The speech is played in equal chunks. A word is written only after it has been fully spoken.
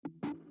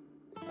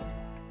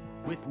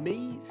with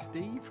me,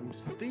 Steve from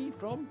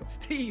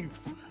Steve.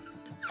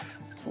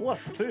 What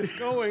is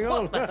going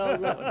on? What the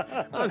hell's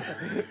that?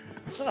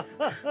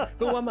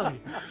 Who am I?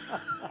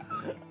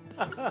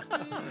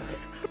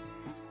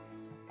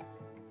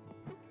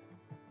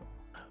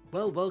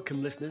 Well,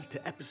 welcome listeners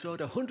to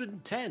episode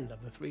 110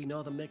 of the Three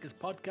Northern Makers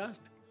podcast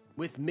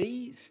with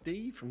me,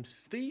 Steve from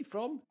Steve.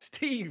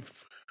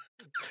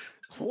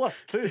 What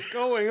is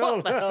going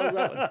on? What the hell's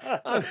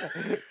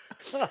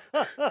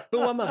that? Who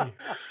am I?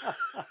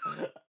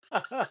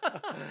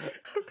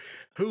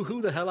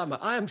 Who the hell am I?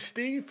 I am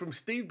Steve from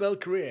Steve Bell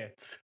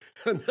Creates.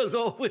 And as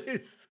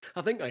always,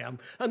 I think I am.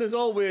 And as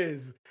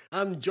always,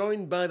 I'm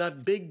joined by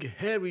that big,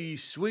 hairy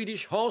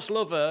Swedish horse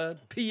lover,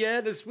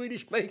 Pierre the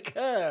Swedish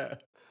Maker.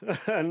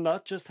 And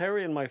not just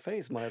hairy in my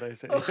face, might I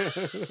say.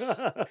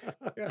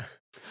 Yeah,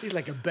 he's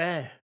like a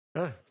bear.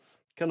 Huh?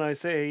 Can I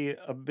say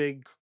a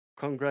big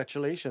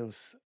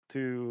congratulations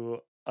to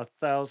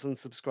 1,000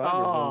 subscribers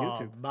on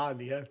YouTube? Man,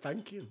 yeah,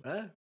 thank you.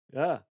 Huh?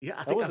 Yeah, Yeah, I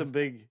that think was a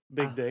big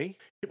day.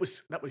 That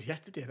was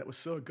yesterday. That was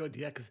so good.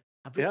 Yeah, because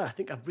Yeah. I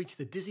think I've reached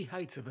the dizzy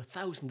heights of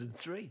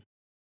 1,003.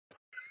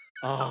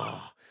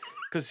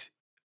 Because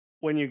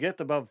when you get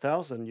above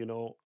 1,000,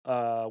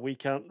 we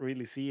can't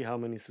really see how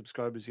many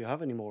subscribers you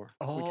have anymore.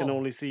 We can Oh.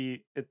 only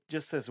see, it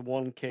just says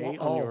 1K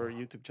Oh. on your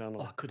YouTube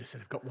channel. Oh, I could have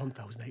said I've got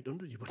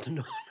 1,800. You wouldn't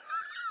know.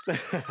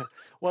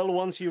 Well,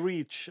 once you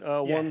reach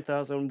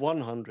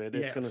 1,100,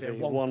 it's going to say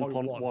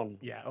 1.1.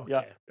 Yeah. Okay.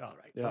 Yeah. All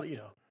right.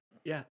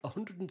 Yeah. Well,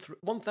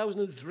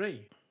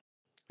 1,003.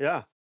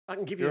 Yeah, I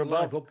can give You're you a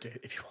live above. update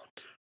if you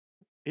want.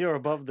 you're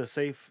above the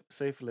safe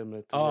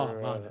limit. Oh,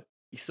 where, man.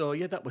 So,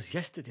 yeah, that was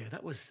yesterday.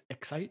 That was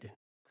exciting.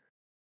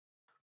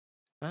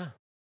 Ah,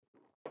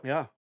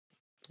 Yeah.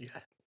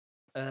 yeah.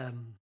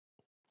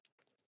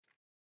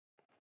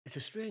 It's a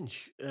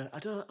strange.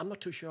 I'm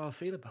not too sure how I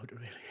feel about it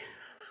really.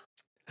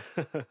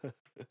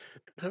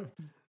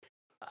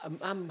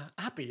 I'm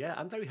happy. Yeah,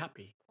 I'm very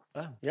happy.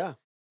 Yeah.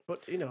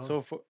 But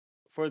So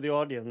for the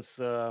audience,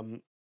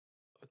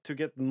 to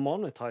get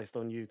monetized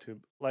on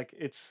YouTube, like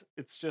it's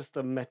just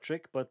a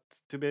metric, but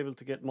to be able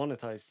to get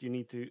monetized, you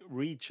need to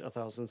reach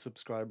 1,000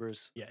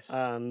 subscribers yes,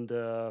 and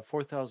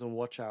 4,000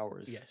 watch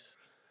hours. yes,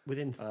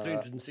 within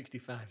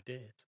 365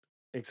 days.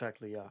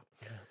 Exactly. Yeah.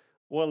 Yeah.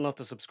 Well, not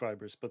the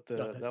subscribers, but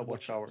No, the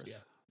watch hours. Yeah.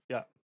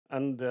 Yeah.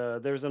 And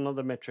there's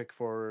another metric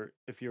for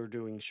if you're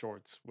doing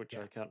shorts, which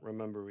Yeah. I can't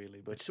remember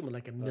really, but It's something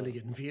like 1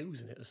 million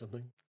views in it or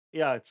something.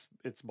 yeah, it's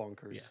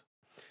bonkers. Yeah.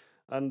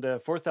 And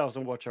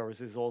 4,000 watch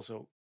hours is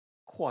also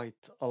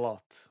quite a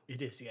lot.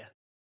 It is. Yeah.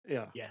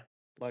 Yeah. Yeah.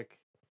 Like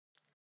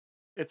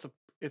it's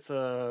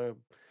a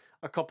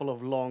couple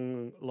of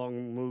long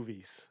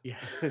movies Yeah.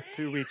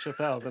 to reach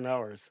 1,000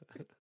 hours.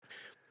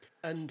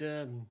 And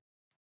the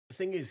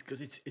thing is,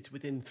 because it's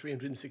within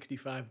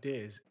 365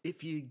 days, if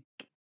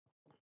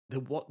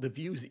the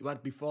views that you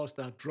had before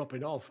start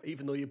dropping off,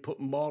 even though you put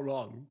more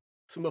on,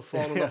 some are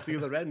falling off the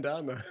other end,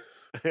 aren't they?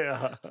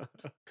 Yeah.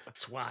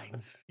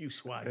 Swines, you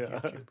swines, Yeah.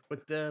 YouTube.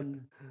 But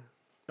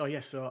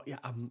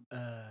I'm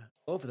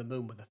over the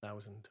moon with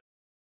 1,000,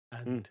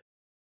 and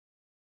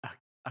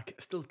I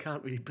still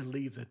can't really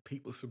believe that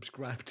people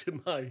subscribe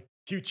to my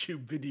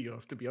YouTube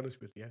videos. To be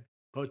honest with you,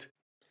 but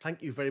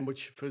thank you very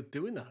much for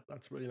doing that.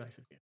 That's really nice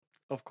of you.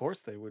 Of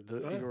course they would.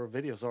 Your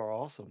videos are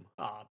awesome.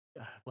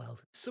 Well,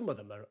 some of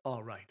them are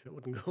all right. I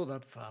wouldn't go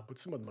that far, but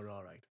some of them are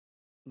all right.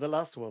 The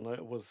last one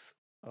was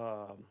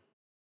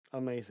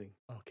amazing.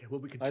 Okay, well,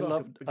 we can I talk.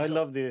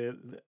 love the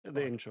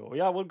intro.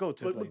 Yeah, we'll go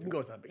to it We later. can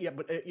go to that. But yeah,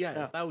 Yeah.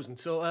 1,000.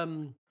 So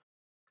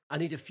I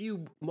need a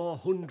few more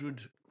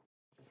hundred.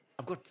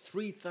 I've got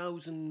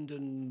 3,000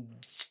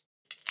 and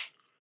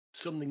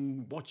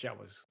something watch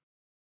hours.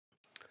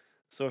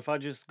 So if I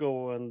just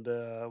go and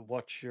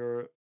watch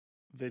your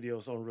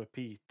videos on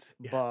repeat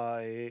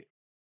Yeah.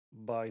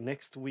 by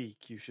next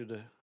week, you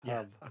should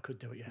have I could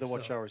do it. Yeah, the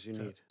watch hours you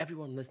so need.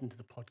 Everyone listen to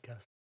the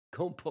podcast.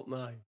 Go and put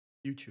my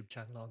YouTube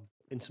channel on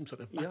in some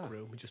sort of back Yeah.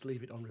 room and just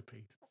leave it on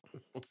repeat.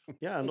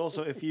 Yeah, and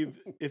also if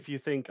you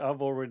think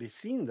I've already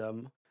seen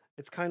them,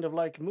 it's kind of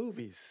like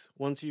movies.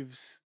 Once you've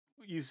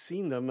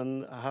seen them,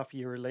 and a half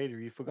year later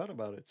you forgot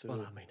about it. So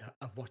Well, I mean,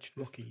 I've watched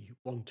Rocky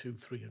 1, 2,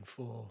 3, and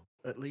 4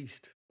 at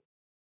least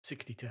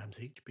 60 times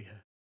each,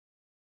 Beer.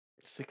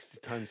 60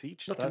 times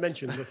each. Not to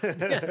mention,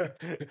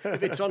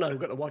 if it's on, I've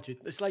got to watch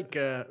it. It's like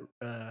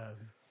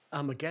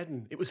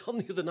Armageddon. It was on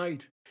the other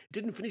night. It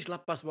didn't finish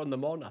 1:30 in the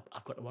morning.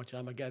 I've got to watch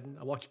Armageddon.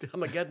 I watched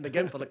Armageddon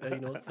again for like the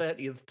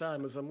 30th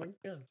time or something.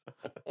 Yeah.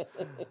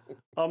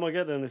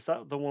 Armageddon, is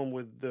that the one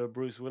with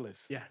Bruce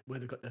Willis? Yeah, where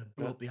they've got to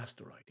blow up the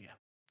asteroid. Yeah.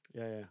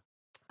 Yeah.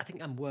 I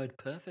think I'm word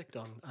perfect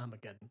on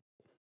Armageddon.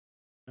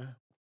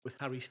 With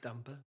Harry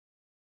Stamper.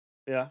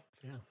 Yeah.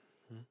 Yeah.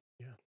 Hmm.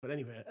 Yeah. But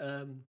anyway,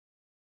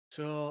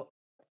 so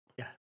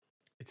yeah,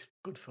 it's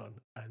good fun,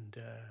 and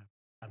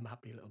I'm a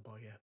happy little boy.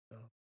 Yeah. So.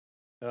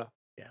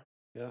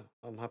 Yeah,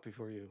 I'm happy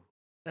for you.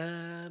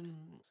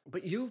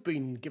 But you've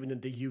been giving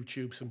the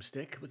YouTube some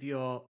stick with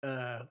your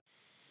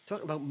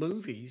talking about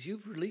movies.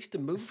 You've released a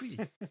movie.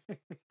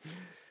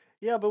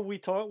 Yeah, but we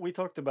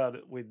talked about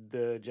it with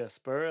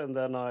Jesper, and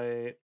then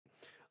I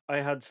I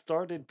had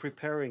started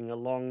preparing a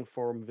long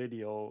form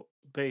video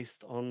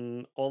based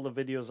on all the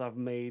videos I've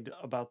made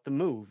about the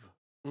move.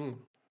 Mm.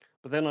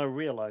 But then I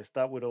realized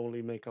that would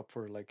only make up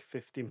for like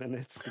 50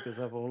 minutes because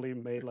I've only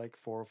made like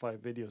 4 or 5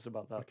 videos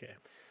about that. Okay.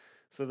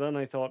 So then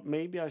I thought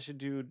maybe I should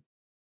do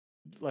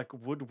like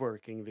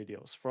woodworking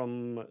videos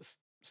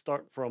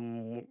start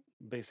from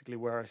basically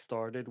where I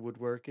started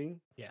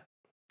woodworking. Yeah.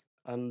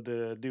 And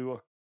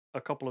do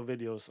a couple of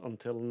videos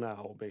until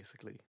now,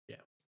 basically.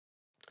 Yeah.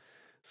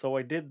 So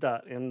I did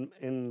that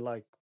in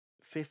like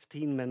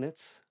 15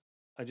 minutes.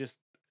 I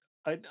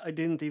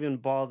didn't even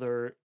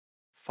bother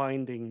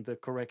finding the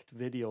correct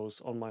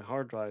videos on my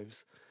hard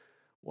drives.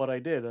 What I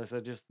did is I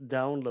just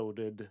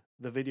downloaded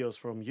the videos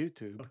from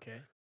YouTube,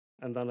 Okay.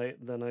 and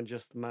then I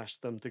just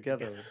mashed them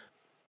together.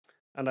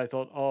 And I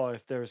thought, oh,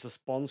 if there's a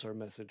sponsor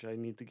message, I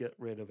need to get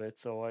rid of it.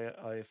 So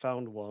I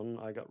found one,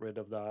 I got rid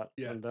of that.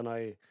 Yeah. And then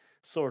I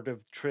sort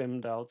of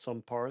trimmed out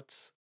some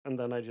parts, and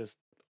then I just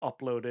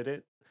uploaded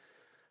it.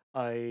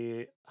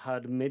 I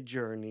had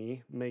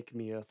Midjourney make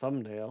me a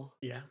thumbnail,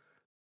 Yeah.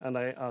 and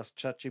I asked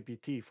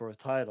ChatGPT for a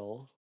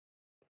title,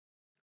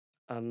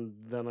 and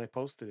then I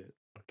posted it.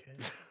 Okay.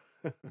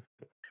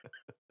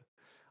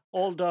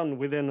 All done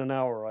within an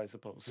hour, I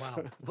suppose.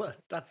 Wow. Well,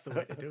 that's the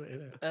way to do it,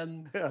 isn't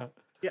it? Yeah.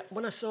 Yeah.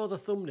 When I saw the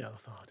thumbnail, I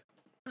thought,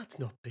 that's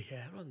not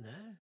Pierre on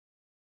there.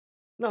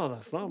 No,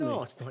 that's not me.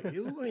 No, it's not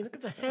you. I mean, look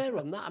at the hair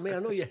on that. I mean, I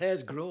know your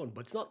hair's grown,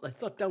 but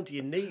it's not down to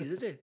your knees,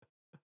 is it?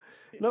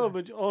 No,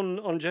 but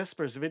on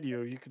Jesper's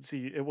video, you could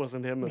see it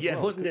wasn't him as well. Yeah,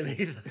 it wasn't him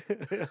either.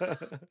 Yeah.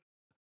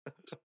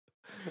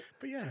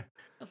 But yeah,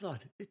 I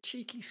thought, the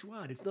cheeky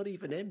swine, it's not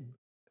even him.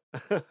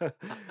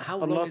 How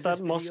I'm long not is that this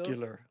video?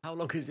 muscular. How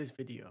long is this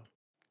video?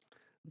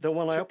 The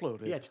one I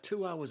uploaded. Yeah, it's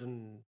 2 hours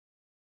and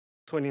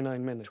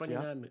 29 minutes.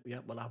 29 minutes. Yeah,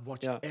 well, I've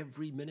watched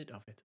every minute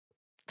of it.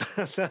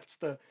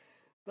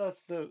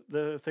 That's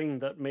the thing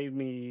that made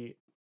me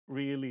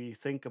really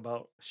think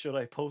about should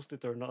I post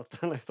it or not.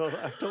 And I thought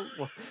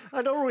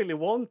I don't really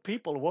want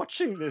people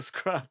watching this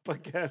crap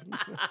again.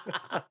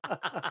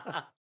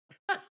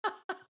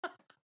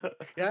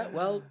 Yeah,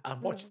 well,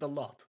 I've watched a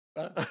lot.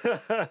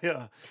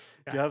 Yeah.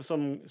 Do you have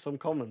some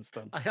comments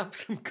then? I have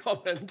some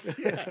comments.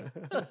 Yeah.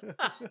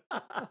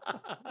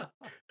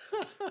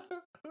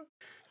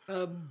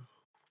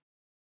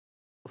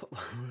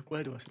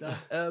 Where do I start?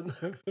 There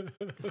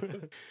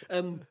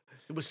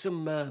was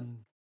some.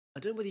 I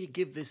don't know whether you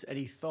give this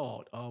any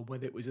thought or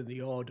whether it was in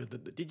the order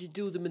that. Did you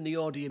do them in the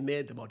order you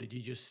made them, or did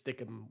you just stick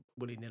them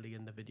willy nilly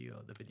in the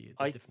video?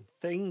 I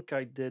think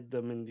I did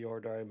them in the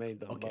order I made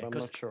them, but I'm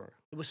not sure.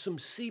 There was some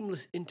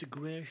seamless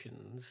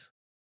integrations,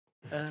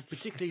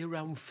 particularly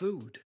around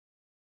food.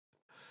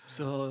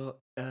 So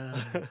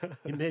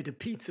you made a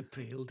pizza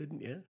peel, didn't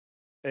you?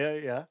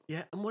 Yeah.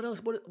 Yeah. And what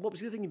else? What was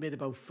the other thing you made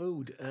about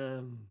food?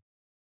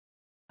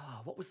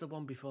 What was the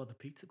one before the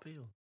pizza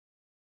peel?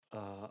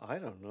 I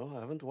don't know.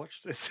 I haven't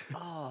watched it.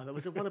 Oh, there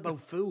was the one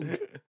about food.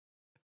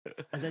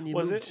 And then you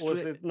was moved it? straight...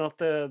 Was it not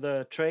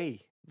the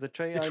tray? The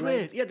tray. The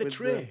tray. Yeah, the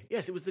tray.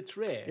 Yes, it was the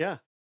tray. Yeah.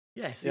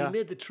 Yeah. So you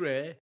made the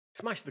tray,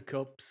 smashed the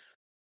cups,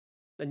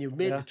 then you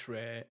made the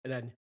tray, and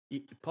then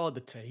you poured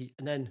the tea,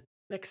 and then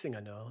next thing I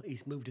know,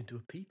 he's moved into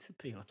a pizza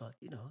peel. I thought,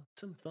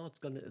 some thought's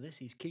gone into this.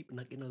 He's keeping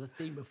the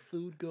theme of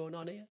food going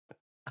on here.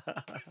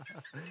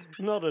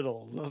 Not at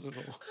all. Not at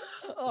all.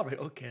 All right.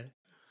 Okay.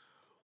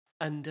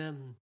 And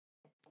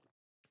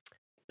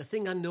the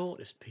thing I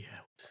noticed,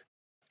 Pierre, was,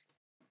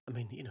 I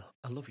mean,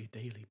 I love you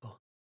dearly, but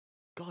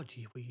God,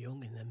 you were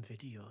young in them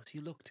videos.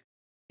 You looked,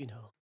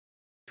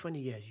 20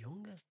 years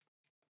younger.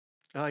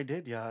 I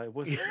did, yeah. It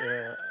was.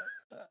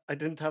 I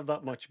didn't have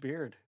that much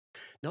beard.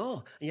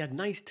 No, and you had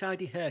nice,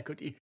 tidy haircut.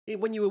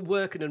 When you were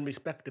working and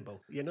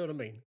respectable, you know what I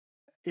mean?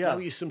 Yeah. Now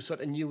you're some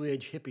sort of new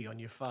age hippie on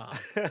your farm.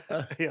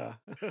 Yeah.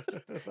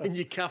 In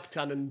your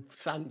caftan and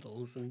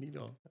sandals and,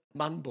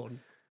 man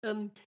bun.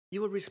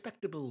 You were a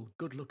respectable,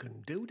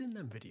 good-looking dude in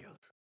them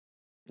videos.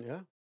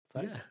 Yeah,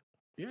 thanks.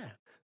 Yeah.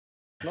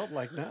 Not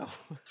like now.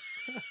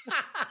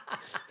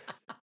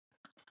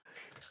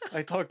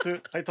 I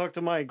talked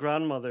to my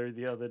grandmother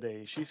the other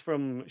day. She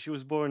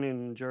was born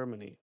in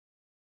Germany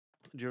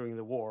during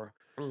the war.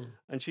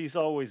 And she's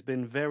always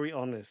been very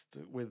honest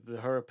with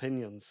her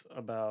opinions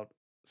about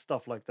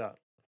stuff like that.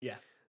 Yeah.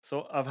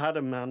 So I've had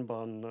a man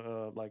bun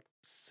like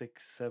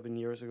 6-7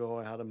 years ago.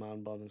 I had a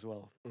man bun as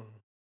well.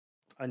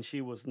 And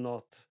she was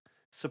not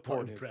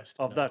supportive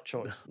of that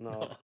choice.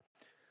 No.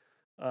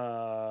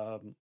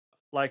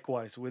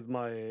 Likewise with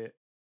my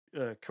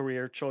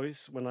career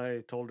choice, when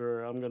I told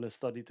her I'm going to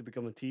study to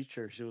become a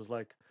teacher, she was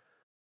like,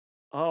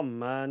 "Oh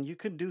man, you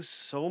could do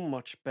so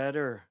much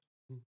better.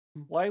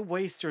 Why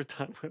waste your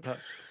time with that?"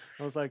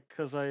 I was like,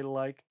 "'Cause I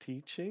like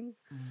teaching."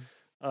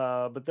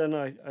 But then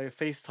I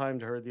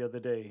FaceTimed her the other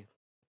day,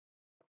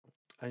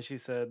 and she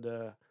said,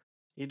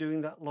 "You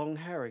doing that long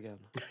hair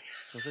again?"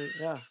 I said,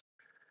 "Yeah."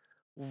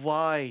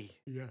 Why?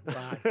 Yeah.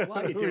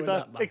 Why are you doing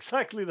that, man?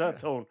 Exactly that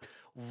tone.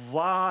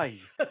 Why?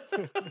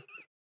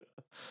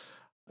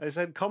 I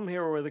said, "Come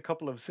here with a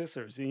couple of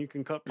scissors and you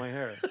can cut my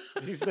hair."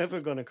 She's never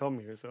going to come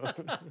here, so.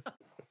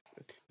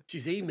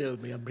 She's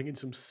emailed me. I'm bringing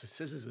some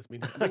scissors with me.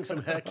 I'm bringing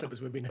some hair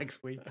clippers with me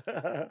next week.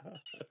 I'm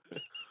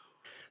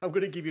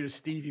going to give you a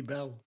Stevie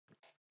Bell.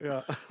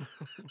 Yeah.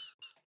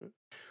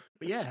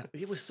 But yeah,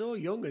 you were so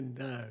young and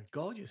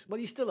gorgeous. Well,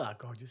 you still are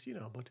gorgeous,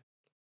 but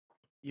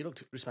you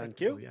looked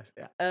respectable. you. Yes.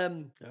 Yeah. Yeah.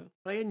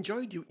 But I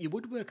enjoyed you. Your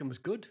woodworking was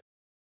good.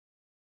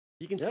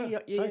 You can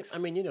Yeah, see. thanks. I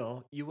mean, you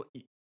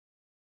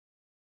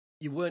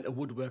weren't a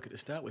woodworker to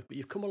start with, but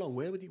you've come a long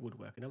way with your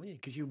woodworking, haven't you?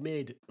 Because you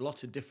made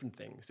lots of different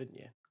things, didn't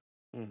you?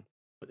 Mm.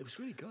 But it was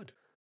really good.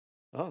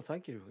 Oh,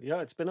 thank you.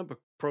 Yeah, it's been a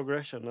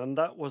progression, and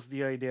that was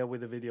the idea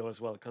with the video as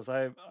well, because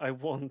I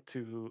want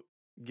to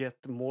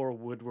get more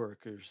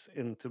woodworkers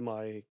into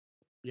my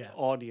Yeah.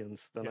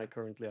 audience than I Yeah.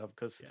 currently have.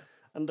 Because, Yeah.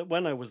 and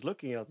when I was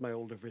looking at my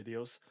older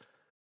videos,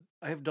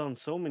 I have done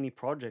so many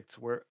projects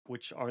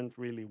which aren't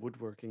really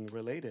woodworking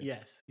related.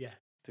 Yes. Yeah.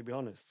 To be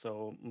honest,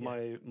 so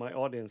Yeah. my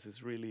audience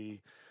is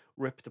really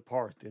ripped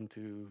apart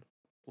into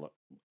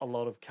a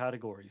lot of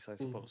categories, I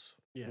suppose.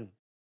 Yeah. Mm.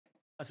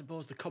 I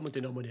suppose the common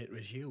denominator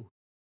is you.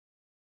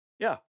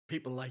 Yeah,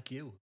 People like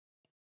you.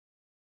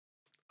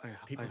 I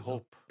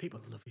hope. People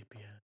love you,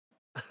 Pierre.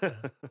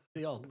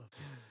 They all love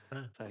you.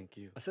 Thank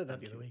you. I said that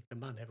Thank the other you. week. The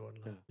man everyone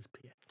loves is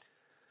Pierre.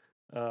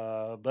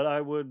 But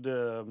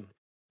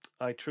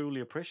I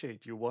truly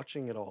appreciate you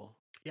watching it all.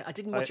 Yeah, I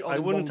didn't watch it all I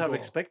in wouldn't one have go.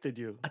 expected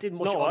you. I didn't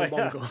watch it all in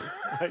one go.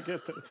 I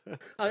get it.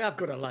 I have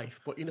got a life,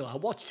 but I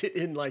watched it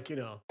in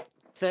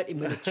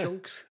 30-minute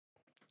chunks.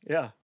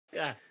 Yeah.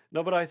 Yeah.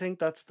 No, but I think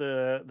that's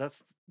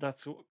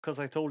because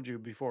I told you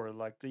before,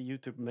 like the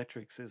YouTube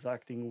metrics is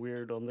acting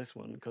weird on this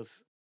one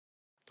because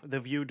the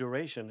view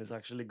duration is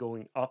actually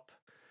going up,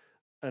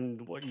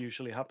 and what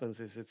usually happens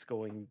is it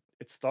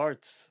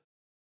starts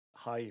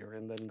higher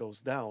and then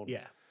goes down.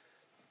 Yeah.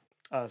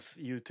 As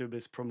YouTube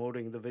is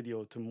promoting the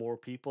video to more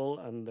people,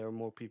 and there are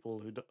more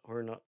people who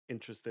are not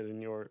interested in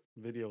your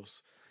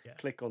videos. Yeah.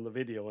 Click on the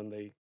video and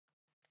they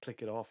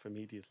click it off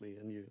immediately,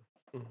 and you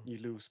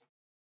lose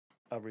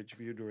average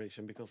view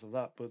duration because of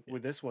that. But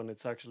with this one,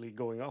 it's actually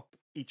going up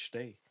each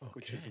day,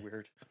 which is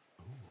weird.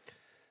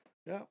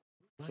 Yeah.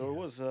 So it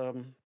was.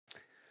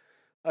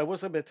 I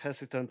was a bit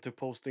hesitant to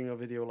posting a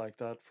video like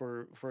that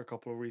for a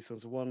couple of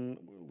reasons. One,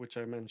 which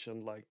I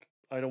mentioned, like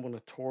I don't want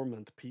to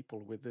torment people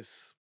with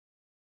this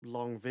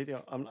long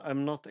video.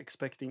 I'm not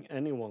expecting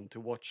anyone to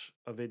watch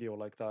a video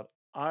like that.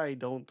 I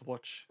don't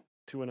watch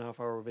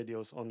 2.5-hour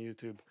videos on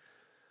YouTube,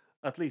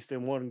 at least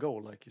in one go,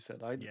 like you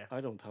said. I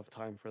don't have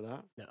time for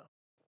that. No.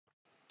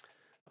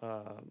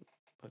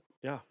 But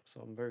yeah,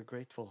 so I'm very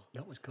grateful.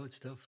 That was good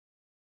stuff.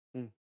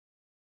 Mm.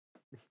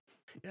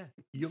 Yeah,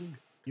 young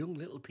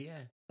little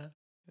Pierre. Huh?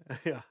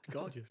 Yeah,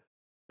 gorgeous.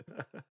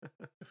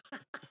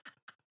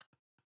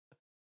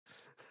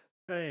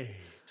 Hey,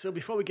 so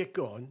before we get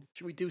going,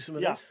 should we do some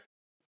of this?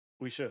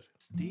 We should.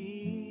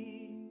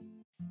 Steve,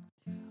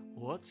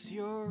 what's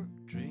your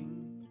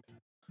drink?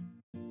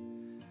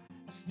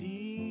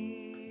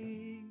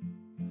 Steve,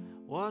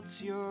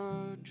 what's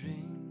your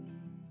drink?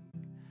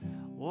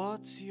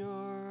 What's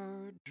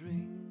your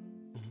drink?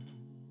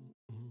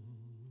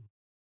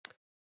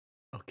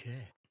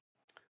 Okay.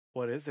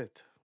 What is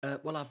it?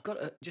 Well, I've got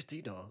a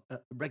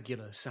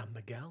regular San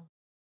Miguel.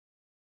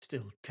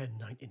 Still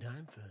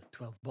 $10.99 for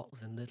 12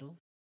 bottles in Lidl.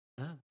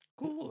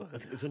 Cool. I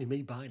think it's only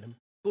me buying them.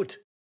 But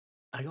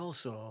I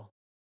also,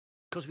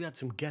 because we had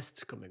some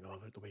guests coming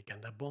over at the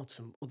weekend, I bought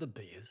some other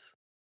beers.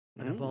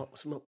 And I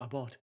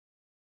bought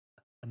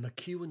a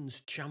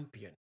McEwen's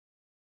Champion.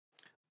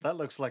 That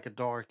looks like a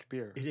dark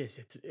beer. It is.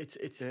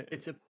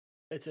 It's a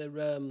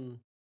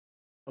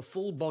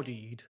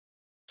full-bodied,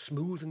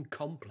 smooth and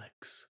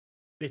complex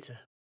bitter.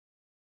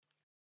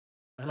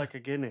 Like a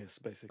Guinness,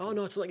 basically. Oh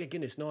no, it's not like a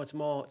Guinness. No, it's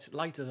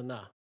lighter than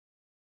that.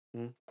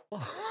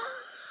 Oh,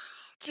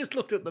 just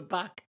looked at the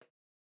back.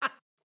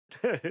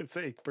 It's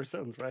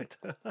 8%, right?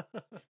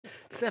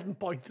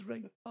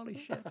 7.3. Holy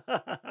shit.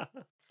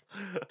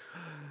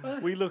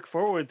 We look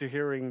forward to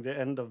hearing the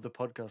end of the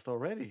podcast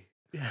already.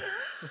 Yeah.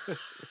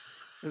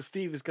 And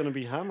Steve is going to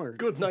be hammered.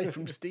 Good night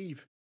from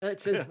Steve.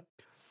 It says,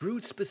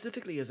 brewed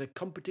specifically as a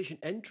competition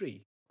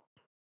entry,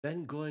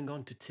 then going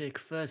on to take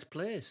first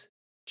place.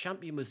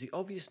 Champion was the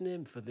obvious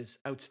name for this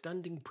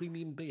outstanding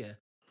premium beer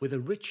with a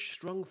rich,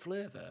 strong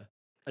flavour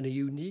and a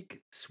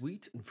unique,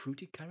 sweet and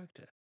fruity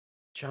character.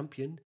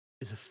 Champion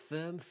is a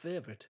firm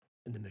favourite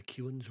in the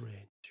McEwen's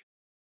range.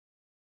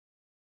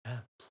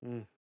 I'll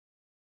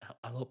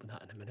open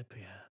that in a minute,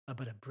 Pierre. I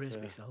better brace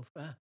myself.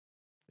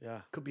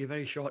 Yeah. Could be a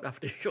very short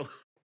after show.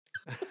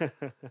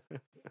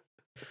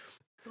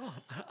 Oh,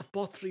 I've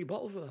bought 3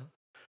 bottles of that.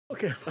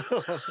 Okay.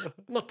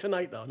 Not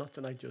tonight, though. Not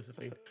tonight,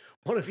 Josephine.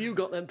 What have you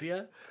got then,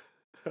 Pierre?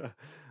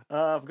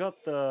 I've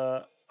got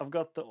the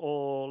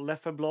old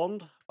Leffe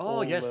Blonde.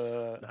 Oh, yes.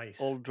 Nice.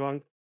 Old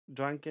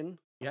Drunken.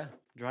 Yeah.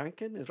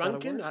 Drunken? Is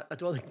Drunken? that a word? I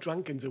don't think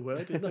drunken's a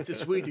word. That's a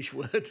Swedish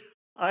word.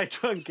 I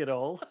drank it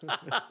all.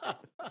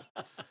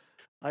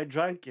 I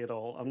drank it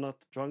all. I'm not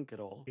drunk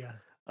at all. Yeah.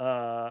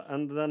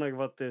 And then I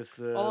got this,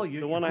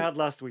 the one I had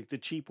last week, the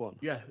cheap one.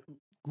 Yeah.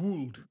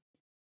 Guld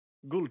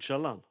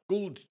Guldkällan.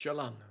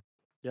 Jalan.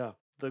 Yeah,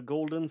 the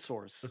golden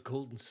source, The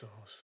golden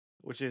sauce.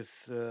 which is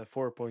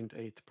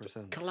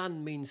 4.8%.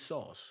 Kalan means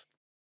sauce.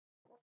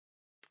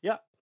 Yeah.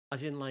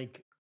 As in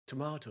like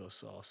tomato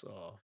sauce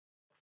or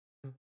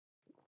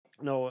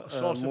No,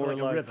 sauce more of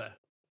like a river.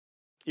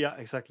 Yeah,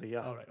 exactly.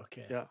 Yeah, All right,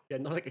 okay. Yeah.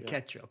 Not like a Yeah.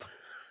 ketchup.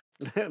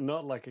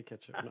 not like a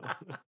ketchup. No.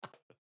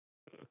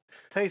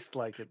 Taste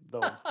like it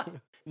though.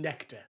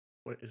 Nectar.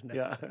 What is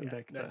nectar? Yeah,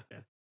 nectar.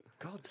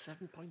 God,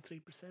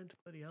 7.3%.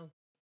 Bloody hell.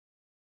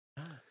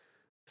 Ah.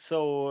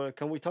 So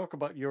can we talk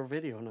about your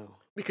video now?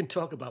 We can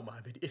talk about my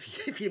video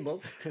if you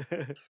must.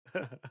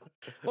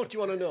 What do you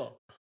want to know?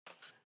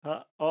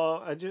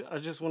 I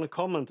just want to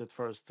comment it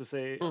first to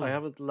say Mm. I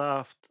haven't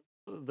laughed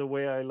the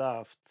way I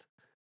laughed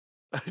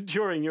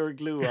during your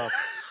glue up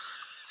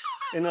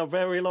in a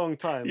very long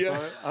time. Yeah.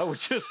 So I would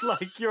just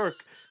like your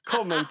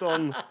comment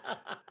on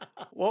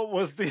what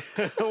was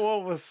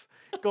what was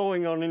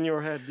going on in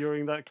your head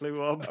during that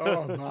glue up.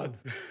 Oh man,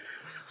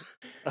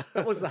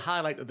 that was the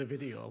highlight of the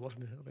video,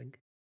 wasn't it? I think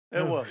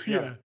It was,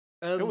 yeah.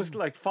 It was Um,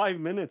 like 5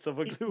 minutes of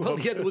a glue well,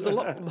 up. yeah. There was a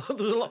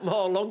lot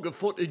more longer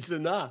footage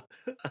than that.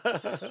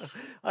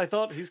 I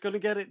thought he's going to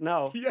get it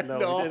now. Yeah, no,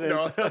 no, he didn't.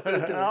 no, it's not gonna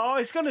do it. Oh,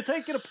 he's going to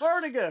take it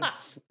apart again.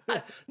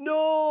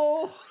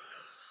 No.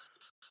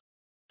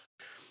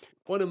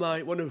 One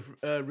of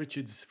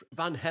Richard's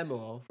Van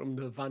Hemmo from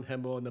the Van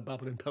Hemmo and the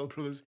Babel and Bell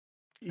Brothers.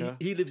 Yeah.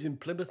 He lives in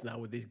Plymouth now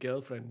with his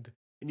girlfriend,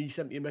 and he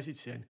sent me a message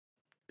saying,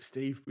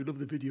 "Steve, we love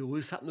the video.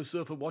 We sat on the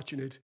sofa watching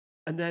it,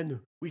 and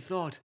then we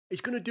thought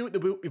it's going to do it."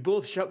 And we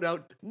both shouted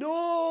out,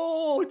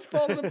 "No, it's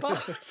falling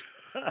apart!"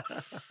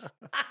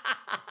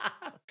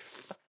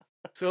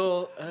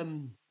 So,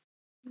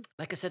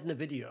 like I said in the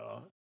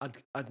video, I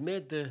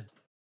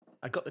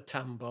got the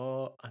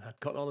tambour and I'd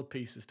got all the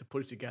pieces to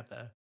put it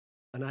together,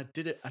 and I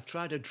did it. I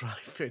tried to dry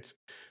fit,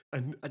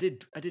 and I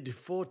did it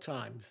 4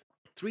 times.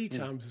 3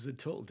 times was a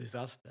total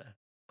disaster,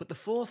 but the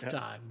 4th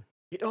time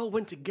it all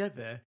went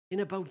together in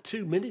about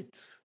 2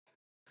 minutes.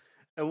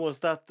 And was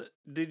that,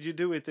 did you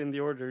do it in the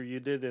order you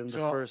did in the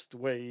So- first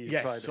way you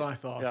Yes, tried so it? I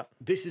thought Yeah.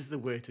 this is the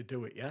way to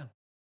do it. Yeah,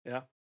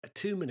 Yeah. At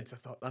 2 minutes, I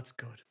thought that's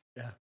good.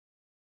 Yeah.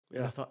 And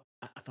Yeah.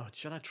 I thought,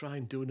 should I try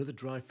and do another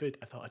dry fit?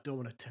 I thought, I don't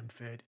want to temp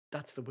fade.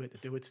 That's the way to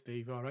do it,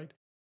 Steve. All right.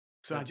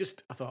 So I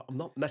thought, I'm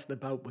not messing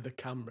about with a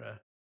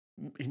camera,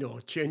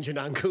 changing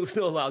angles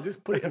and all that. I'll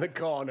just put it in the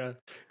corner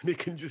and they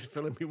can just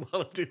film me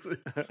while I do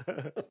this.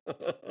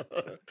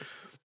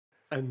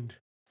 And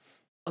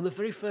on the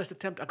very first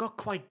attempt, I got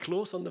quite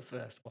close on the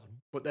first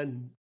one, but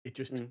then it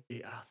just,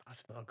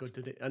 that's not good,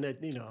 did it? And then,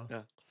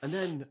 and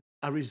then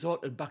I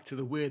resorted back to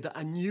the way that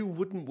I knew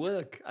wouldn't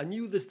work. I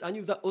knew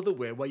that other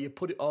way where you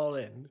put it all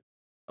in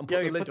and put Yeah,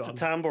 the you lid put on. the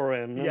tambour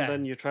in and Yeah.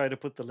 then you try to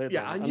put the lid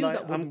Yeah, on. I And knew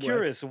that I'm wouldn't work.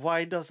 curious,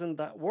 why doesn't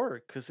that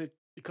work?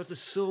 Because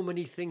there's so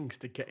many things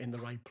to get in the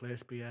right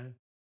place, Pierre.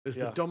 There's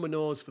Yeah. the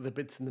dominoes for the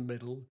bits in the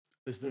middle.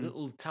 There's the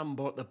little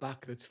tambour at the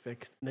back that's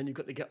fixed. And then you've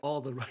got to get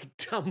all the right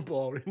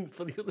tambour in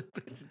for the other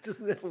bits. It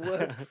just never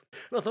works.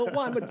 And I thought,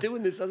 why am I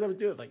doing this as I was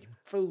doing it? Like, you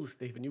fool,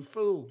 Stephen, you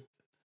fool.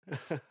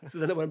 So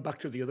then I went back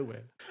to the other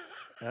way.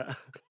 Yeah.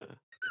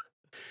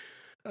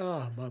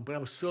 Oh, man. But I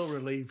was so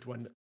relieved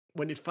when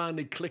it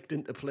finally clicked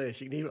into place.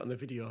 You can hear it on the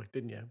video,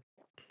 didn't you?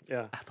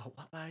 Yeah. I thought,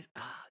 what was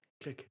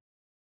click.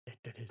 It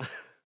did it.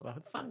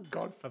 Well, thank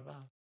God for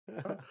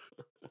that.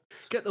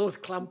 Get those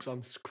clamps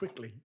on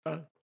quickly.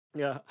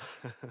 Yeah.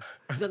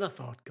 And then I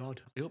thought,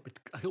 God,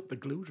 I hope the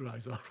glue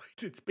dries all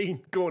right. It's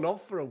been going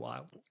off for a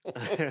while.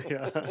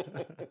 Yeah.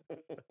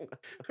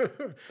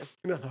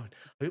 And I thought,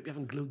 I hope you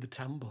haven't glued the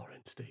tambour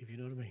in, Steve. You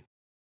know what I mean?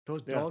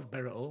 Those doors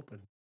better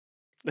open.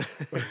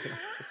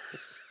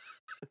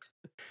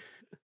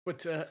 But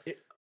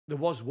there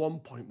was one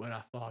point where I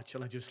thought,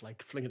 shall I just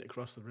like fling it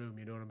across the room?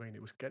 You know what I mean?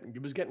 It was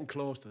getting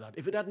close to that.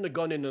 If it hadn't have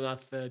gone in on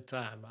that 3rd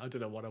time, I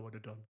don't know what I would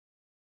have done.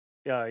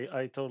 Yeah,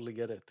 I totally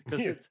get it.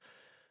 Because Yeah.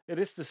 it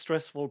is the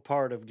stressful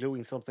part of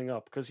gluing something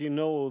up. Because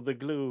the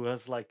glue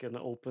has like an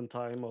open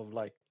time of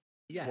like,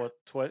 Yeah, what,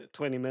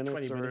 20 minutes?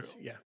 20 or, minutes.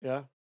 Yeah,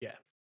 Yeah. Yeah.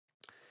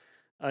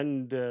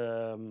 And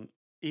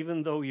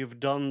even though you've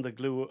done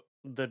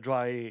the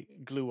dry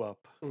glue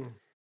up, Mm.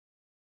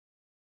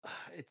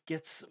 it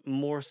gets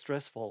more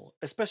stressful,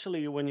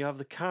 especially when you have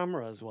the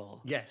camera as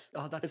well. Yes.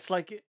 Oh, that's It's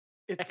like it's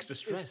extra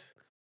stress.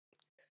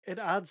 It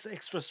adds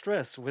extra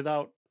stress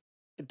without.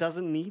 It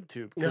doesn't need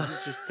to because No.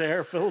 it's just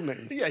there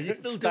filming. Yeah, you're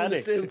still doing the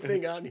Static. same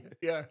thing, aren't you?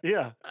 Yeah.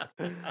 Yeah,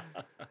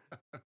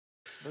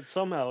 but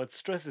somehow it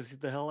stresses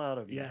the hell out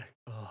of you. Yeah.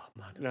 Oh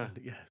man. Yeah.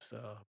 Yeah.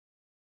 So,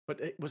 but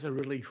it was a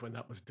relief when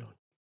that was done.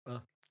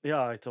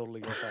 Yeah, I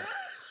totally get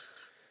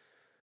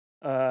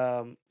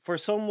that. For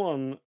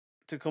someone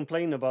to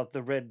complain about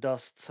the red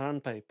dust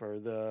sandpaper,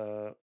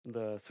 the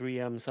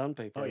 3M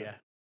sandpaper. Oh yeah.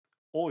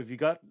 Oh,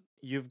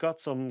 you've got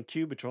some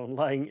Cubitron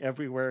lying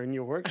everywhere in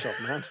your workshop,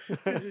 man.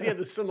 Yeah,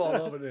 there's some all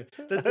over there.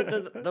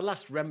 The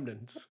last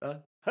remnants.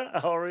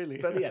 Oh, really?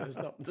 But yeah, there's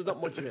not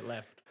much of it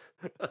left.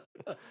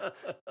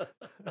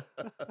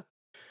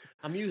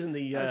 I'm using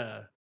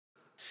the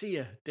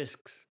Sear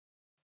discs.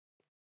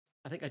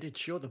 I think I did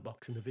show the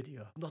box in the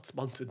video. I'm not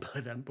sponsored by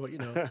them, but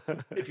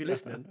if you're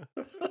listening.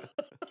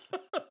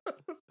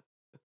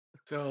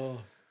 So,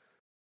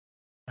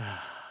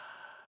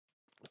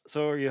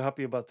 So are you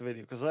happy about the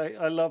video? Because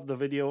I love the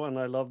video and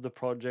I love the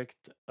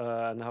project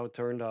and how it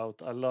turned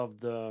out. I love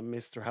the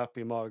Mr.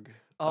 Happy mug.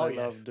 oh I yes,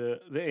 loved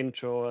the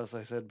intro, as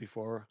I said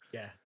before.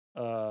 yeah.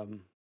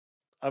 Um,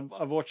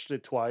 I've watched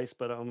it twice,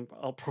 but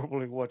I'll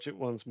probably watch it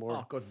once Oh,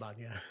 more good man,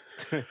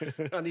 yeah.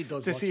 And he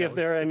does to watch see if ours.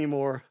 there are any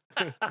more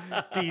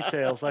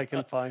details I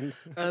can find.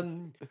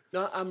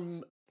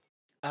 No,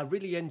 I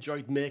really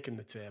enjoyed making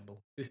the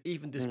table.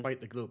 Even Mm. despite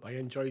the glue, I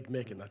enjoyed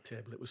making that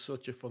table. It was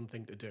such a fun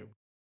thing to do.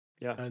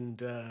 Yeah.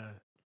 And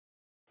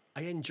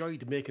I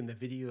enjoyed making the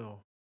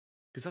video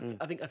because Mm.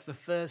 I think that's the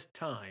first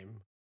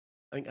time.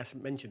 I think I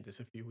mentioned this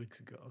a few weeks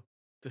ago.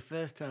 The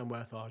first time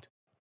where I thought,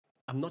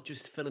 I'm not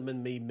just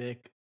filming me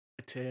make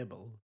a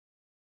table.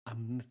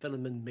 I'm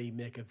filming me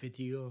make a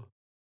video.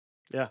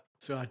 Yeah.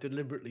 So I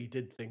deliberately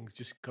did things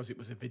just because it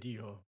was a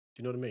video. Do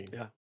you know what I mean?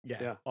 Yeah.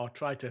 Yeah. Yeah. Or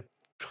try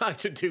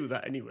to do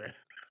that anyway.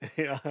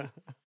 Yeah.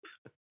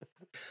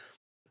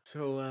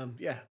 So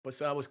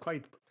so I was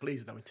quite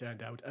pleased with how it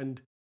turned out.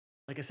 And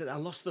like I said, I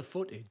lost the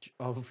footage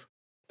of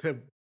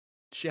the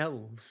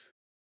shelves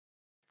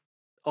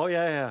Oh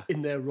yeah, yeah.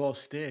 in their raw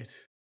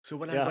state. So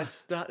when Yeah. I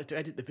started to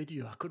edit the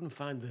video, I couldn't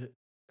find the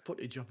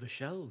footage of the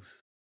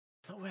shelves.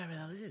 I thought, where the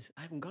hell is it?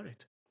 I haven't got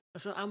it. I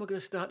thought, how am I going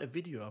to start a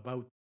video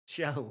about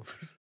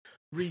shelves,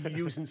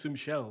 reusing some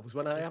shelves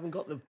when I haven't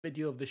got the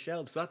video of the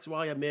shelves? So that's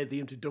why I made the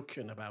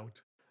introduction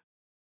about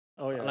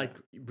Oh yeah. I like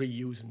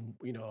reusing,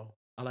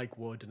 I like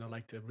wood and I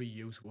like to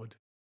reuse wood.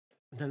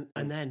 And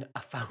then I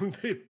found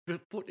the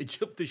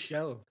footage of the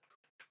shelves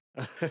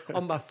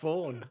on my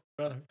phone.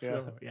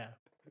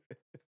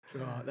 So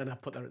then I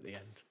put that at the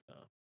end.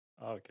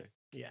 Okay.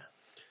 Yeah.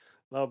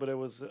 No, but it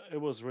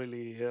was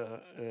really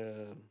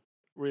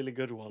really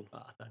good one,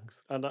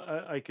 Thanks. and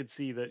I could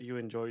see that you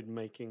enjoyed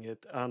making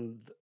it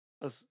and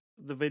as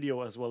the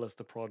video as well as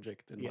the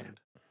project in Yeah. mind.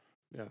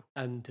 Yeah.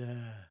 And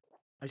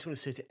I just want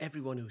to say to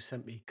everyone who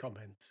sent me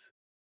comments,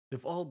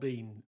 they've all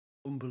been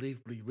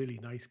unbelievably really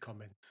nice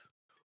comments.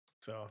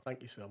 So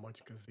thank you so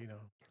much because,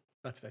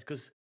 that's nice.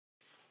 Because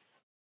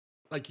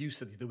like you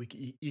said the other week,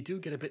 you do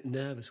get a bit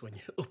nervous when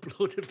you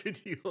upload a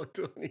video,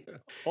 don't you?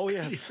 Oh 'Cause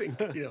yes. You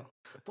think,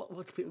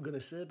 what's people going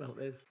to say about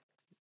this?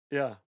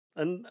 Yeah,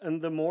 and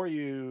the more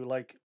you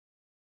like,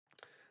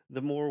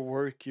 the more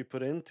work you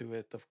put into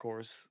it, of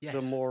course, the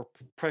Yes. more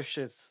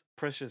precious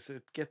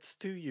it gets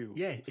to you.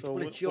 Yeah, it's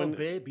wh- your when-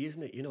 baby,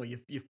 isn't it?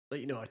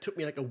 It took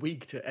me like a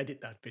week to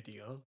edit that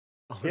video.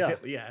 Yeah.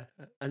 Yeah.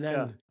 And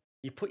then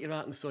you put your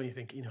heart and soul and you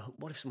think,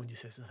 what if someone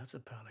just says, that's a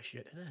pile of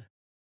shit, isn't it?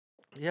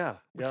 Yeah,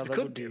 Which yeah, they that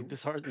could would be do.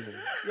 disheartening.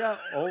 Yeah.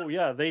 Oh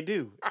yeah, they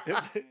do.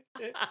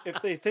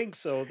 If they think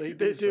so, they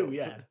do. They do, so.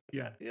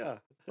 yeah. Yeah.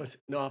 But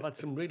no, I've had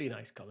some really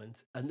nice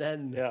comments. And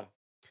then Yeah.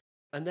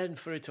 and then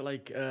for it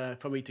to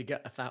for me to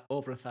get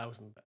over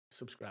 1,000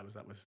 subscribers,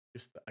 that was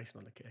just the icing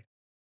on the cake.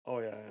 Oh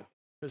yeah. Yeah.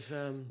 Because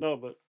No,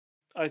 but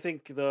I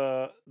think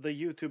the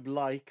YouTube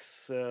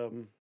likes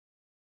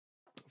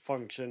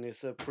function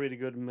is a pretty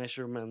good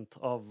measurement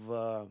of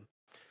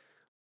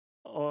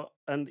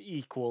and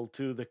equal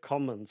to the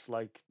comments.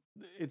 Like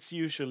it's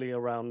usually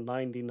around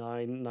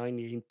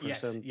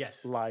 98%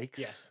 yes, likes,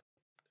 yes.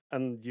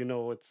 and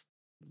it's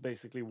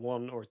basically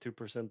 1 or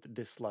 2%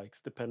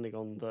 dislikes depending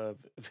on the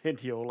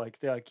video. Like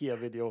the IKEA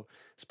video,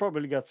 it's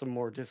probably got some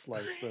more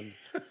dislikes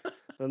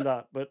than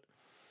that, but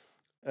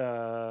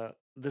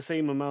the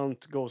same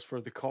amount goes for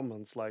the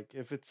comments. Like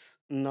if it's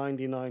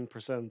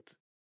 99%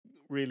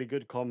 really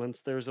good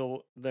comments,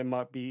 there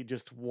might be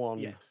just one.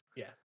 Yes,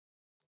 yeah.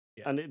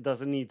 And it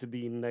doesn't need to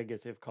be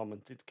negative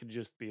comment. It could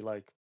just be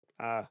like,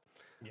 Yeah.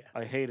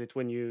 I hate it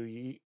when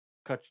you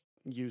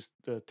use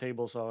the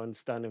table saw and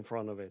stand in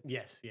front of it.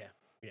 Yes, yeah.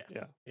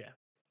 Yeah.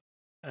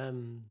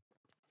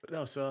 But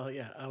no, so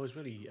yeah, I was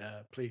really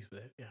pleased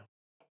with it. Yeah.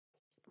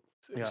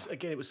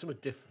 It was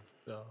somewhat different.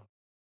 So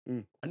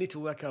I need to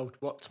work out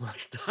what's my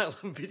style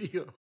of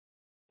video.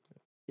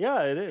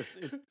 Yeah, it is.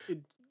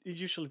 It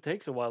usually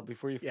takes a while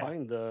before you Yeah.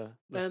 find the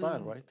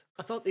style, right?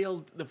 I thought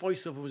the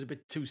voiceover was a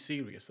bit too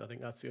serious. I think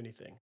that's the only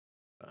thing.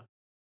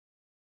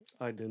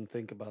 I didn't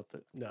think about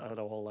it No. at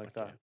all like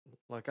Okay.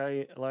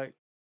 that.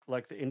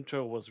 Like the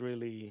intro was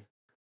really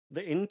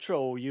the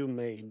intro you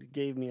made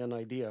gave me an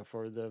idea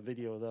for the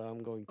video that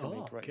I'm going to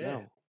make right okay.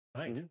 now.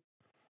 Right. Mhm.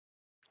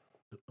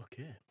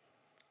 Okay.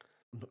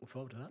 I'm looking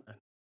forward to that then.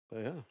 But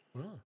yeah.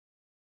 Wow.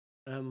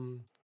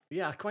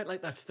 Yeah, I quite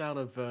like that style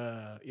of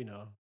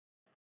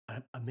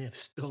I may have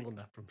stolen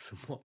that from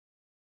someone.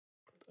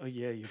 Oh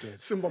yeah, you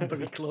did. Someone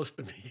very close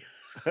to me.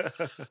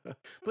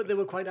 But they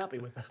were quite happy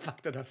with the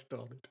fact that I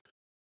stole it.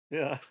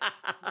 Yeah.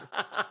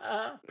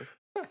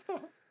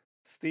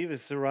 Steve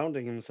is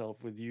surrounding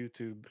himself with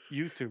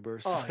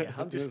YouTubers. Oh yeah,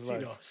 I'm in his just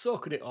life.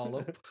 soaking it all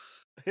up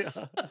Yeah.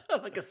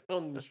 like a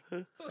sponge.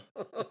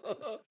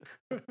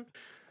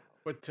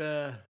 But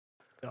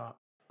no,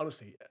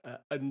 honestly,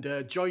 and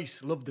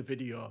Joyce loved the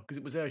video because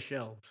it was her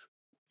shelves,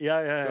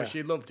 Yeah. so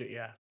she loved it.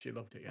 Yeah, she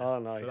loved it. Yeah. Oh,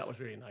 nice. So that was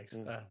really nice.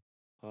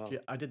 Wow.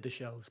 I did the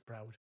shelves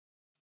proud.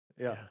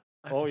 Yeah.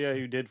 I have Oh to yeah, say.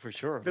 you did for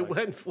sure. They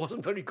like-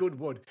 wasn't very good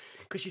wood.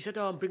 Because she said,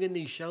 "Oh, I'm bringing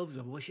these shelves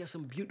over." Well, she has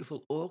some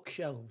beautiful oak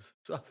shelves.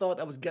 So I thought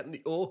I was getting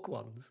the oak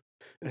ones.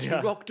 And she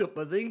Yeah. rocked up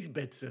with these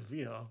bits of,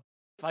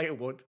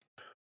 firewood.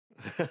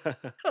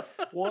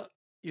 What?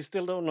 You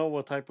still don't know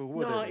what type of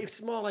wood No, it is?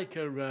 it's more like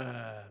a,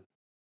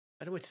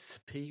 I don't know, it's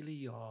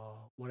sapele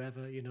or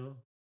whatever,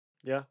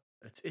 Yeah,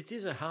 It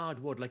is a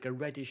hardwood, like a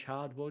reddish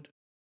hardwood.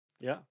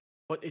 yeah.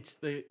 But it's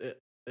the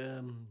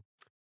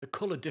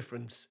color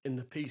difference in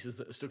the pieces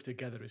that are stuck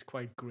together is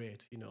quite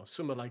great.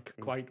 Some are like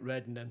Mm. quite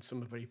red, and then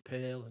some are very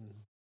pale,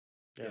 and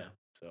Yeah.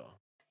 So,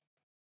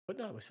 but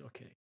no, it's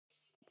okay.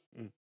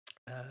 Mm.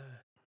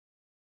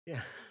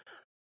 Yeah,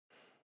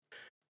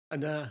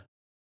 and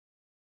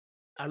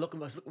I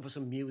was looking for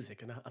some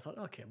music, and I thought,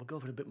 okay, we'll go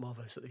for a bit more of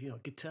a sort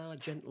of guitar,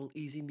 gentle,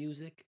 easy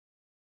music.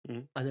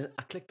 Mm. And then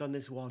I clicked on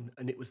this one,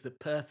 and it was the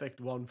perfect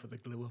one for the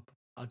glue up.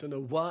 I don't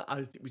know why.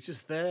 It was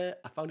just there.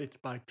 I found it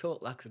by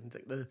total accident.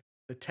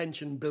 The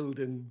tension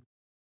building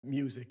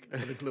music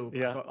for the glue up. I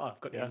Yeah, thought, oh,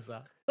 I've got to yeah. use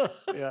that.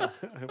 Yeah,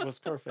 it was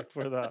perfect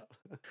for that.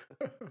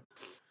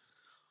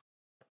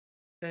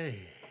 Hey.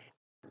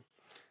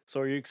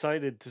 So are you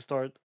excited to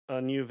start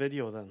a new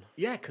video then?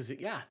 Yeah, because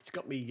it's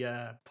got me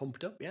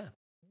pumped up. Yeah.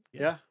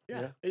 Yeah,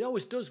 Yeah. yeah. It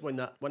always does when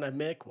I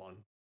make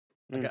one.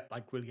 I Mm. get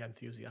like really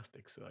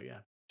enthusiastic. So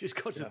yeah, just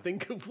got to Yeah.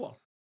 think of one.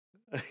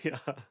 Yeah.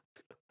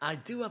 I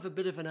do have a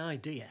bit of an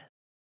idea.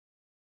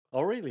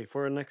 Oh, really?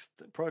 For a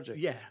next project?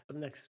 Yeah, for the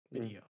next Mm.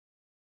 video,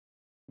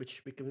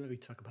 which we can maybe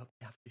talk about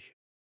the after show.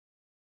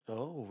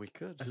 Oh, we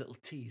could. A little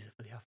teaser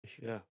for the after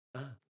show. Yeah,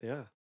 Ah,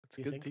 yeah. It's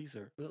a You good think?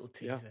 teaser. a little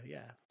Yeah. teaser.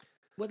 Yeah.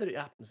 Whether it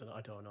happens or not,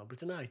 I don't know, but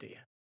it's an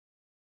idea.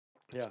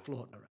 It's Yeah,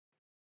 floating around.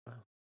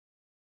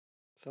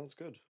 sounds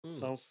good. Mm.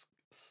 Sounds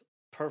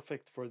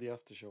perfect for the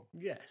after show.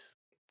 Yes.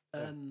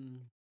 Yeah.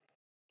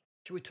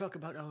 Should we talk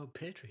about our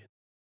Patreon?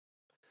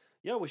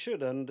 Yeah, we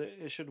should. And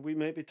should we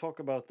maybe talk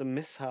about the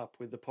mishap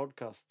with the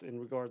podcast in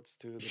regards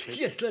to the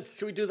Yes. patrons?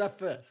 Should we do that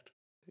first?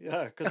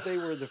 Yeah, because they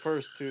were the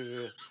first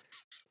to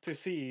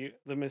see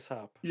the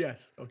mishap.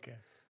 Yes. Okay.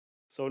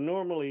 So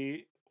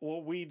normally,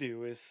 what we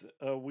do is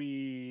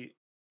we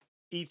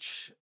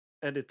each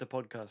edit the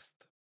podcast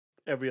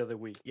every other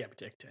week. Yeah, we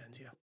take turns.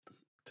 Yeah.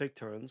 Take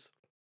turns.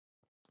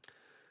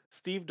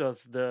 Steve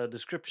does the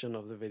description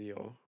of the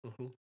video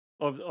Mm-hmm.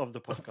 of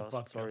the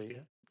podcast. Sorry,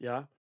 Yeah.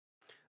 yeah,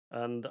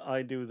 and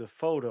I do the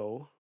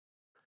photo,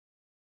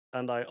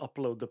 and I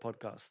upload the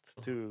podcast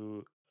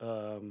to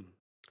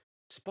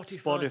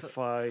Spotify,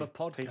 Spotify for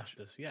Patreon.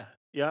 podcasters. Yeah.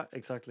 Yeah,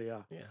 exactly.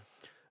 Yeah, Yeah.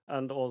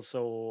 and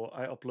also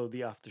I upload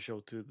the after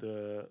show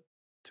to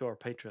our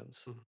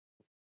patrons. Mhm.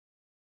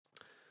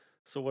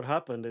 So what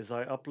happened is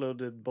I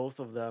uploaded both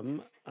of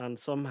them, and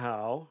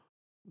somehow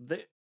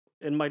they.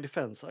 In my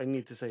defense, I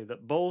need to say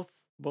that both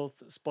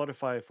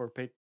Spotify for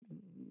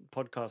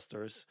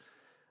podcasters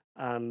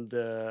and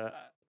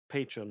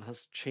Patreon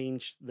has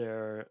changed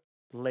their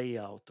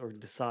layout or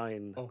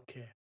design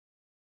Okay.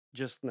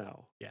 just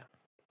now. Yeah.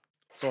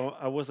 So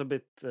I was a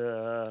bit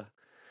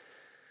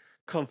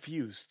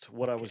confused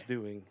what I was Okay.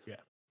 doing.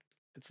 Yeah.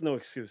 It's no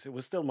excuse. It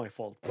was still my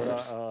fault,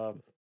 but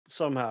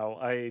somehow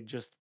I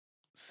just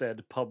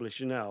said publish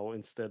now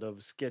instead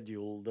of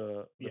schedule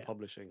the Yeah.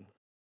 publishing,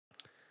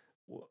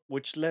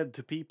 which led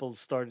to people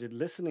started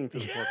listening to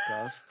the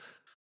podcast.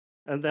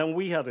 And then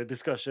we had a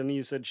discussion.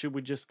 You said, should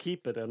we just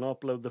keep it and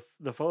upload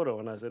the photo?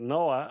 And I said,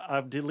 no,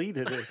 I've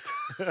deleted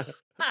it.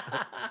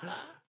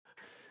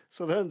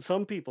 So then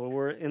some people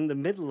were in the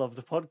middle of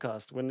the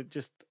podcast when it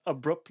just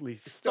abruptly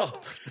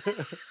stopped.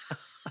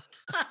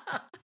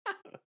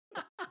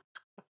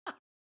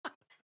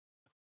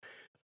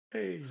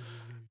 Hey.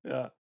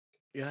 Yeah.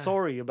 Yeah.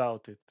 Sorry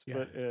about it, Yeah.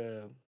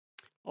 but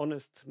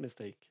honest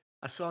mistake.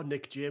 I saw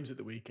Nick James at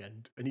the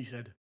weekend, and he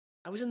said,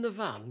 I was in the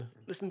van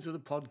listening to the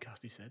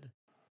podcast, he said,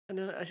 and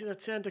then I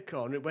turned a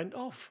corner, it went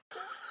off.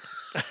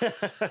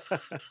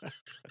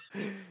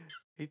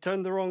 He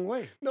turned the wrong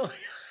way. No,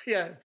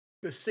 yeah,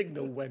 the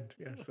signal went.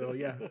 Yeah, so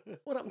yeah.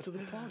 What happened to the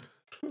pod?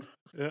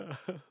 Yeah.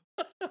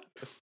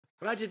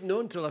 But I didn't know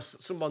until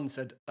someone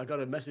said, I got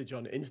a message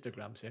on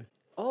Instagram saying,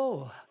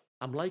 oh,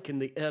 I'm liking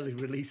the early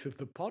release of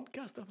the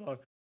podcast. I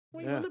thought,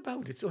 what are you Yeah. on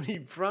about? It's only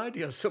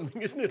Friday or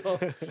something, isn't it? Or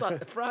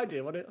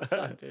Friday, wasn't it? Or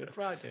Saturday,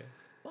 Friday.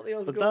 What the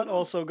hell's But going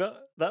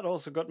that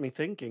also got me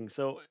thinking.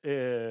 So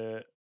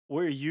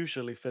we're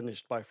usually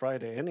finished by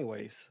Friday,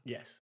 anyways.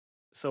 Yes.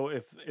 So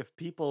if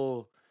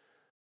people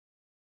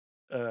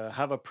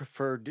have a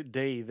preferred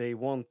day they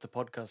want the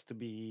podcast to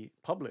be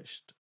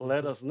published,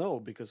 let Mhm. us know,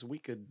 because we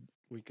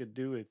could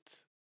do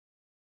it.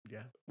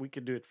 Yeah. We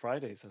could do it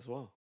Fridays as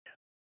well.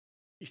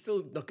 You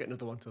still not get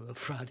another one till the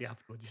Friday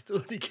afterwards. You're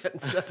still only getting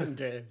 7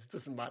 days.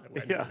 Doesn't matter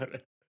when. Yeah. You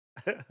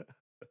do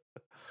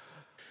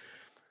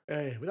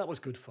it. But that was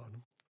good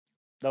fun.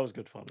 That was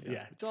good fun.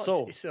 Yeah. Yeah.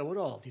 So we're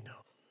all,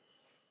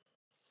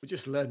 we're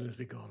just learning as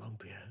we go along,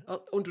 Pierre.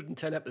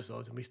 110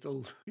 episodes and we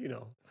still,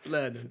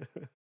 learning.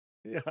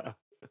 Yeah.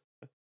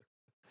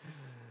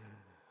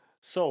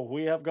 So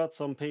we have got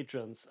some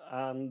patrons,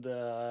 and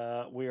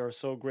we are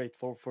so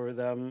grateful for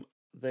them.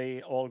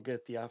 They all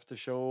get the after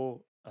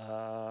show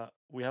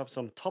We have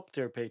some top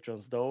tier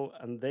patrons though,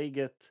 and they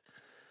get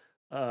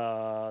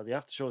the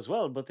after show as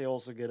well, but they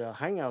also get a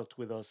hangout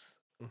with us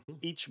Mhm.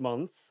 each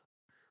month,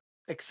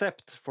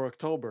 except for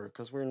October,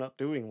 because we're not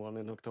doing one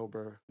in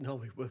October.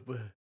 No,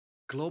 we're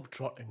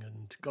globetrotting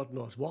and God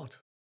knows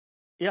what.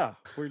 Yeah,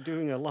 we're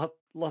doing a lot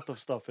of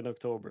stuff in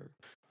October.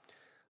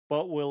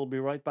 But we'll be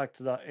right back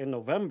to that in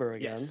November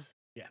again. Yes.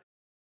 Yeah.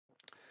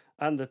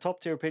 And the top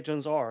tier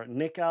patrons are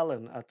Nick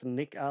Allen at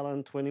Nick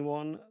Allen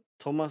 21,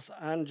 Thomas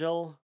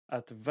Angel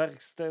at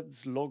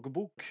Verksteds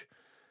Logbook,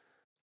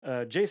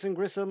 Jason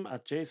Grissom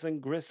at Jason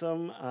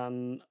Grissom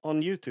and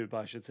on YouTube,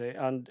 I should say,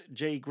 and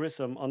J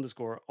Grissom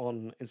 _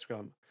 on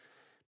Instagram.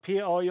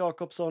 P.A.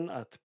 Jakobsson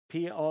at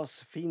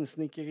P.A.'s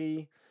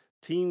Finsnickeri,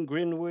 Team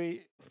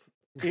Greenway,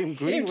 Tim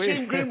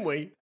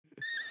Grimway.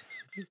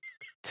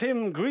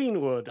 Tim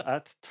Greenwood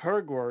at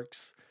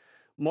Turgworks,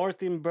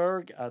 Martin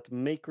Berg at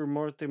Maker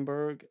Martin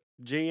Berg,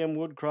 JM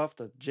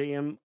Woodcraft at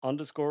JM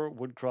 _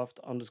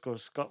 Woodcraft _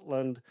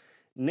 Scotland,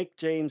 Nick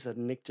James at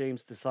Nick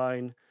James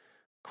Design,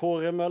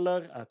 Kåre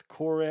Möller at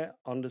Kåre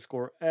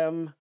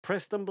 _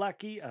 Preston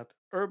Blackie at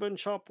Urban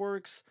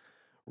Shopworks,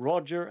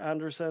 Roger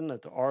Anderson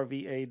at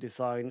RVA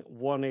Design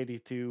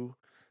 182,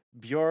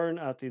 Björn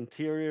at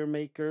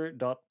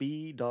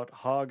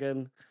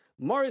interiormaker.b.hagen,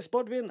 Morris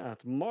Bodvin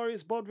at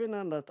Morris Bodvin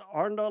and at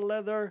Arndal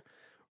Leather,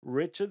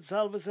 Richard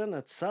Salvesen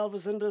at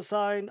Salvesen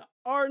Design,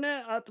 Arne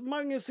at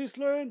Mange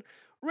Sysleren,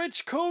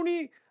 Rich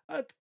Coney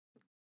at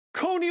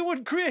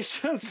Coneywood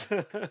Creations.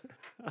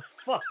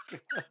 Fuck.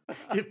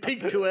 You've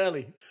peaked too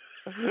early.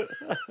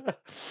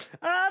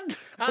 And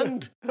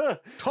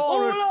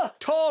Tor Ola!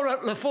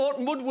 at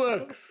Laforten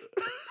Woodworks.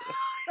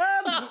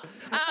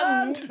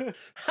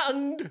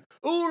 and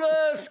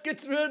Ula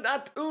Skitteren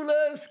at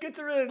Ula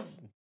Skitteren.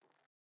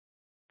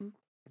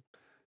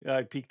 Yeah,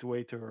 I peaked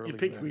way too early. You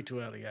peaked there. way too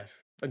early,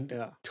 yes. And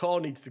Yeah.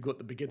 Tor needs to go at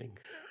the beginning.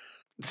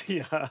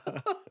 Yeah.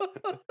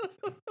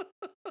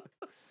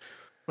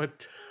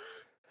 But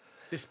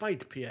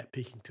despite Pierre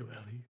peaking too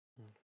early,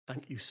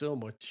 thank you so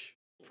much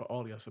for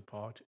all your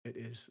support. It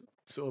is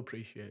so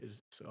appreciated.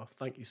 So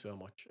thank you so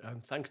much.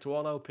 And thanks to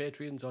all our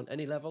Patreons on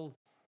any level.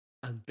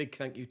 And big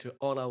thank you to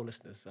all our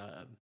listeners.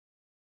 I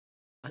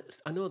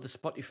know the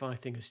Spotify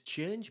thing has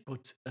changed,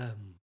 but our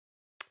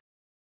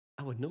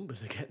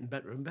numbers are getting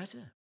better and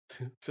better.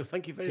 So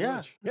thank you very Yeah.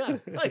 much. Yeah.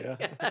 Yeah.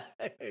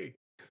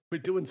 We're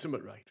doing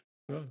something right.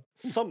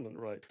 Something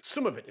right.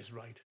 Some of it is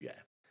right.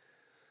 Yeah.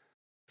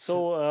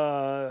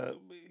 So,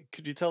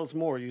 could you tell us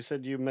more? You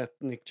said you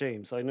met Nick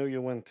James. I know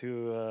you went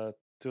to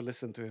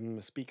listen to him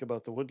speak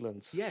about the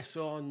woodlands. Yeah,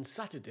 so on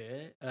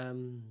Saturday,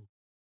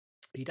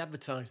 he'd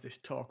advertised this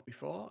talk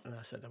before, and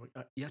I said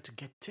you had to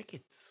get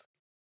tickets.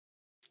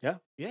 Yeah?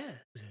 Yeah,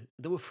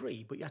 they were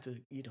free, but you had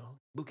to,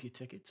 book your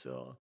ticket.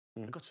 So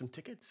I got some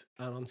tickets,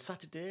 and on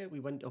Saturday we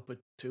went up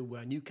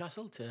to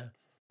Newcastle to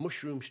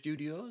Mushroom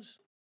Studios,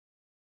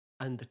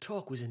 and the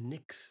talk was in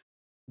Nick's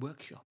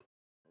workshop.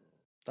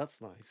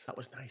 That's nice. That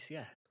was nice,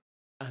 yeah.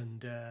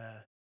 And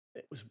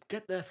it was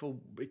get there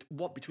for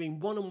between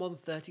 1 and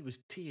 1:30 was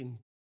tea and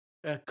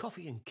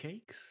coffee and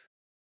cakes.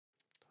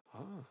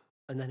 Ah.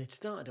 And then it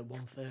started at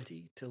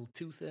 1:30 till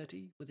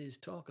 2:30 with his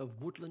talk of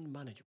woodland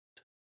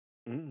management.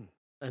 Mm.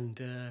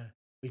 And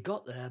we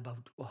got there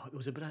about, it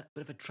was a bit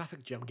of a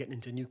traffic jam getting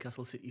into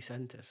Newcastle city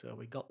centre. So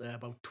we got there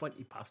about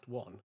 20 past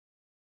 1.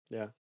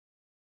 Yeah.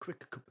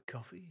 Quick cup of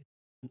coffee.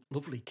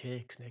 Lovely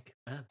cakes, Nick.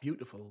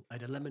 Beautiful. I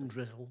had a lemon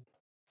drizzle.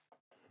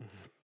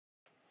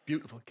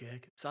 Beautiful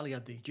cake. Sally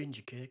had the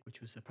ginger cake,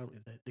 which was apparently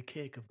the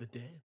cake of the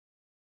day.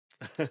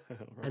 Right.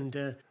 And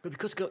but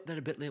because we got there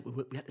a bit late,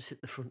 we had to sit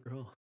in the front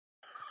row.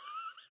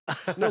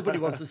 Nobody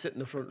wants to sit in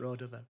the front row,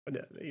 do they?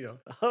 And,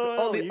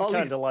 Oh, you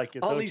kind of like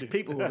it, all don't these you?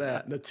 people were there,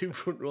 and the 2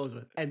 front rows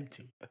were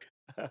empty.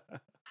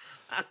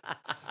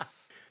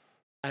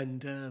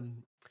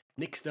 And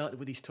Nick started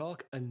with his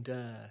talk, and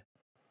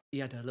he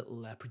had a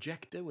little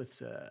projector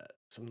with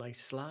some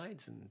nice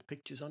slides and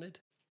pictures on it.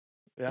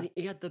 Yeah. And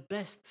he had the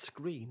best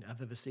screen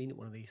I've ever seen at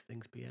one of these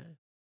things, Pierre.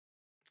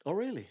 Oh,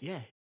 really?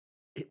 Yeah,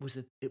 it was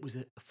a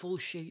full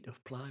sheet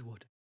of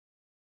plywood.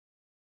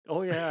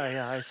 Oh,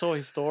 yeah. I saw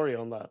his story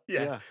on that.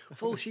 Yeah. A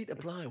full sheet of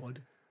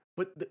plywood.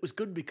 But it was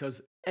good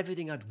because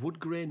everything had wood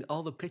grain.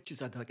 All the pictures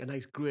had like a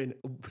nice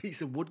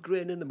piece of wood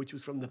grain in them, which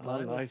was from the Oh,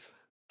 plywood. nice.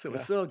 So it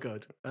was so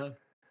good.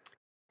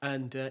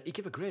 And he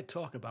gave a great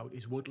talk about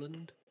his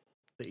woodland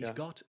that he's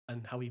got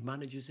and how he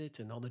manages it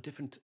and all the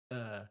different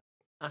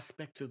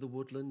aspects of the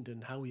woodland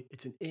and how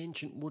it's an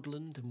ancient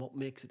woodland and what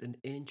makes it an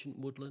ancient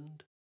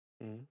woodland.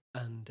 Mm.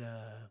 And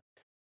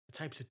the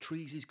types of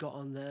trees he's got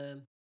on there,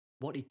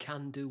 what he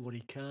can do, what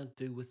he can't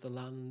do with the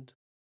land,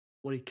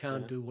 what he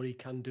can do, what he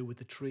can do with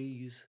the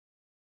trees.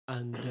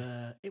 And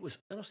it was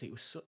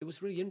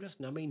really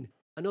interesting. I mean,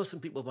 I know some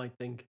people might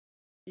think,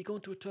 you're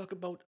going to a talk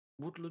about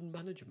woodland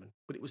management,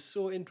 but it was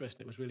so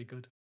interesting. It was really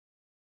good.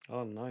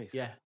 Oh, nice.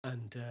 Yeah.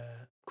 And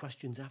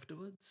questions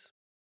afterwards.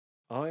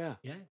 Oh, yeah.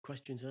 Yeah,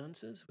 questions and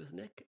answers with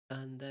Nick.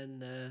 And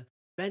then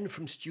Ben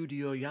from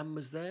Studio Yam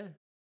was there.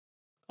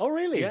 Oh,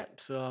 really? Yeah,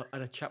 so I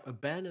had a chat with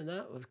Ben and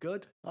that was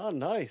good. Oh,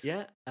 nice.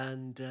 Yeah,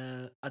 and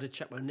I had a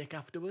chat with Nick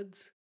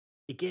afterwards.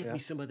 He gave Yeah. me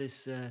some of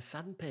this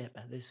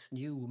sandpaper, this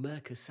new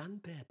Merca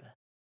sandpaper.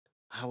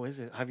 How is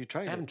it? Have you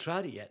tried I it? haven't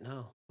tried it yet,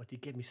 no, but he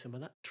gave me some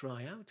of that to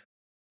try out.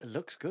 It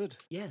looks good.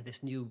 Yeah,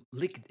 this new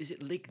is it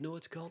Ligno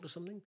it's called or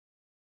something?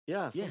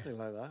 Yeah, Yeah. something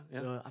like that. Yeah.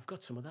 So I've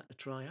got some of that to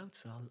try out,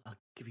 so I'll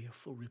give you a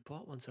full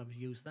report once I've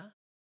used that.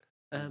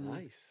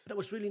 Nice. That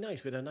was really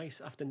nice. We had a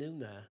nice afternoon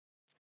there.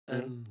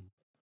 Mhm.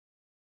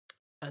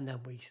 And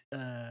then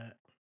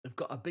they've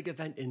got a big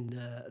event in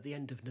at the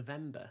end of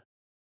November,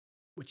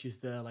 which is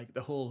the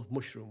whole of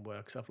Mushroom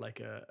Works have like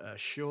a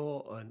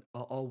show and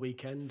all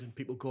weekend, and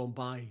people go and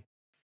buy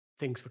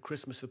things for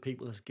Christmas for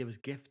people as give as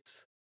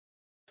gifts.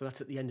 So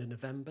that's at the end of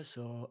November.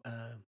 So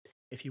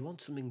if you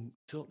want something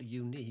totally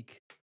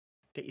unique,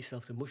 get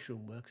yourself to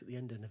Mushroom Works at the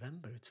end of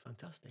November. It's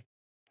fantastic.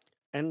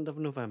 End of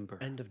November.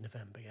 End of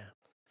November, yeah.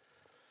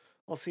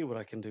 I'll see what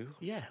I can do.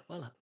 Yeah,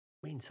 well,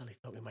 me and Sally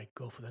thought we might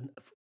go for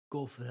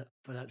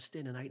that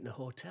staying a night in a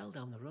hotel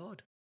down the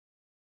road.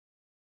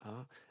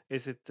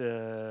 Is it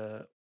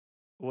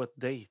what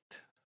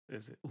date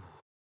is it? Ooh.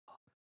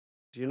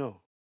 Do you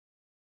know?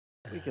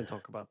 We can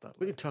talk about that.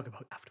 We later. can talk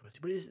about it afterwards,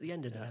 but it is at the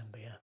end of Yeah. November,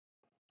 yeah.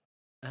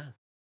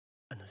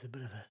 And there's a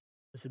bit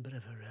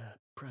of a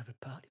private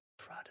party on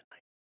Friday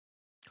night.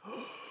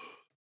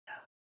 Yeah,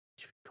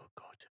 which we could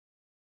go to.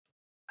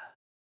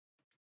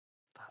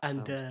 That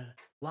And sounds-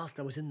 whilst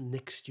I was in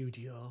Nick's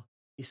studio,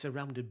 he's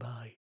surrounded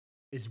by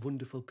his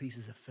wonderful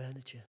pieces of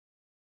furniture.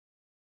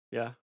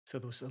 yeah. So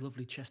there was a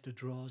lovely chest of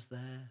drawers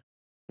there,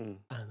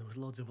 Mm. and there was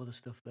loads of other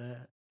stuff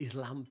there. His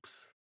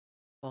lamps,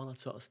 all that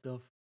sort of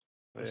stuff.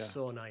 It Oh, was yeah.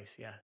 so nice,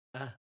 yeah.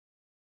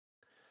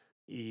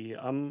 He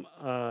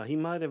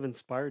might have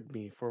inspired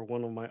me for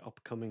one of my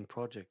upcoming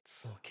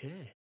projects.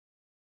 Okay.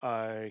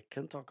 I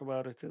can talk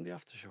about it in the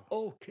after show.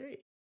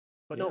 Okay.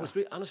 But no, it was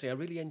honestly, I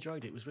really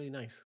enjoyed it. It was really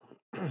nice.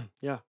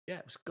 Yeah. Yeah,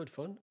 it was good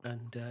fun.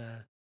 And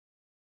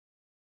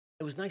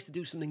it was nice to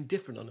do something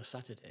different on a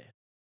Saturday.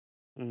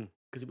 Mm.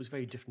 Because it was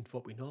very different to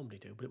what we normally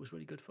do, but it was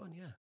really good fun,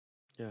 yeah.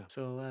 Yeah.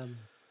 So,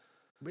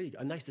 really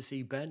nice to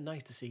see Ben,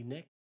 nice to see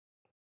Nick.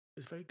 It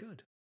was very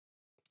good.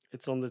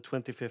 It's on the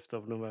 25th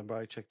of November.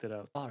 I checked it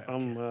out. All right,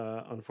 I'm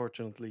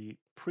unfortunately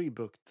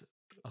pre-booked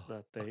Oh,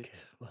 that date. Okay,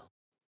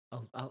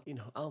 well,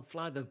 I'll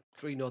fly the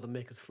Three Northern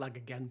Makers flag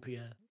again,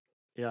 Pierre.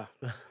 Yeah.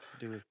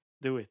 Do it.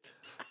 Do it.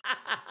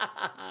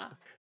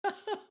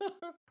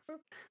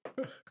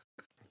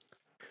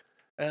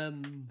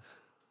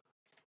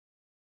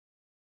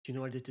 Do you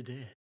know what I did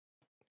today?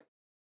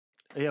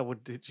 Yeah.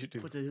 What did you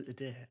do? What did I do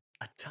today?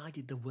 I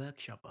tidied the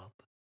workshop up,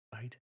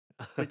 right?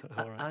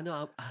 All right. I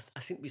know I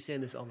seem to be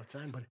saying this all the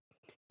time, but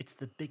it's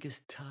the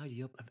biggest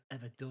tidy up I've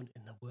ever done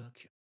in the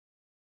workshop.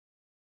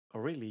 Oh,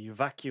 really? You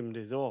vacuumed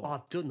it all? Oh,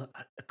 I've done that.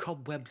 The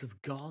cobwebs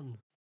have gone.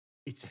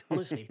 It's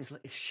honestly, it's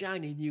like a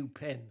shiny new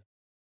pen.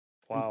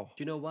 Wow.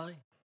 Do you know why?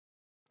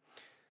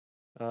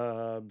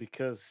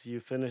 Because you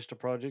finished a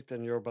project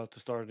and you're about to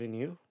start a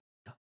new?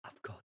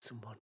 I've got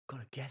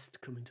a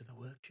guest coming to the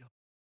workshop.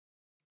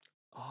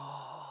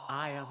 Oh.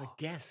 I have a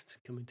guest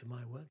coming to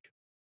my workshop.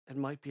 It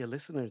might be a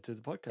listener to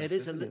the podcast. It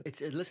is isn't it?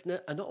 it's a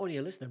listener, and not only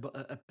a listener, but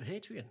a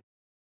Patreon.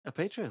 A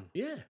Patreon?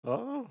 Yeah.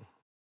 Oh.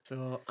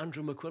 So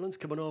Andrew McQuillan's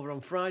coming over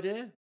on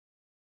Friday.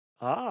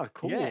 Ah,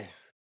 cool.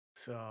 Yes.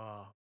 So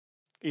Are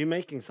you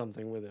making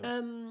something with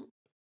him?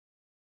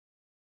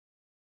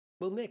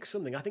 we'll make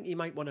something. I think he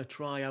might want to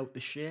try out the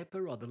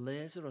shaper or the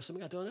laser or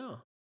something. I don't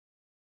know.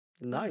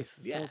 Nice.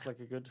 It yeah. sounds like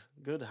a good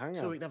hangout.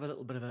 So we can have a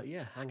little bit of a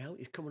hang out.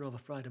 He's coming over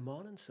Friday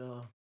morning,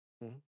 so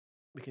Mhm.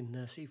 we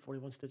can see what he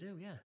wants to do.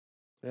 Yeah.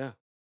 Yeah.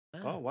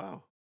 Ah. Oh,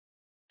 wow.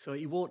 So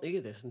he won't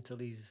hear this until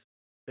he's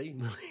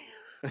been.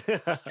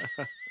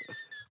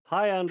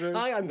 Hi, Andrew.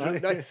 Hi, Andrew.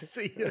 Nice to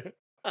see you.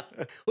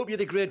 Hope you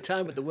had a great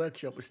time at the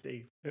workshop with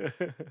Steve.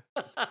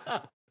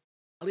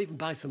 I'll even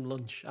buy some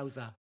lunch. How's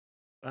that?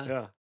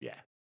 Yeah. Yeah.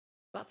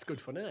 That's good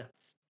fun, isn't it?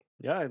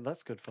 Yeah,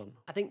 that's good fun.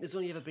 I think there's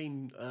only ever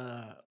been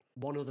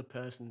one other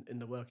person in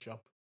the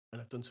workshop,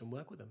 and I've done some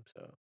work with them.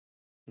 So,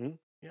 Hmm?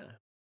 yeah.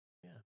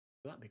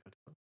 That'd be good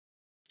fun.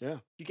 Yeah.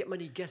 Do you get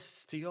many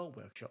guests to your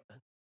workshop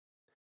then?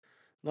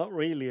 Not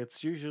really.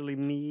 It's usually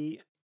me,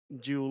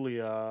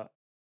 Julia,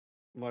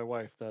 my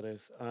wife, that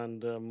is,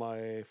 and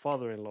my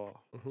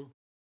father-in-law. Mm-hmm.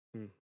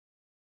 Hmm.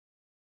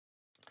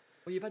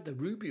 Well, you've had the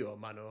Rubio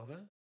man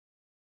over.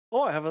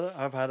 Oh,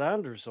 I've had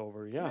Anders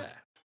over.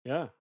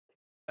 Yeah.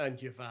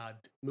 And you've had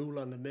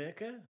Mulan the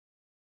Maker.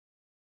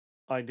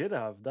 I did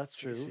have. That's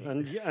true. see.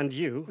 And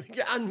you.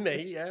 Yeah, and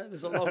me, yeah.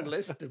 There's a long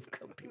list of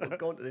people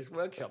going to this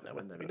workshop now,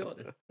 haven't they? You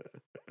noticed?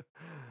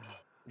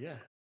 Yeah.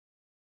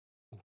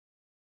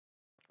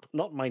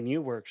 Not my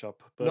new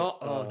workshop, but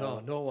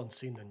No one's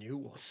seen the new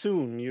one.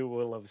 soon you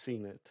will have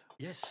seen it.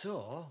 Yes,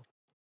 so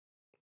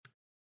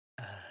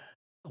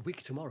a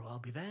week tomorrow I'll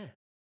be there.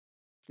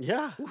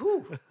 Yeah.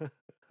 Woohoo!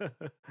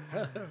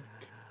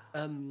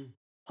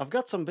 I've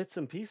got some bits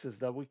and pieces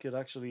that we could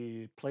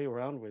actually play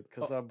around with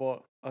because I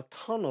bought a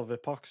ton of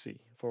epoxy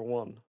for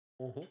one.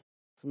 Mhm.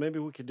 So maybe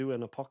we could do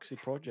an epoxy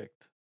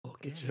project. Oh,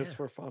 Okay, just yeah.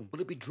 for fun.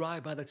 Will it be dry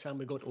by the time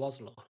we go to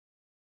Oslo?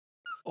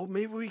 Oh,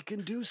 maybe we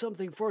can do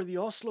something for the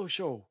Oslo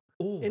show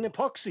Oh, in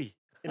epoxy,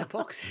 in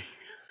epoxy.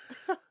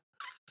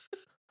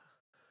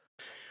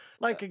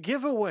 like a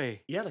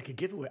giveaway. Yeah, like a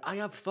giveaway. I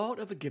have thought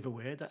of a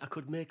giveaway that I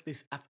could make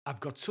this. I've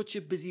got such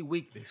a busy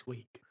week this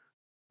week.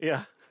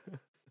 Yeah.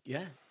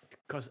 Yeah,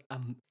 because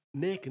I'm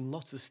making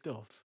lots of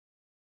stuff.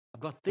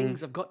 I've got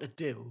things I've got to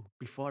do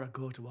before I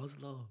go to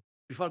Oslo,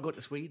 before I go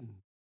to Sweden.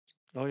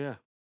 Oh yeah.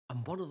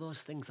 And one of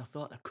those things I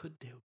thought I could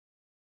do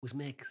was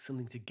make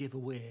something to give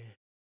away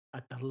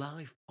at the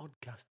live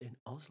podcast in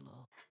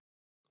Oslo.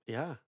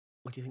 Yeah.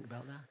 What do you think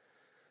about that?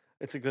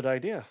 It's a good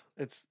idea.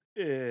 It's.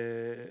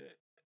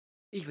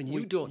 Even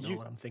you We- don't know you-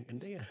 what I'm thinking,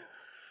 do you?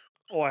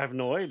 Oh, I have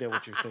no idea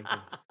what you're thinking.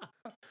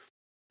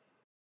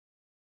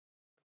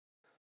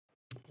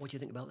 What do you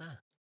think about that?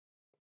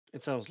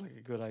 It sounds like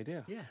a good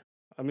idea. Yeah.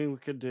 I mean, we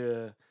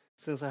could,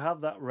 since I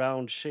have that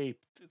round shaped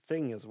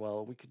thing as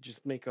well, we could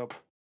just make a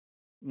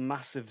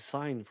massive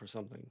sign for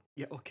something,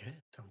 Yeah, okay.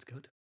 Sounds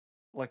good.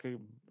 like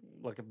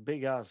a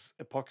big ass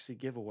epoxy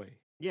giveaway,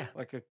 Yeah.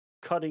 like a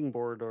cutting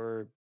board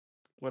or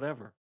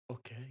whatever.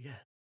 Okay, yeah.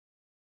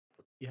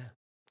 Yeah.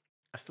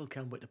 I still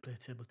can't wait to play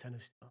table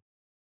tennis though.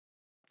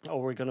 Oh,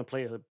 we're gonna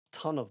play a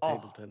ton of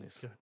table Oh, tennis.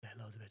 Good. Yeah,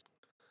 loads of it.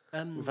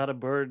 We've had a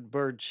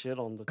bird shit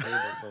on the table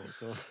though,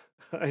 so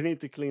I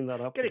need to clean that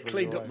up. Get it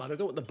before you cleaned up, arrive. man. I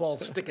don't want the ball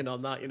sticking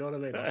on that, you know what I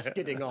mean? Or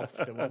skidding off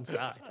to one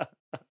side.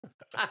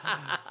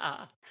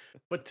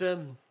 But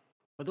for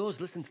those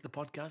listening to the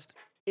podcast,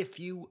 if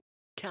you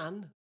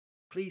can,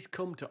 please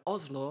come to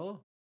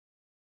Oslo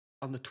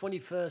on the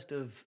 21st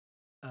of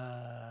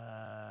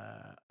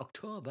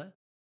October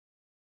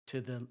to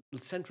the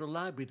Central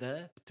Library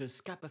there to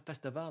Skapa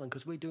Festivalen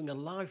because we're doing a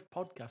live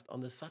podcast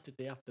on the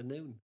Saturday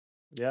afternoon.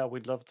 Yeah,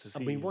 we'd love to see.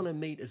 And we you. want to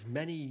meet as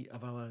many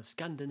of our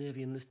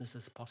Scandinavian listeners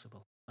as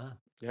possible.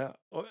 Yeah,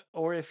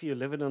 or if you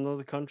live in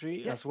another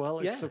country Yeah, as well,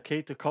 it's yeah.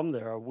 okay to come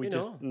there. We You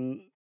just know.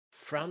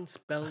 France,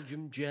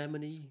 Belgium,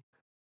 Germany,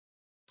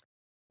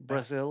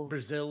 Brazil.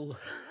 Brazil,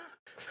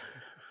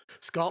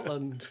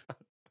 Scotland,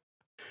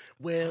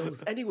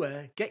 Wales,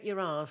 anywhere, get your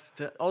ass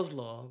to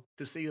Oslo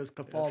to see us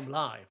perform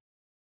live.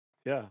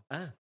 Yeah,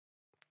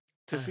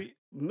 to see,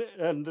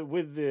 and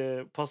with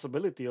the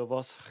possibility of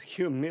us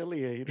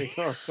humiliating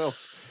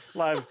ourselves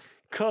live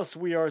because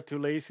we are too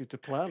lazy to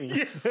plan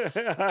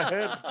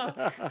ahead.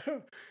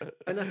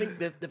 And I think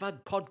they've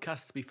had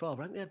podcasts before,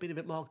 but I think they've been a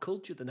bit more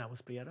cultured than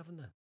ours, Pierre, haven't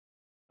they?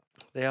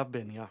 They have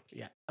been, yeah.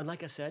 Yeah. And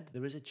like I said,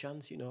 there is a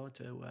chance,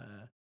 to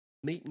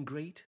meet and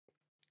greet,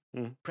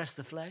 press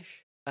the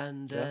flesh,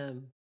 and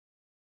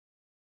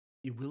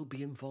you will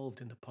be involved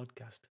in the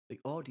podcast. The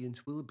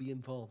audience will be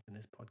involved in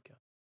this podcast.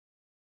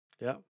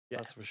 Yeah,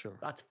 that's for sure.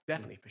 That's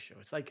definitely for sure.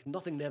 It's like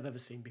nothing they've ever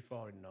seen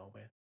before in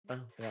Norway.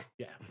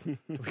 Yeah.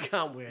 We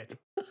can't wait.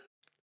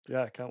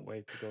 Yeah, I can't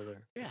wait to go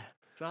there. Yeah.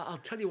 So I'll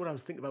tell you what I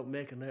was thinking about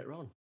making later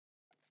on.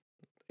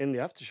 In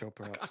the after show,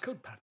 perhaps. I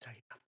could perhaps tell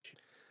you after.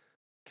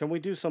 Can we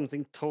do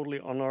something totally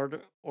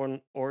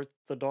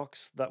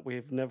unorthodox that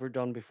we've never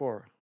done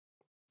before?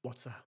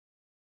 What's that?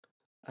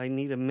 I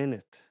need a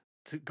minute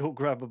to go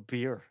grab a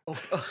beer.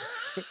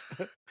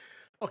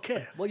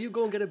 Okay. Well, you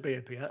go and get a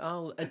beer, Pierre.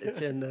 I'll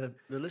entertain the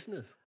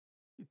listeners.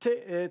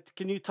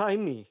 Can you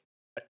time me?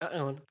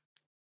 Hang on.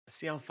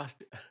 See how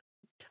fast.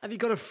 Have you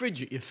got a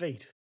fridge at your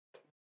feet?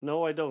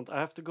 No, I don't. I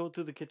have to go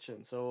to the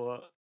kitchen,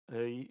 so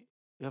you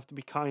have to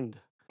be kind.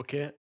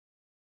 Okay.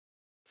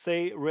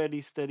 Say ready,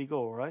 steady, go,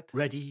 all right?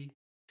 Ready,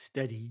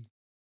 steady,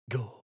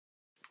 go.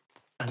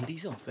 And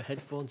he's off. The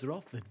headphones are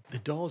off. The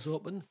door's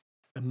open.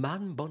 The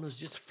man bun has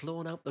just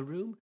flown out the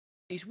room.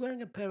 He's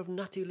wearing a pair of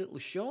natty little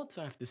shorts,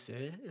 I have to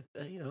say, if,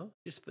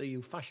 just for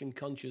you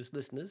fashion-conscious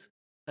listeners.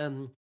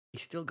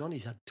 He's still gone.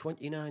 He's had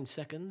 29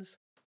 seconds.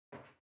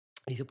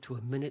 He's up to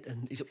a minute,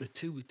 and he's up to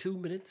 2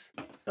 minutes.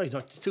 No, he's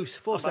not. It's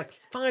 4 seconds.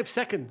 5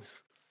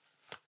 seconds.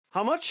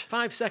 How much?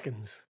 5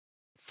 seconds.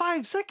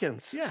 5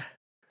 seconds? Yeah.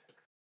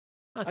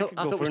 I could thought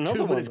go it for was another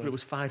 2 one minutes, but then. it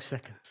was 5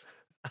 seconds.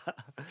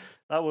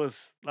 That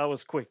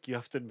was quick, you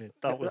have to admit.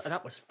 That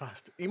was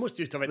fast. You must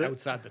just have it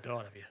outside the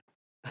door, have you?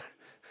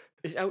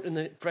 It's out in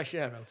the fresh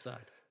air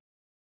outside.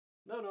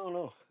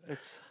 No.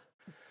 It's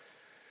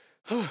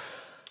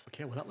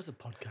Okay, well, that was a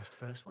podcast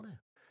first, wasn't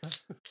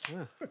it?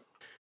 So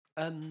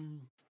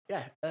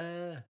yeah,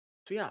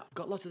 I've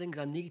got lots of things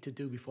I need to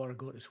do before I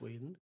go to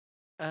Sweden.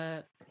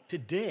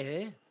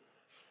 Today,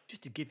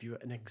 just to give you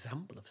an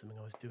example of something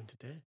I was doing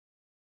today,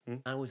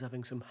 I was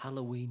having some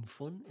Halloween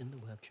fun in the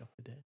workshop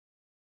today.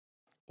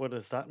 What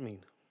does that mean?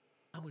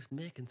 I was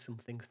making some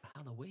things for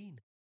Halloween.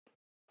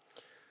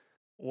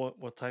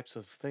 What types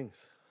of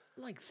things?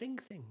 Like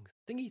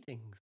thingy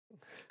things.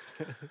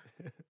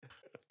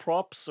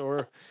 Props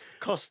or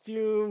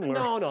costume? Or...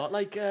 No,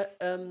 like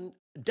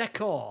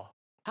decor.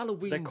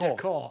 Halloween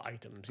decor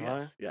items,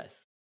 yes.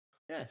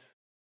 Yes.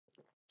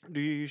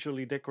 Do you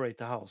usually decorate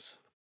the house?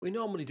 We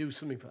normally do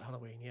something for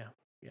Halloween, yeah.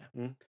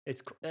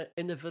 It's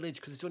in the village,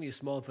 because it's only a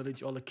small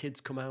village, all the kids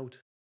come out.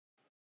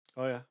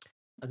 Oh, yeah.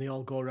 And they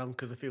all go around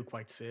because they feel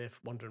quite safe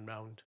wandering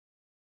around.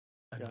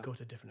 and Yeah. go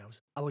to a different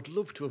house. I would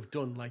love to have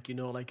done like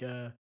like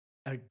a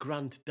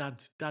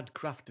granddad dad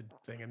crafted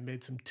thing and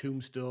made some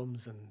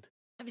tombstones. And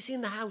have you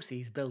seen the house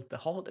he's built? The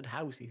haunted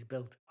house he's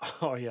built.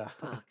 Oh yeah.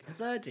 Fuck,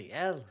 bloody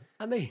hell!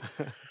 I mean,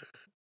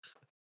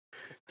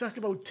 talk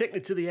about taking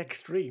it to the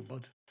extreme,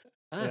 but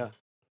Yeah.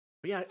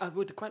 But yeah, I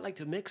would quite like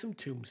to make some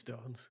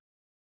tombstones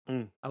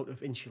Mm. out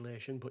of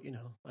insulation, but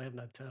I haven't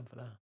had time for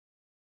that.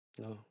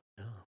 No.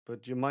 No.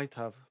 But you might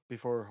have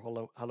before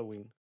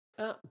Halloween.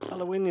 Uh,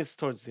 Halloween is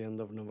towards the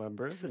end of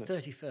November, it's the isn't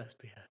it? 31st,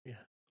 but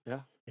yeah.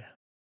 Yeah.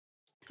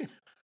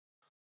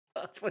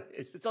 That's what it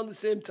is. It's on the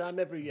same time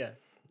every year.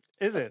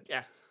 Is it?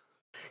 Yeah.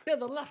 Yeah,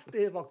 the last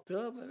day of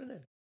October, isn't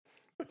it?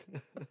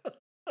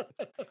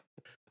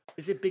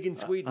 Is it big in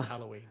Sweden,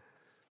 Halloween?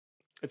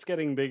 It's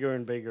getting bigger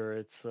and bigger.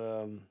 It's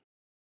Is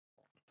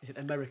it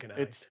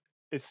Americanized?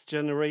 it's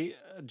generation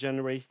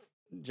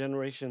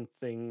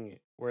thing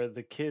where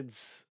the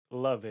kids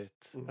love it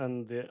Mm.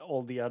 and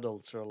all the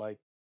adults are like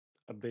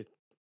a bit.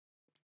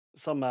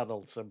 Some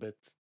adults are a bit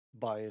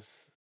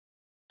biased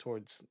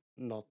towards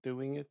not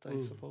doing it. I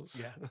Mm, suppose.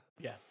 yeah,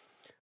 yeah.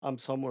 I'm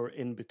somewhere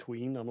in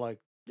between. I'm like,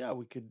 yeah,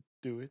 we could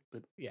do it,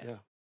 but Yeah. yeah.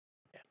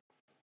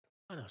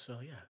 I know, so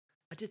yeah.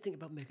 I did think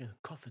about making a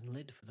coffin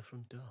lid for the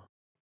front door.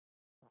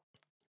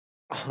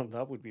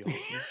 That would be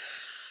awesome.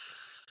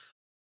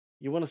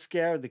 You want to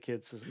scare the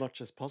kids as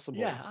much as possible.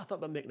 Yeah, I thought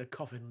about making a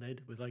coffin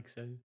lid with like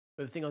saying,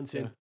 with the thing on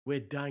saying, Yeah. "We're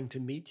dying to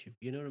meet you."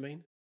 You know what I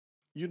mean?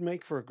 You'd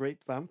make for a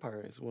great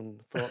vampire, is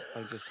one thought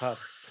I just had.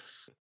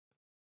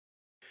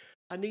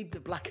 I need the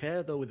black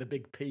hair though, with the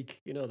big peak.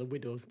 You know, the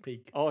widow's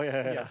peak. Oh,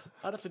 yeah. Yeah,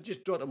 I'd have to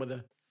just draw it on with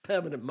a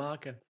permanent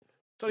marker.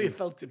 Sorry, you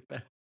felt it,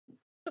 Ben.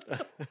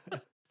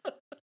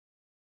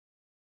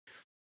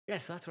 Yeah,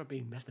 so that's what I've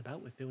been messing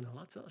about with, doing all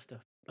that sort of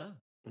stuff. Oh.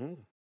 Mm.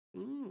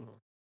 Mm.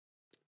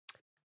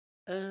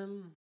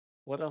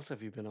 What else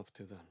have you been up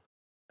to then?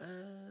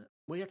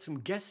 We had some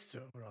guests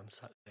over on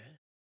Saturday.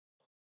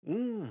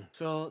 Mm.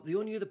 So the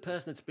only other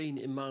person that's been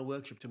in my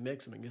workshop to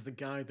make something is the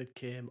guy that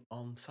came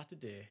on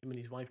Saturday. Him and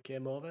his wife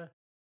came over.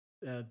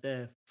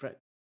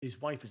 His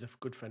wife is a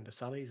good friend of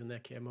Sally's, and they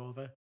came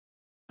over.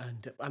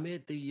 And I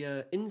made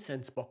the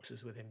incense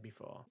boxes with him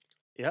before.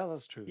 Yeah,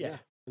 that's true. Yeah.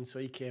 And so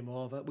he came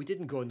over. We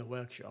didn't go in the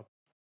workshop.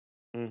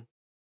 Mm.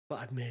 But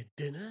I'd made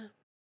dinner.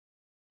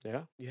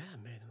 Yeah. Yeah, I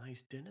made a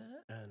nice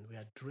dinner. And we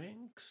had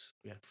drinks.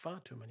 We had far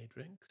too many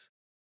drinks.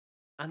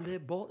 And they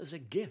bought us a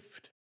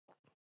gift.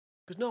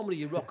 Because normally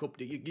you rock up,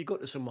 you go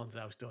to someone's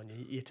house, don't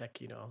you? You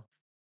take,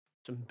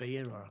 some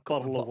beer or a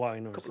Bottle of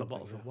wine or a couple something. of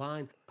bottles yeah. of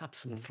wine, perhaps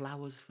some Mm.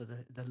 flowers for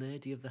the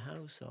lady of the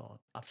house, or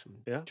have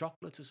some Yeah.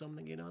 chocolates or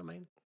something, you know what I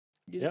mean?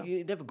 Yeah.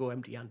 You never go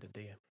empty-handed,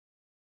 do you?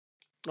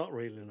 Not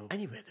really, no.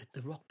 Anyway,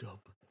 they rocked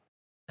up.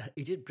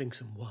 He did bring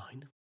some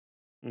wine,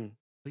 Mm.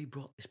 but he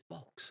brought this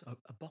box,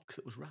 a box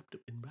that was wrapped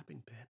up in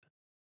wrapping paper.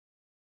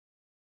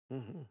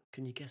 Hmm.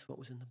 Can you guess what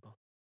was in the box?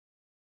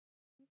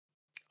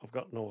 I've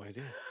got no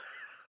idea.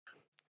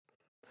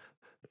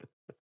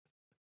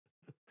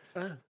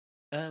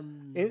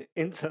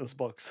 Incense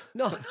box.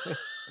 No,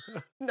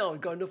 no,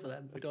 we've got enough of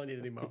them. We don't need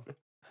any more.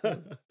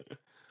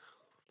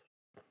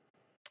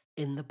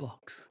 In the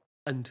box.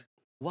 And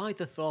why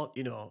the thought,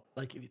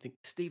 like if you think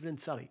Stephen and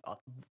Sally,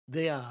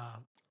 they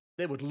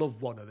would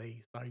love one of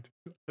these, right?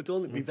 I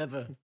don't think we've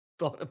ever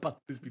thought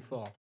about this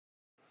before.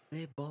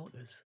 They bought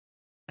us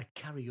a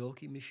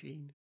karaoke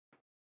machine.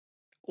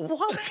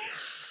 What?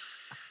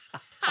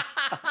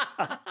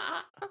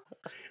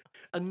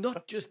 And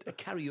not just a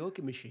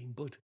karaoke machine,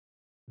 but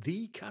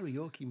the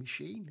karaoke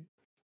machine.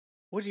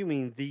 What do you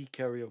mean, the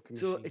karaoke machine?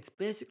 So it's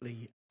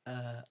basically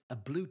a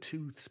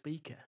Bluetooth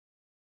speaker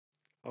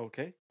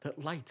Okay.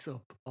 that lights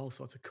up all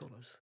sorts of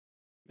colours,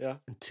 Yeah.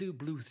 and two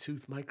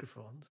Bluetooth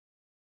microphones.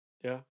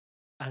 Yeah.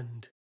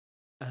 And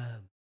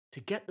to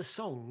get the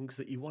songs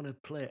that you want to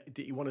play,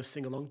 that you want to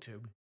sing along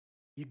to,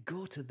 you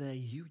go to their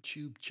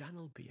YouTube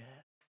channel,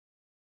 Pierre.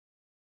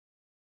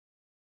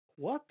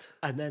 What?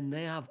 And then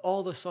they have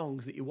all the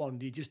songs that you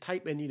want. You just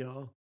type in,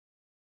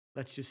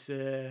 let's just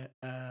say,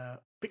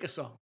 pick a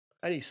song,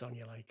 any song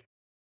you like.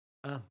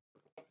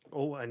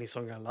 Oh, any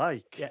song I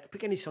like. Yeah,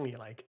 pick any song you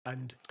like.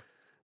 And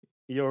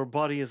Your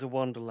Body is a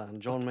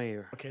Wonderland, John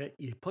Mayer. okay,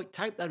 you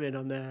type that in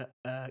on their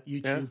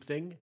YouTube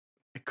thing.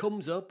 It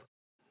comes up,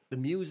 the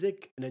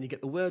music, and then you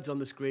get the words on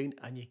the screen,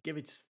 and you give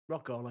it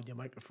rock all on your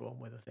microphone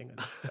with a thing, and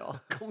it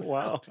all comes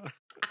Wow. out.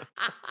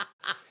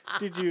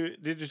 Did you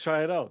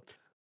try it out?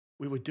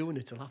 We were doing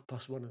it till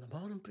 1:30 in the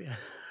morning, Pierre.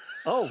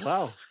 Oh,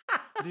 wow.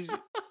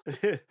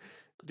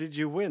 Did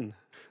you win?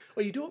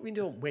 Well, you don't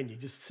win. You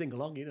just sing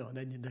along, and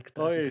then your next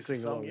Oh, person yeah, you picks a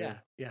sing song. along,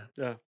 Yeah.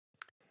 Yeah.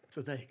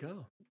 So there you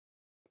go.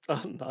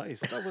 Oh,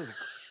 nice.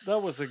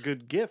 That was a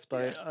good gift.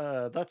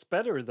 Yeah. That's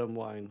better than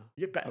wine.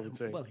 You better. I would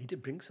say. Well, he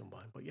did bring some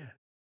wine, but yeah,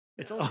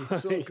 it's honestly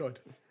so good.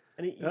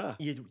 And Yeah.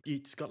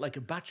 it's got like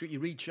a battery.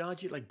 You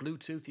recharge it like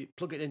Bluetooth. You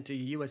plug it into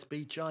your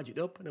USB, charge it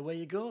up, and away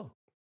you go.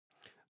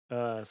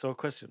 So a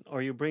question: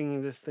 are you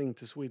bringing this thing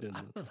to Sweden?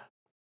 Well,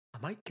 I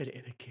might get it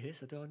in a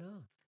case. I don't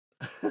know.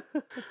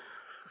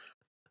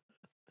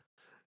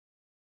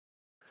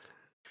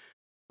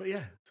 But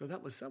yeah, so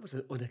that was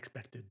an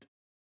unexpected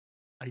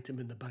item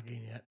in the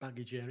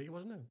baggage area,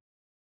 wasn't it?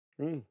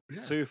 Mm.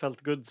 Yeah. So you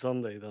felt good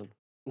Sunday then?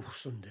 Oh,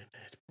 Sunday,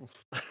 mate.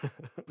 Oof.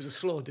 It was a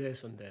slow day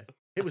Sunday.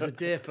 It was a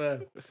day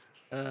for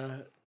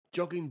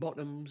jogging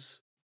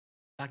bottoms,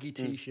 baggy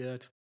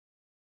t-shirt,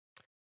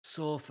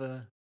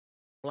 sofa,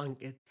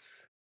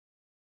 blankets,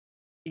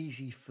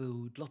 easy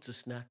food, lots of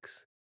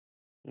snacks,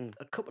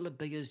 a couple of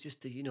beers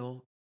just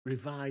to,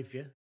 revive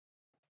you.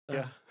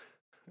 Yeah.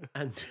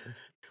 And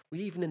we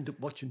even ended up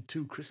watching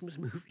 2 Christmas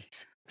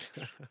movies.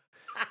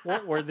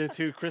 What were the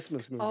 2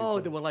 Christmas movies? Oh,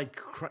 then? they were like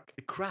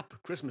crap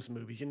Christmas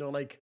movies.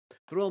 Like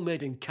they're all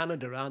made in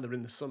Canada, aren't they?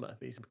 In the summer,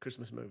 these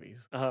Christmas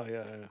movies, Oh,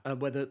 yeah.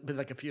 with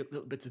like a few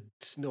little bits of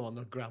snow on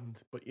the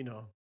ground. But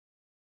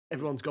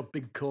everyone's got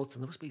big coats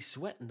and they must be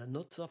sweating their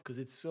nuts off because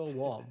it's so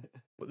warm.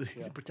 But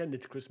they pretend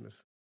it's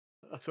Christmas.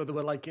 So they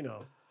were like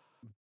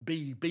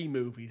B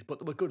movies, but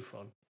they were good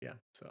fun. Yeah.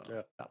 So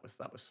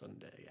that was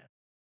Sunday.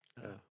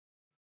 Yeah.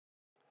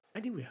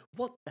 Anyway,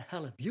 what the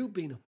hell have you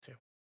been up to?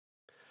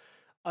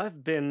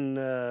 I've been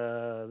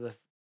the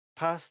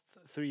past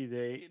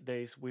 3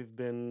 days. We've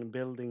been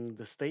building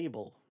the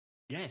stable.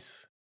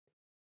 Yes.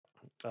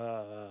 Which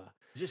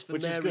Is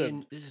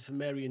this for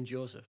Mary and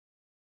Joseph?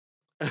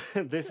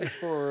 This is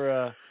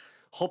for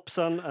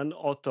Hobson and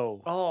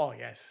Otto. Oh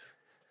yes.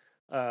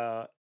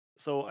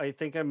 So I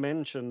think I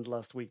mentioned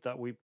last week that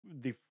we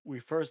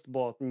first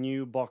bought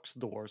new box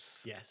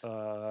doors. Yes.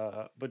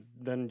 But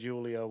then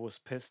Julia was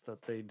pissed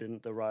that they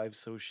didn't arrive,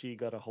 so she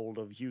got a hold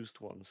of used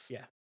ones.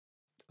 Yeah.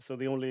 So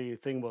the only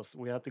thing was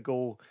we had to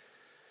go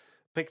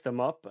pick them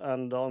up,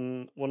 and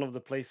on one of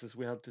the places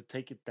we had to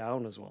take it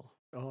down as well.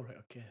 All right.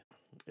 Okay.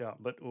 Yeah,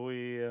 but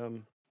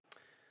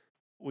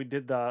we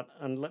did that,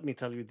 and let me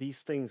tell you,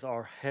 these things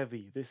are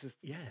heavy. This is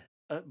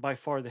by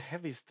far the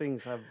heaviest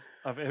things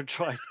I've ever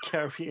tried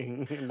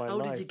carrying in my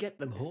life. How did you get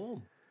them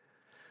home?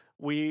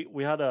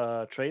 We had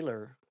a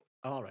trailer.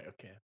 All right.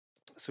 Okay.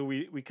 So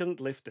we couldn't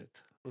lift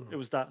it. Mhm. It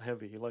was that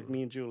heavy. Like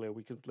me and Julia,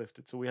 we couldn't lift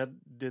it. So we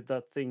did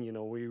that thing,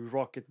 we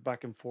rock it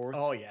back and forth.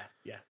 Oh yeah.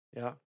 Yeah.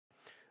 Yeah.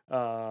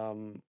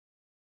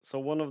 So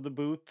one of the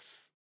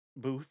booths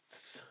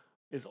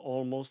is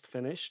almost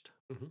finished.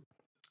 Mhm.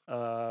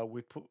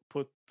 We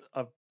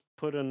I've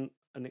put an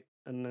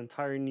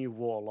entire new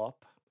wall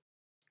up,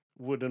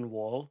 wooden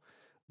wall.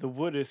 The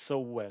wood is so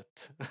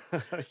wet,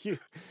 you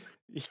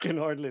can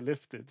hardly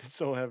lift it. It's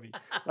so heavy.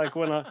 Like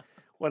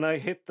when I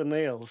hit the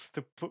nails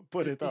to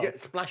put it up, You get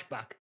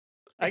splashback.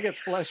 I get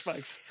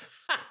splashbacks.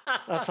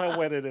 That's how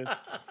wet it is.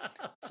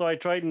 So I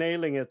tried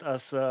nailing it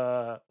as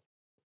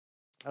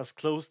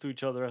close to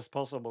each other as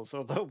possible,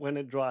 so that when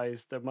it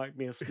dries, there might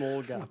be a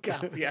small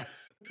gap. Yeah.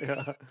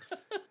 Yeah.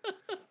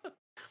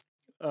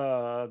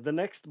 The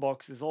next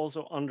box is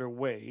also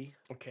underway.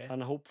 Okay.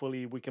 And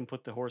hopefully we can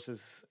put the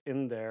horses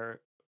in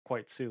there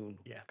quite soon.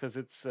 Yeah. Because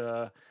it's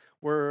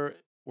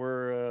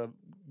we're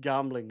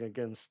gambling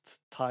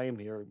against time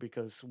here,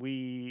 because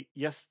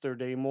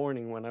yesterday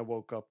morning when I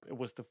woke up, it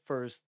was the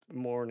first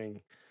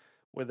morning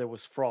where there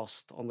was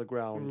frost on the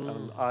ground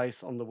and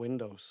ice on the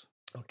windows.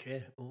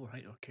 Okay. All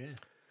right. Okay.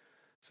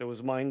 So it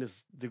was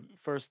the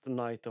first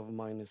night of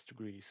minus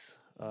degrees.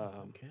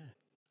 Okay.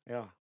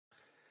 Yeah.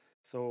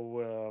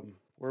 So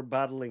we're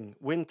battling.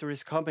 Winter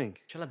is coming.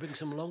 Shall I bring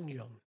some Long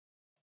John?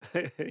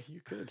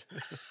 You could.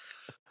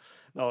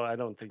 No, I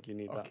don't think you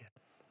need Okay.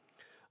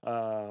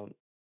 that.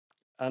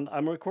 And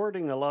I'm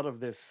recording a lot of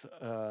this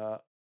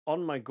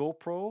on my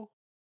GoPro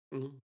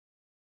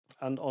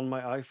and on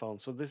my iPhone.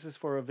 So this is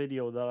for a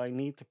video that I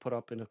need to put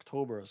up in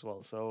October as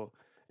well. So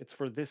it's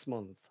for this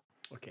month.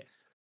 Okay.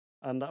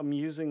 And I'm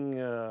using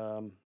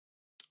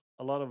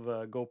a lot of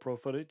GoPro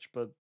footage,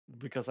 but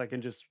because I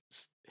can just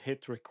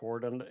hit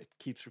record and it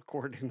keeps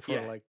recording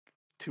for like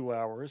 2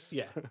 hours.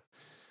 Yeah.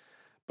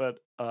 But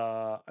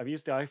I've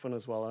used the iPhone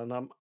as well,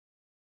 and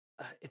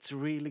it's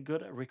really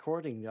good at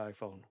recording the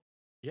iPhone.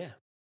 Yeah.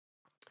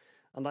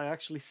 And I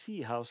actually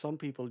see how some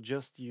people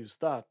just use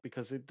that,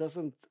 because it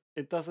doesn't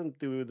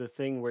do the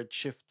thing where it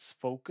shifts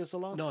focus a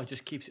lot. No, it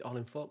just keeps it all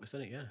in focus,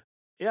 doesn't it? Yeah.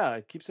 Yeah,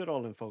 it keeps it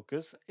all in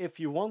focus. If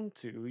you want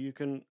to, you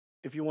can.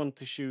 If you want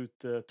to shoot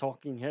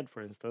talking head,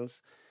 for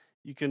instance,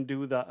 you can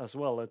do that as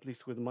well. At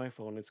least with my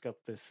phone, it's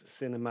got this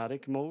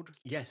cinematic mode.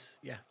 Yes.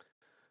 Yeah.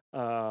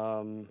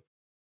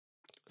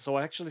 So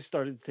I actually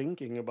started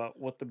thinking about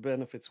what the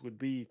benefits would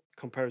be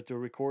compared to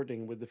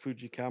recording with the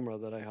Fuji camera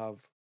that I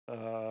have,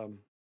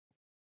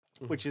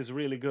 which is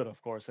really good,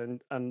 of course,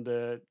 and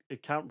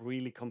it can't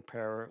really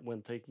compare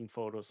when taking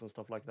photos and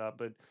stuff like that.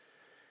 But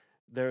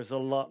there's a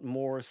lot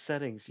more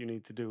settings you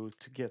need to do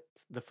to get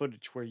the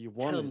footage where you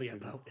want it to. Tell me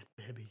about it,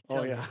 baby.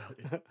 Tell me about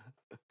it.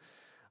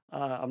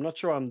 I'm not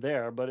sure I'm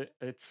there, but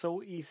it's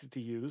so easy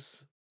to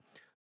use.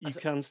 You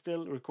can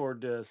still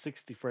record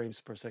 60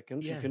 frames per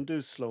second. So you can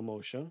do slow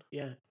motion.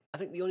 Yeah. I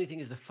think the only thing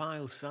is the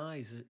file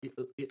size.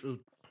 It'll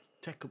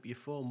take up your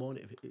phone, won't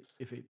it,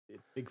 if it's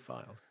big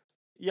files.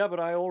 Yeah, but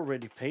I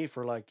already pay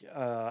for like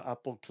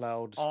Apple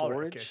Cloud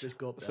storage. Okay, just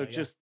go up there, so it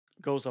just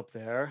goes up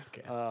there.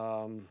 Okay.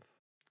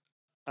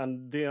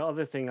 And the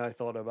other thing I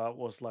thought about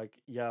was like,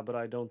 yeah, but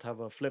I don't have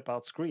a flip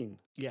out screen,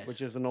 Yes.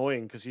 which is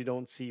annoying because you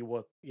don't see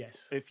what,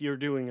 yes. if you're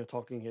doing a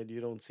talking head, you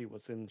don't see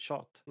what's in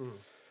shot. Mm.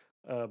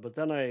 But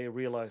then I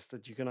realized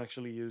that you can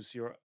actually use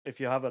if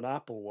you have an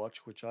Apple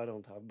Watch, which I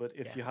don't have, but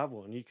if Yeah. you have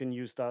one, you can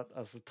use that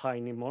as a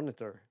tiny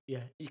monitor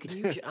Yeah. You can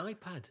use your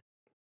iPad.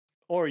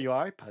 or your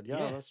iPad. Yeah,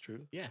 Yeah. that's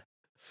true. Yeah.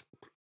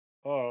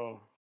 Oh.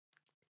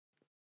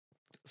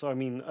 So, I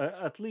mean,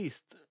 at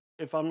least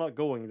if I'm not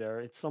going there,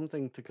 it's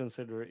something to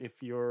consider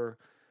if you're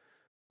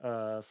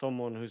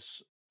someone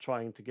who's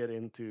trying to get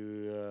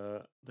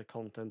into the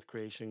content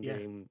creation Yeah.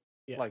 game.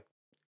 Yeah. Like,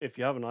 if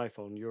you have an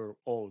iPhone, you're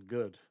all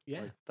good.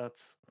 Yeah. Like,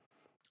 that's.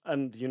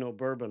 And,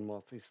 Bourbon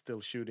Moth is still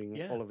shooting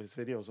Yeah. all of his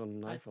videos on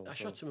an I iPhone. So.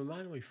 shot some of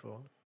mine on my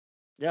phone.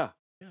 Yeah.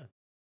 Yeah.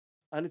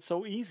 And it's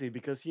so easy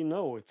because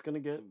it's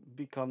gonna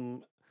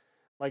become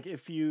like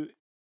if you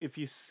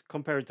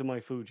compare it to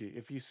my Fuji,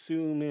 if you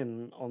zoom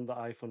in on the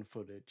iPhone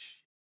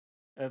footage,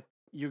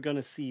 you're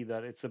gonna see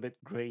that it's a bit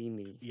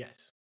grainy.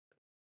 Yes.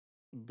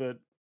 But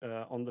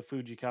on the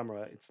Fuji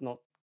camera, it's not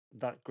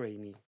that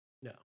grainy.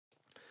 No.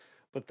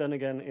 But then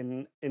again,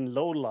 in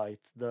low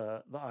light,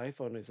 the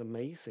iPhone is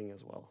amazing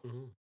as well.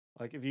 Mm-hmm.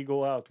 Like if you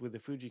go out with the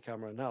Fuji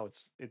camera now,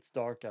 it's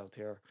dark out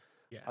here.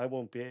 Yeah. I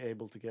won't be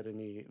able to get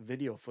any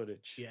video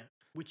footage. Yeah.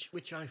 Which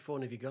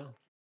iPhone have you got?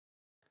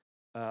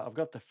 I've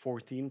got the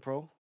 14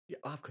 Pro. Yeah,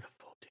 I've got a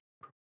 14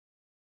 Pro.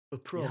 A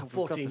Pro, Yeah, we've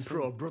got 14 the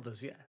Pro same.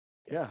 brothers, yeah.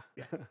 Yeah.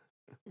 Yeah.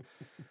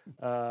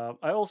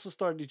 I also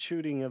started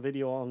shooting a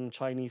video on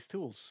Chinese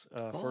tools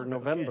Oh, for right,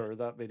 November. okay.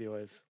 That video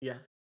is. Yeah.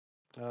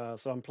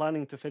 So I'm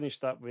planning to finish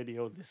that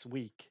video this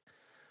week.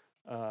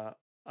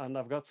 And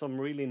I've got some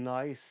really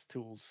nice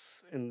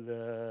tools in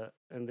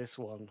this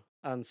one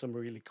and some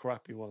really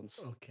crappy ones.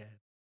 Okay.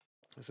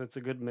 So it's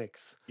a good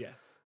mix. Yeah.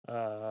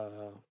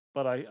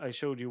 But I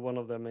showed you one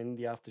of them in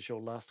the after show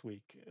last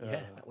week.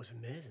 Yeah, that was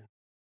amazing.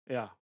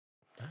 Yeah.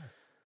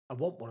 I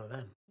want one of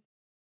them.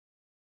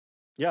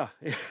 Yeah,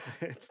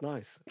 it's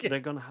nice. Yeah. They're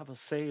gonna have a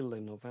sale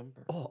in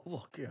November. Oh,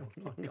 look, yeah.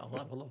 I'll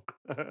have a look.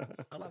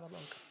 I'll have a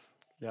look.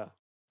 Yeah.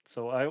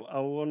 So I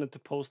wanted to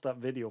post that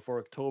video for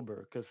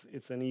October because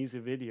it's an easy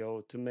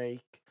video to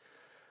make,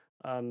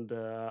 and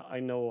I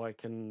know I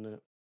can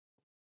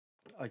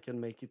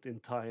make it in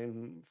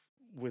time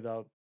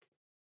without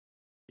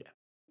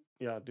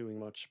doing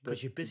much. Because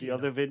But you're busy. the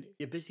other video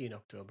You're busy in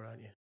October,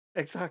 aren't you?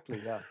 exactly,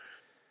 yeah.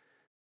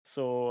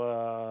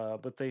 So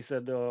but they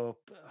said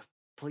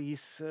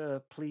please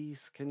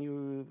can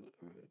you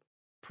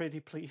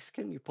please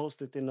can you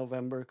post it in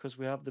November because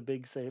we have the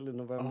big sale in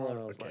November. Oh, And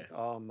I was okay. like,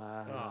 oh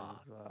man.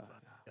 Ah,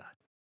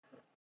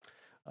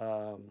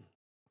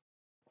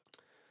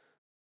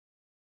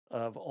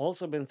 I've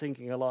also been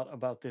thinking a lot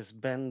about this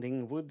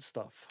bending wood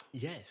stuff.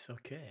 Yes,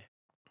 okay.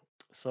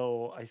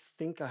 So I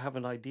think I have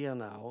an idea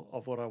now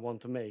of what I want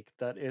to make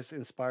that is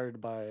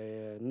inspired by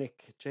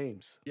Nick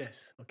James.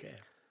 Yes, okay.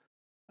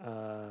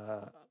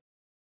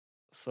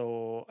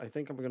 So I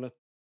think I'm gonna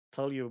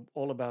tell you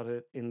all about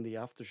it in the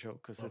after show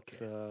because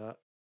Okay.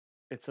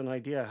 it's an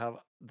idea I have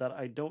that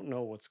I don't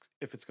know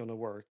if it's gonna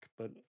work,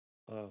 but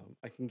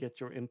I can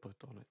get your input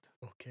on it.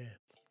 Okay.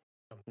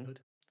 Sounds Hmm? good.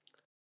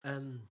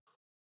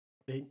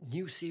 The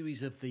new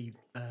series of the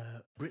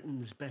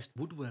Britain's Best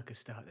Woodworker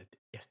started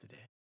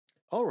yesterday.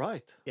 All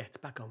right. Yeah, it's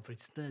back on for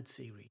its third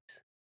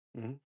series.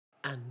 Mhm.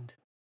 And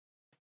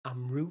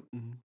I'm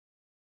rooting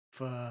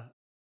for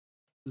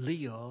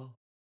Leo,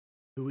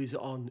 who is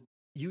on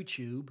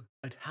YouTube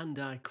at Hand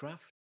Eye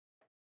Craft.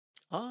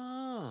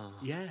 Ah.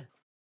 Yeah.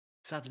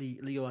 Sadly,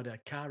 Leo had a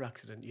car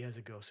accident years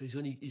ago, so he's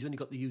only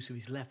got the use of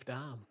his left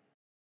arm.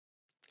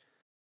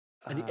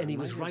 And he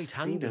was might have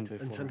seen him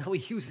right-handed, and so before. now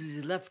he uses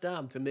his left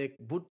arm to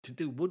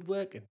do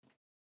woodworking.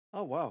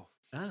 Oh wow.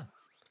 Ah.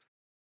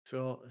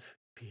 So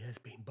Pierre's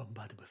being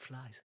bombarded with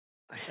flies.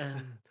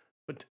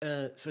 But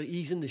so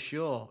he's in the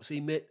show. So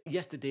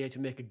yesterday he had to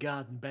make a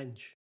garden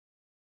bench,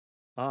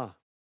 Ah.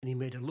 and he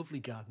made a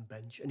lovely garden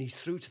bench, and he's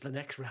through to the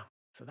next round.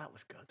 So that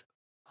was good.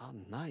 Ah,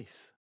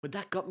 nice. But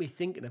that got me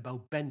thinking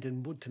about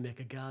bending wood to make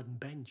a garden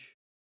bench.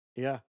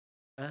 Yeah,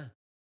 Ah.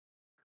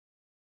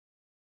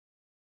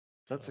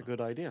 that's a So,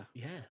 good idea.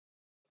 Yeah.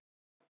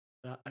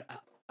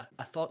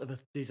 I thought of a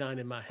design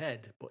in my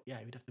head, but yeah,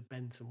 you'd have to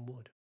bend some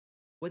wood.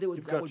 Whether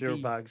You've got your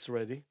bags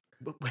ready.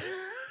 But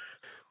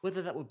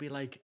whether that would be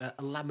like a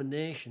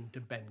lamination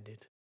to bend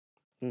it,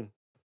 Hmm.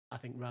 I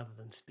think, rather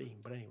than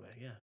steam. But anyway,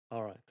 yeah,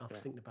 All right. I was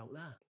yeah. thinking about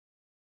that.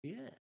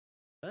 Yeah.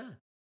 Ah.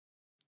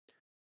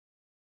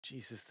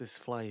 Jesus, this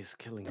fly is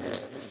killing me.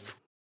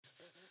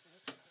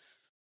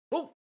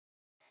 Oh,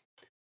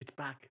 it's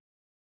back.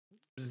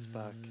 It's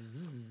back.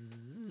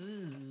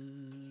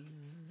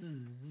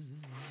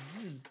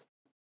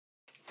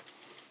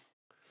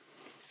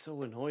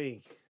 So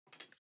annoying.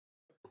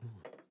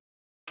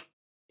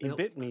 He Well-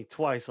 bit me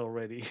twice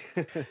already.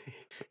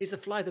 It's a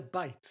fly that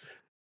bites.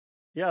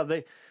 Yeah,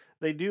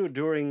 they do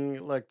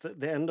during like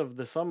the end of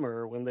the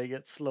summer when they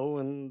get slow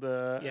and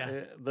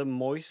Yeah.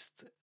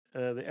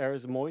 the air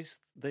is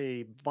moist.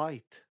 They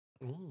bite.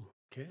 Ooh.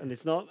 Okay. and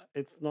it's not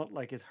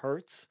like it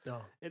hurts.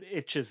 No. It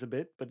itches a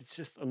bit, but it's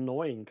just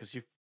annoying because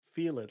you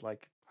feel it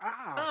like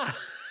Ah.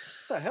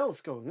 what the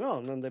hell's going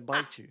on, and they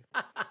bite you.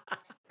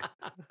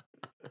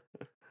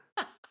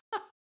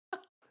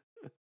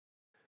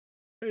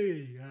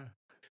 Hey,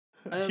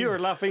 You're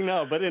laughing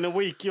now, but in a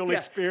week you'll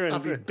experience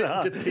I'll be it.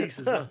 bitten to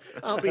pieces.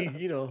 I'll be, a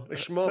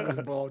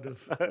smorgasbord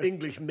of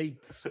English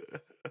meats.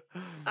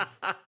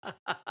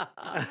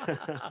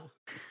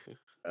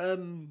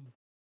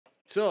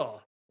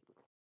 So,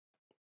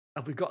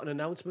 have we got an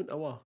announcement or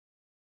what?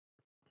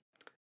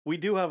 We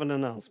do have an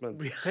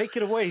announcement. Take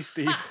it away,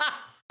 Steve.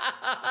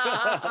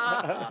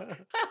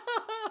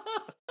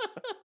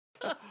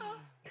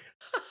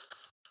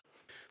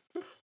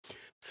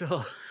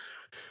 So,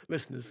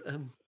 listeners,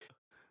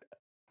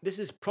 this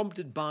is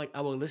prompted by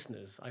our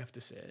listeners, I have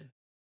to say.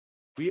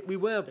 We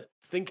were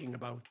thinking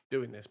about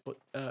doing this, but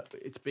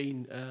it's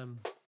been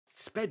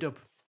sped up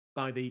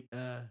by the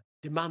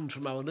demand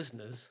from our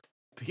listeners.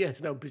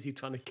 Pierre's now busy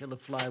trying to kill a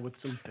fly with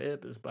some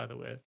papers, by the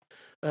way.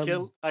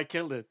 I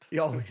killed it.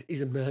 Oh,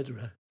 he's a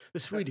murderer. The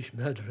Swedish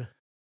murderer.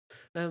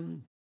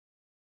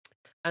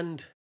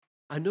 And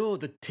I know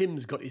that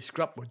Tim's got his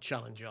scrapwood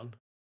challenge on,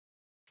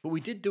 but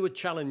we did do a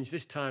challenge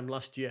this time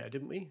last year,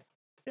 didn't we?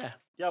 Yeah.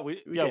 Yeah,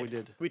 we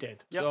did. We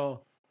did. Yep.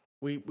 So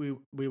we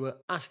were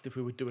asked if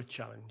we would do a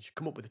challenge,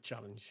 come up with a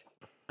challenge.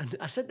 And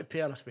I said to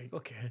Pierre last week,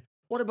 okay,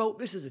 what about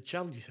this as a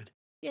challenge? He said,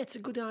 yeah, it's a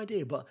good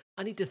idea, but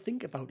I need to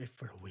think about it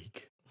for a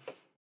week.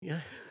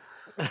 Yeah.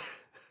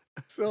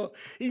 So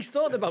he's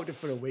thought about it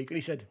for a week and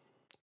he said,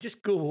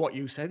 just go with what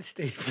you said,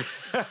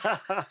 Steve.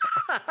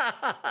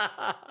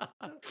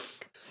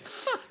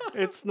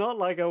 It's not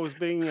like I was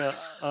being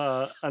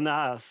an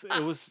ass.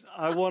 It was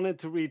I wanted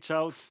to reach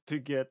out to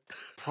get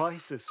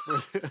prices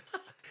for it.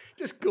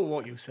 Just go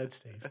what you said,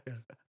 Steve.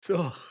 Yeah.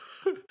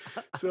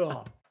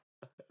 So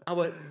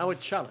our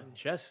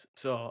challenge, yes.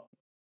 So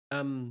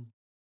the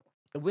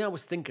way I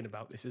was thinking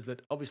about this is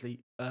that obviously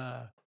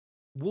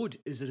wood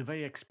is a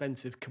very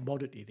expensive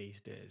commodity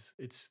these days.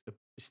 It's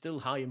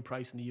still high in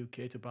price in the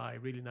UK to buy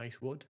really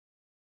nice wood,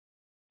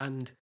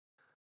 and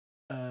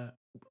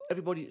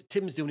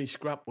Tim's doing his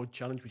scrapwood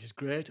challenge, which is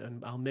great,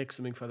 and I'll make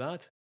something for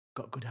that.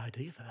 Got a good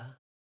idea for that.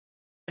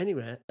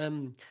 Anyway,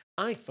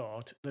 I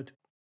thought that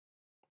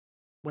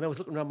when I was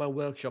looking around my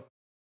workshop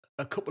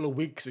a couple of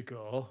weeks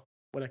ago,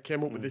 when I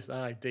came up with this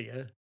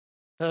idea,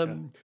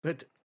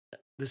 that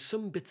there's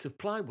some bits of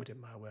plywood in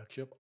my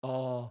workshop,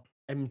 or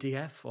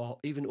MDF, or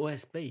even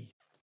OSB.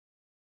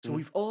 So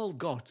we've all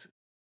got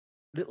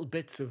little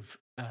bits of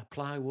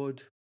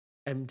plywood,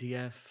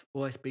 MDF,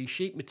 OSB,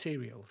 sheet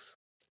materials.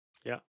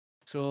 Yeah.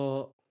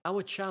 So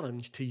our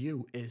challenge to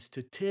you is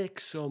to take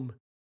some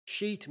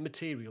sheet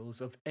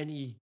materials of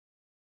any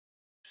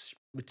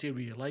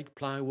material like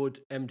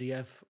plywood,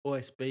 MDF,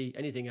 OSB,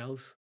 anything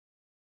else,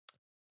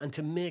 and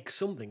to make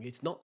something.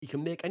 It's not, you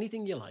can make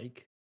anything you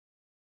like.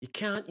 You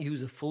can't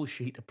use a full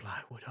sheet of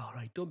plywood, all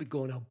right? Don't be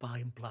going out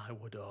buying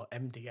plywood or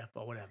MDF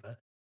or whatever.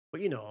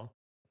 But,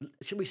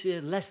 should we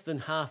say less than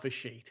half a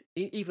sheet?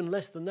 Even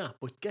less than that,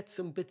 but get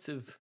some bits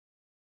of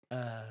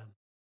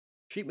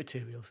sheet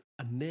materials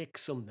and make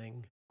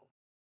something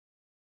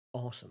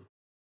awesome.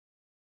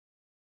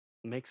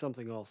 Make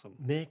something awesome.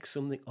 Make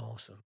something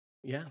awesome.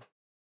 Yeah.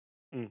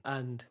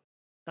 And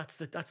that's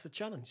the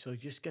challenge. So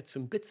just get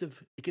some bits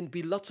of, it can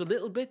be lots of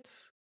little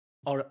bits,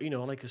 or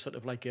like a sort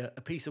of like a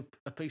piece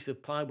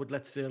of plywood,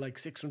 let's say like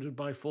 600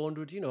 by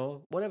 400,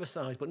 whatever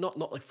size, but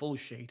not like full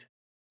sheet,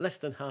 less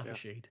than half a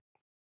sheet,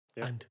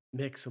 and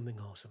make something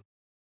awesome.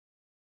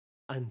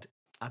 And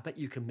I bet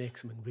you can make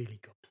something really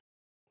good.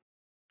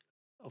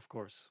 Of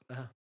course.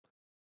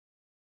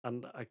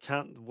 And I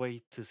can't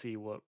wait to see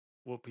what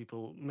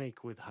people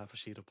make with half a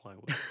sheet of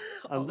plywood.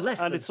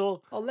 It's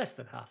all less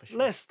than half a sheet.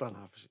 Less than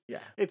half a sheet.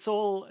 Yeah. It's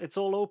all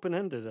open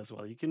ended as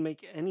well. You can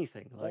make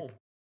anything. Like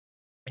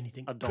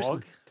anything. A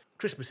dog.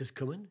 Christmas is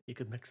coming. You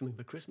could make something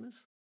for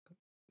Christmas.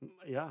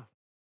 Yeah.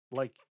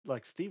 Like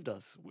Steve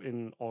does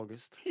in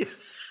August.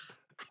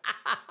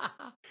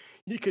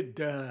 You can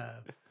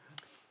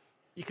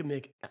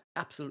make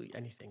absolutely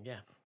anything,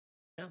 yeah.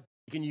 Yeah.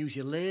 You can use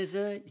your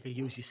laser, you can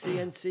use your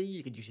CNC,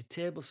 you can use your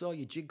table saw,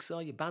 your jigsaw,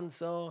 your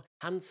bandsaw,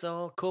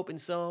 handsaw, coping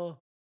saw,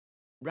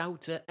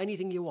 router,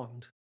 anything you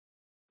want.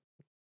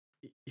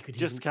 You could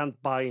just can't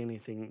buy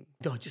anything.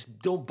 No, just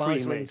don't buy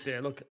something and say,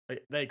 look,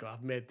 there you go,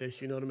 I've made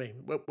this, you know what I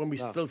mean? When we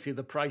still see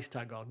the price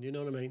tag on, you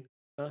know what I mean?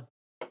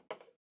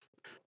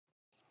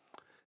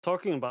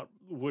 Talking about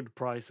wood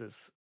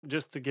prices,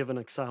 just to give an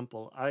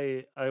example,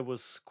 I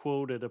was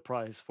quoted a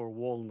price for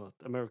walnut,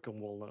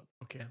 American walnut.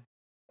 Okay.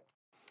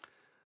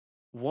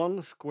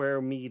 1 square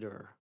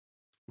meter.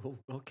 Oh,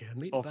 okay, a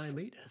meter by a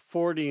meter.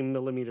 40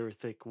 millimeter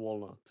thick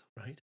walnut.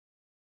 Right.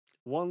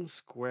 1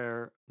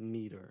 square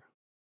meter.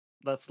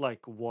 That's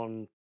like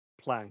one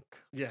plank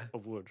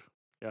of wood.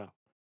 Yeah.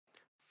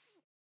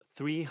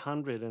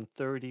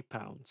 330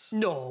 pounds.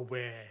 No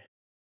way.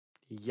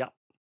 Yeah.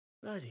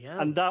 Bloody hell.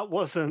 And that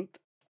wasn't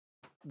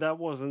that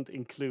wasn't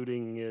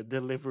including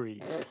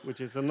delivery,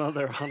 which is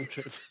another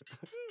 100.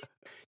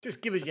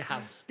 Just give us your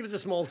house. Give us a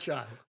small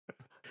child.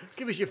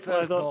 Give us your Well,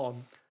 I thought-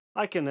 firstborn.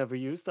 I can never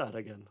use that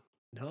again.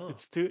 No.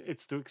 It's too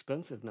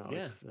expensive now.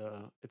 Yeah.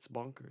 It's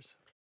bonkers.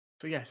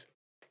 So yes,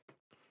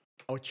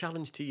 our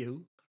challenge to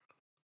you,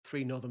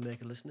 3 Northern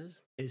Maker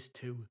listeners, is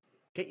to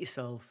get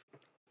yourself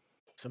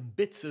some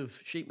bits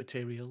of sheet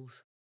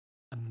materials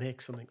and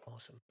make something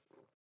awesome.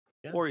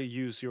 Yeah. Or you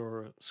use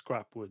your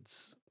scrap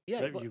woods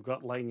Yeah, that but- you've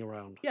got lying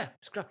around. yeah,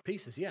 scrap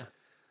pieces. Yeah,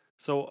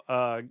 So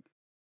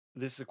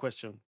this is a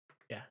question.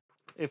 Yeah.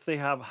 If they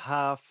have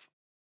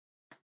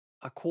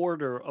a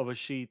quarter of a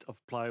sheet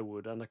of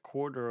plywood and a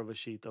quarter of a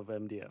sheet of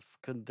MDF,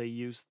 could they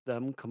use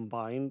them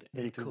combined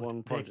they into could.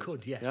 one project? They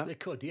could. Yes, Yeah? they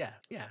could. Yeah,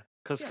 yeah,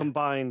 Because yeah.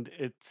 combined,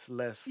 it's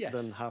less Yes.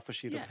 than half a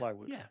sheet yeah, of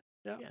plywood. yeah,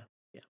 Yeah. yeah,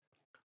 yeah,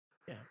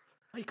 yeah.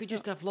 Or you could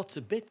just have lots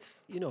of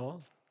bits, that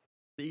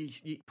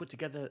you put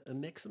together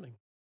and make something.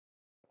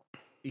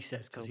 He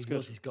says because he Sounds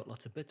knows good. he's got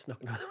lots of bits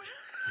knocking around.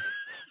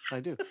 I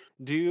do.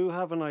 Do you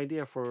have an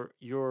idea for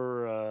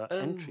your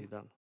entry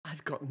then?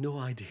 I've got no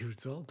idea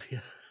at all,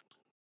 Pierre.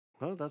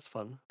 Well, that's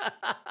fun.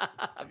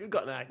 Have you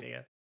got an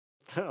idea?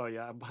 Oh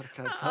yeah, but I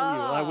can't tell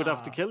you. I would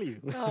have to Ah. kill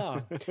you.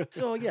 Ah,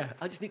 so yeah,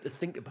 I just need to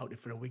think about it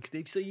for a week,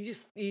 Steve. So you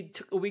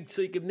took a week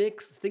so you could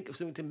think of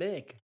something to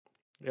make.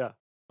 Yeah,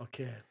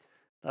 Okay.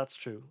 that's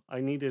true. I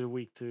needed a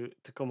week to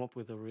come up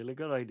with a really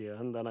good idea,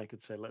 and then I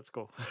could say, "Let's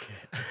go."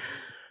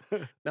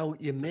 Okay. Now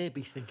you may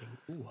be thinking,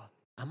 "Ooh,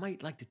 I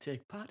might like to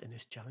take part in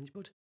this challenge,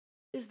 but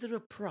is there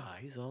a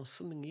prize or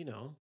something,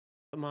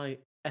 for my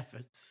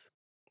efforts?"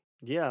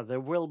 Yeah, there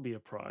will be a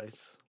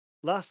prize.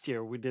 Last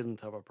year we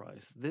didn't have a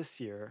prize. This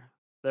year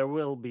there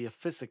will be a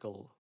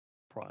physical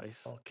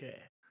prize.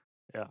 Okay.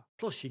 Yeah.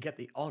 Plus, you get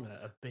the honour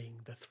of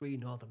being the 3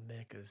 Northern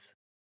Makers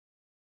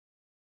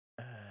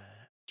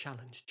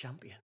challenge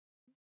champion.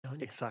 Don't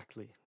you?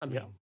 Exactly. I mean,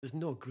 yeah. there's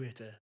no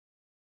greater.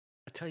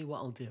 I tell you what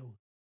I'll do.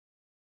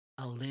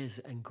 I'll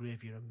laser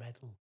engrave you a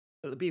medal.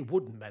 It'll be a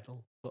wooden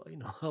medal, but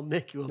I'll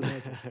make you a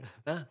medal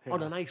on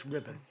Yeah. a nice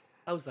ribbon.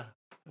 How's that?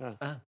 Yeah.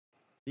 That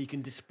you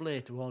can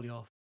display to all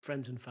your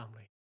friends and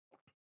family.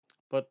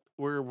 But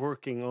we're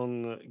working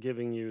on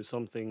giving you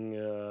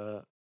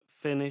something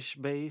finish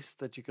based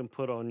that you can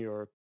put on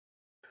your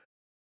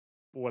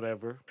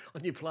whatever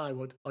On your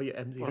plywood or your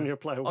MDF. on your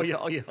plywood. or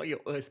your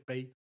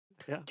OSB.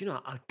 Yeah. Do you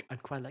know,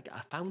 I'd quite like it.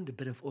 I found a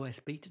bit of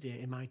OSB today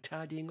in my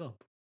tidying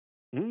up.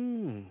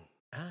 Mm,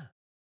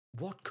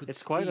 What could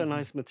it's quite a Stephen-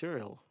 nice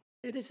material.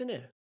 It is, isn't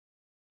it?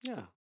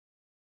 Yeah.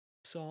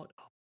 Sort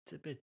of. It's a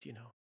bit,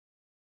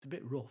 it's a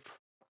bit rough.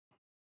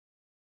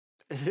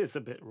 It is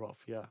a bit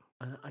rough, yeah.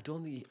 And I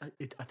don't think,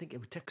 I think it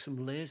would take some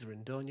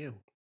lasering, don't you?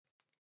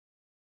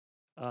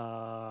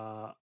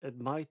 It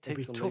might It'd take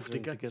be some tough to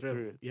lasering get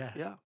through. it. Yeah.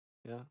 Yeah.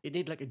 Yeah. You'd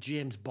need like a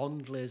James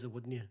Bond laser,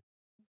 wouldn't you?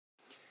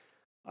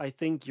 I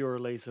think your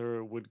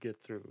laser would get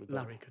through. though.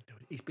 Larry could do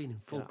it. He's been in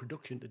full Yeah.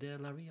 production today,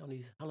 Larry, on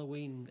his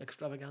Halloween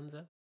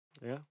extravaganza.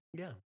 Yeah.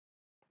 Yeah.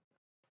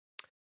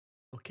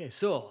 Okay,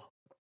 so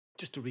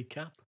just to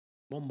recap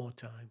one more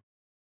time,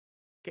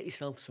 get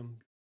yourself some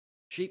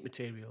sheet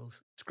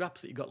materials,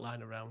 scraps that you got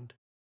lying around.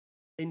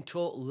 In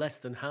total, less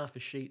than half a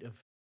sheet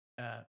of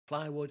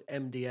plywood,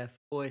 MDF,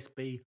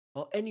 OSB,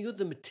 or any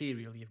other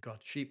material you've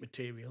got, sheet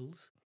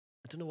materials.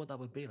 I don't know what that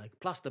would be like,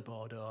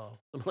 plasterboard or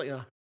something like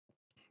that.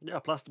 Yeah,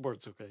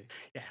 plasterboard's okay.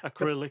 Yeah.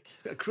 Acrylic.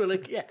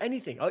 Acrylic, yeah,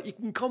 anything. Or you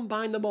can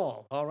combine them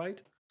all, all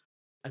right?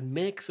 And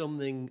make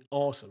something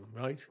awesome,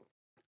 right?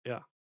 Yeah.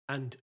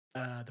 And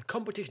the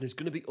competition is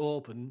going to be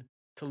open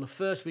till the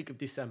first week of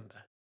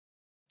December.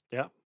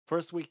 Yeah.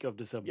 First week of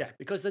December. Yeah,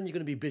 because then you're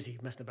going to be busy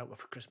messing about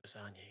with Christmas,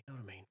 aren't you? You know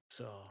what I mean?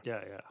 So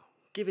Yeah, yeah.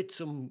 give it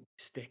some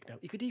stick now.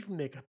 You could even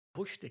make a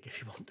push stick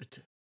if you wanted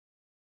to.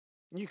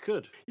 You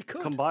could You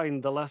could.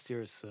 combine the last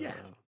year's Yeah.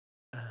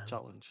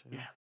 challenge.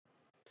 Yeah.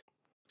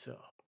 So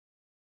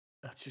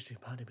that's just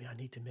reminded me I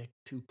need to make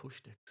 2 push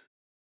sticks.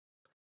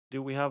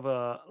 Do we have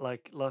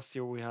like last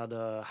year we had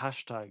a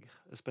hashtag,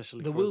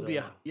 especially There for will the, be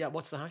a. Yeah,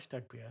 what's the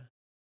hashtag, Pierre?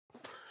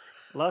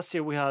 Last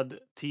year we had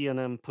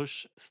TNM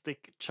Push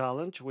Stick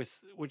Challenge,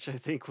 which I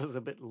think was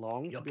a bit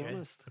long, to be Okay,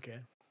 honest. okay.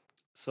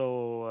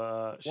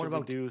 So should What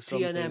about we do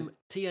something?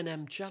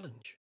 TNM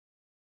challenge?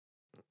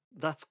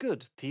 That's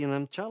good.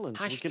 TNM Challenge.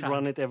 We could Hashtag.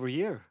 run it every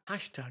year.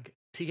 Hashtag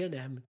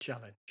TNM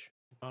challenge.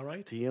 All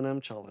right.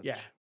 TNM Challenge. Yeah.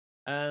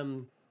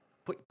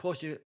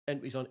 Post your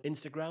entries on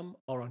Instagram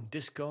or on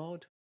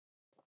Discord.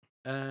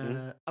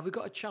 Have we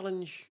got a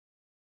challenge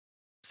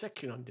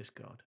section on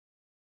Discord?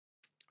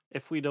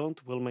 If we don't,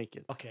 we'll make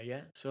it. Okay,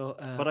 yeah. So,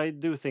 But I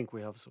do think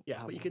we have some. yeah,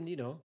 have but you one.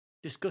 can,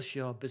 discuss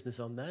your business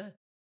on there.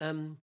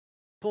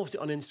 Post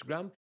it on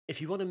Instagram.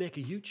 If you want to make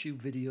a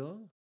YouTube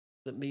video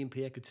that me and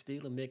Pierre could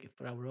steal and make it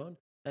for our own,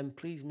 then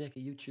please make a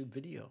YouTube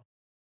video.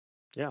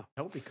 Yeah.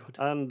 That would be good.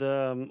 And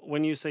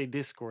when you say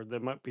Discord, there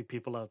might be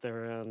people out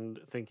there and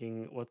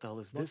thinking, "What the hell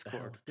is What the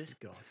Discord?" hell's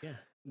Discord? Yeah.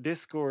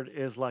 Discord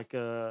is like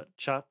a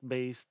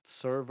chat-based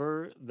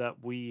server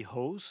that we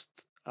host,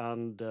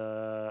 and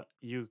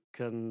you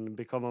can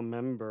become a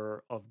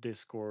member of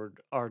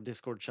Discord, our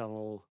Discord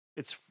channel,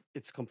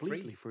 it's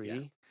completely Free, yeah.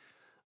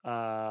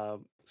 free.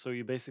 So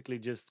you basically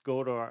just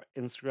go to our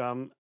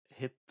Instagram,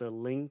 hit the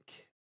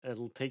link.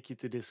 It'll take you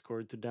to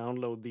Discord to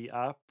download the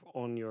app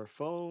on your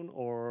phone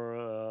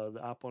or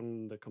the app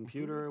on the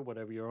computer,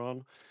 whatever you're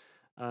on,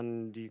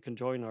 and you can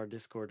join our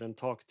Discord and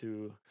talk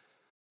to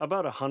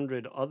about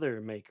 100 other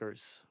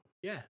makers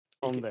Yeah.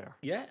 on there.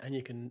 Yeah, and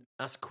you can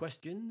ask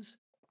questions,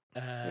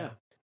 Yeah.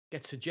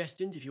 get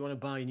suggestions if you want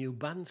to buy a new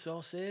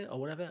bandsaw, say, or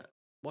whatever.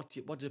 What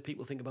do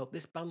people think about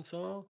this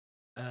bandsaw?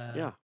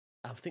 Yeah.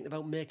 I'm thinking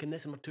about making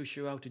this. I'm not too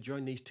sure how to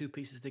join these two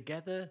pieces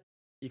together.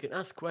 You can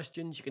ask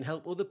questions. You can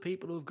help other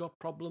people who've got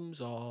problems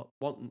or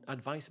want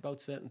advice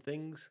about certain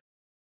things.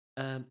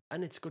 And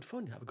it's good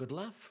fun. Have a good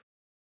laugh.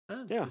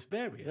 Yeah, There's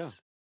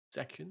various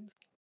sections.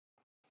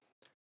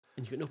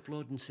 And you can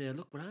upload and say,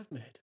 look what I've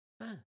made.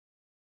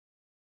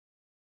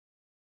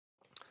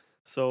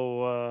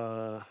 So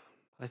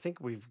I think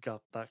we've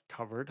got that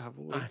covered,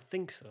 haven't we? I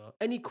think so.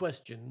 Any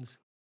questions,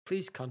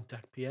 please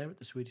contact Pierre at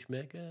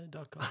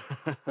theswedishmaker.com.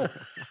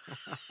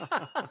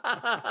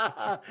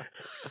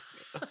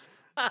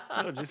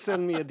 No, just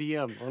send me a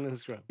DM on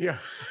Instagram. Yeah.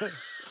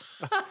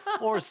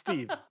 Or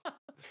Steve.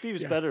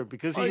 Steve's Yeah. better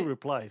because he Or-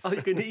 replies. Or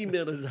you can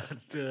email us at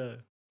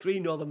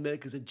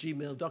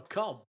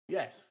 3northernmakers@gmail.com.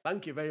 Yes,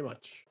 thank you very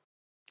much.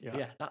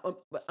 Yeah,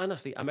 but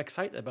honestly, I'm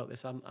excited about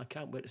this. I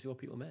can't wait to see what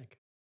people make.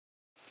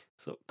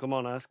 So come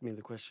on, ask me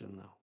the question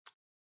now.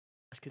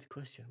 Let's get the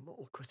question.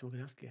 What question we're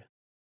going to ask you? Have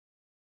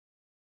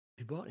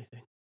you bought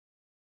anything?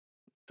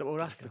 Is that what we're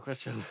That's the asking?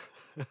 question.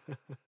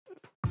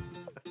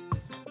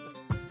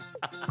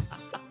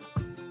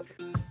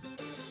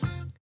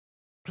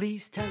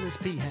 Please tell us,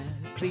 Pierre.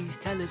 Please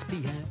tell us,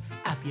 Pierre.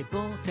 Have you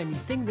bought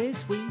anything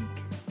this week?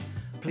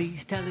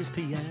 Please tell us,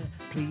 Pierre.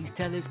 Please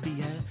tell us,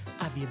 Pierre.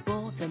 Have you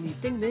bought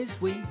anything this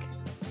week?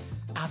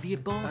 Have you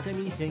bought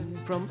anything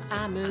from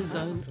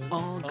Amazon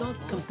or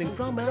got something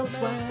from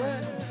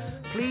elsewhere?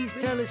 Please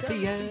tell us,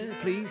 Pierre.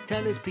 Please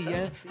tell us,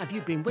 Pierre. Have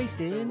you been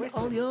wasting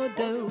all your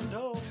dough?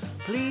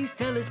 Please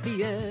tell us,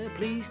 Pierre.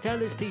 Please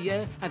tell us,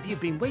 Pierre. Have you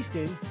been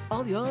wasting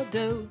all your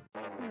dough?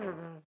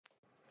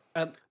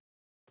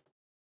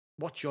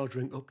 What's your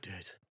drink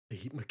update? The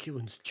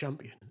McEwen's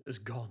champion is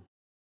gone.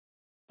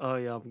 Oh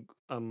yeah,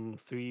 I'm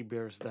 3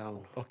 beers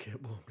down. Okay,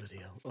 well, bloody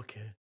hell.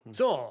 Okay.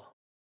 So,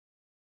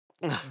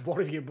 what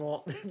have you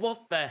bought?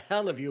 What the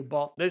hell have you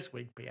bought this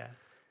week, Pierre?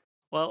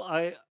 Well,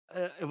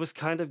 it was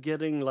kind of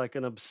getting like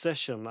an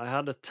obsession. I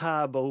had a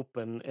tab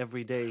open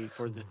every day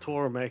for the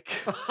Tormek,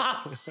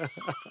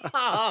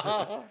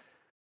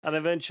 and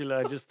eventually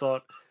I just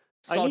thought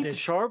I need to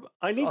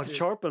Sodded.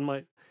 sharpen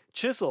my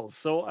chisels.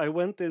 So I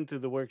went into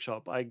the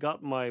workshop. I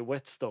got my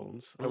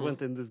whetstones. I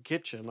went into the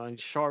kitchen. I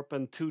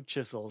sharpened 2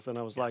 chisels, and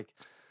I was like,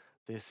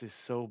 "This is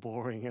so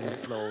boring and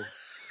slow."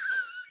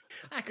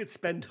 I could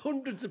spend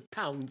hundreds of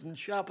pounds and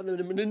sharpen them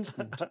in an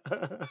instant.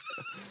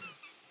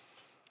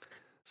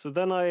 So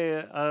then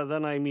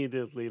I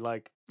immediately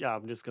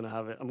I'm just gonna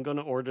have it. I'm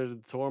gonna order the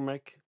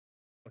Tormek.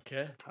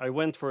 Okay. I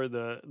went for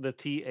the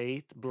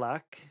T8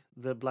 black,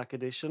 the black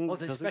edition. Oh,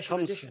 the 'cause special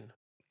edition.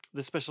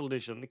 The special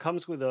edition. It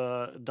comes with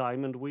a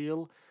diamond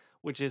wheel,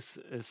 which is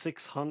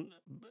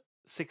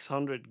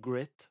 600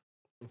 grit.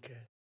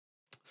 Okay.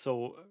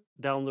 So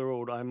down the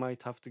road, I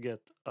might have to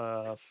get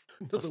a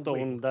Another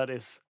stone wheel. that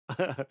is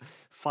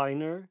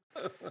finer.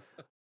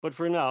 But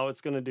for now,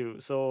 it's gonna do.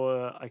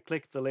 So I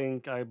clicked the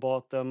link, I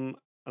bought them,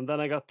 and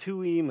then I got 2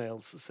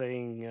 emails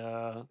saying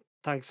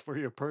thanks for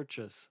your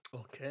purchase.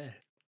 Okay.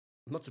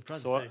 I'm not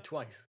surprised So to say it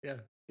twice. Yeah.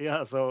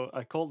 Yeah, so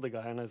I called the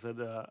guy and I said,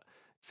 it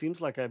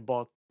seems like I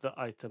bought the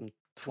item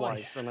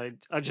twice, Twice.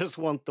 and I just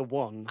want the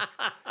one.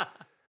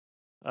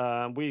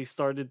 We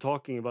started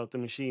talking about the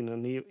machine,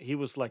 and he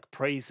was like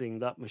praising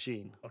that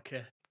machine,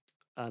 Okay.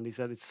 and he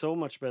said it's so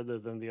much better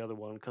than the other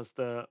one because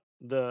the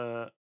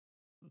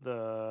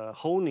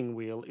honing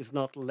wheel is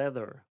not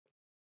leather,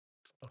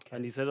 Okay.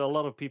 and he said a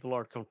lot of people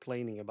are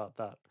complaining about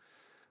that.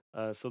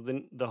 So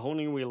the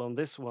honing wheel on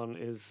this one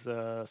is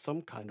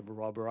some kind of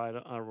rubber. I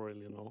don't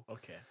really know,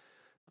 Okay.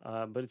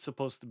 but it's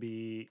supposed to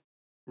be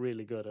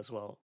really good as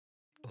well.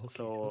 Okay.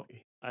 So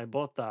Okay. I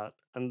bought that,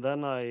 and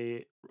then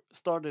I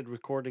started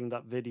recording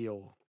that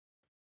video,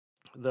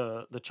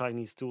 the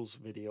Chinese tools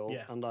video,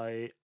 Yeah. and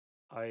I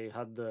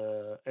had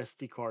the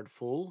SD card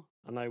full,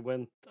 and I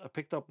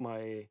picked up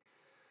my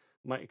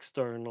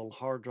external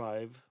hard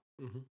drive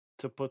Mhm.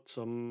 to put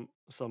some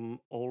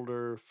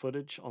older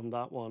footage on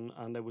that one,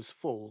 and it was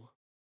full,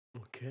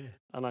 Okay.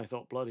 and I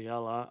thought, bloody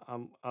hell,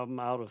 I'm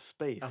out of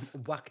space.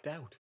 I'm whacked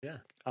out. Yeah.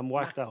 I'm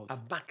whacked out.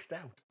 I'm maxed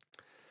out.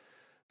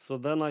 So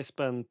then I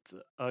spent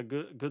a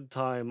good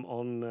time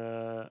on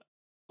the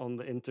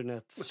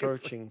internet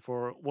searching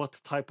for what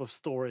type of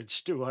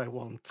storage do I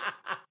want.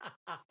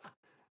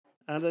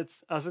 And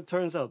it's, as it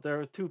turns out, there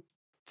are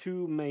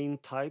two main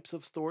types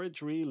of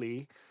storage,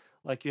 really.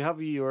 Like you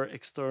have your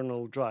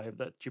external drive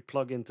that you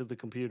plug into the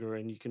computer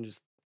and you can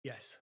just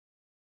Yes.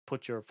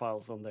 put your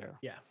files on there.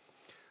 Yeah.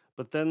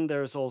 But then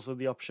there's also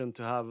the option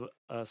to have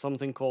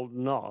something called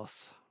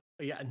NAS,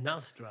 Yeah, a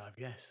NAS drive.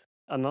 Yes.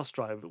 a NAS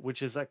drive,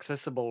 which is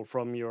accessible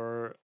from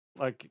your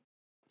like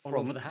All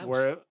from over the house.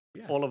 where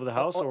Yeah. all over the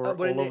house or all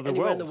over the anywhere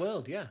world. in the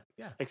world. Yeah,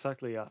 yeah,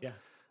 Exactly, yeah. yeah.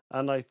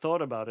 And I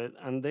thought about it,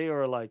 and they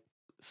are like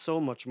so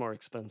much more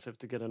expensive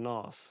to get a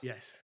NAS.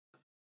 Yes.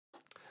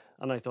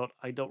 And I thought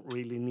I don't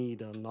really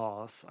need a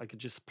NAS. I could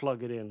just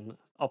plug it in,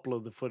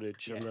 upload the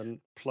footage, and Yes.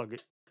 then plug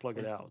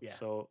it out. Yeah.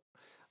 So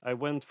I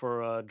went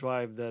for a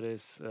drive that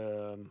is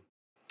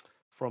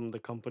from the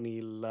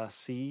company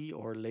LaCie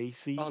or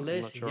Lacy. Oh, I'm not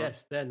Lacy. sure.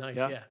 Yes, they're nice.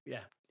 Yeah. Yeah,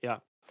 yeah. Yeah.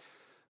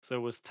 So it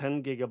was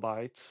 10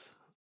 gigabytes.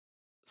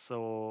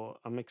 So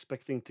I'm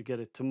expecting to get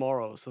it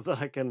tomorrow so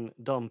that I can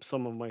dump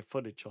some of my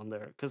footage on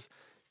there. Because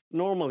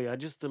normally I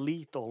just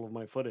delete all of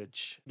my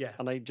footage Yeah.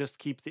 and I just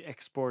keep the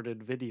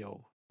exported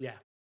video. Yeah.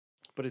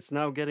 But it's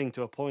now getting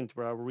to a point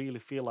where I really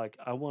feel like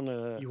I want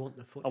You want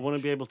the footage?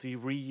 to be able to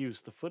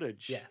reuse the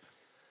footage. Yeah.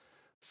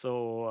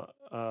 So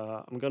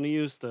I'm gonna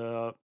use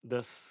the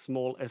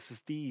small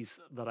SSDs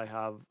that I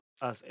have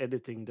as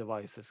editing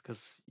devices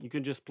because you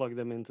can just plug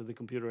them into the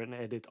computer and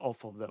edit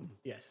off of them.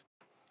 Yes.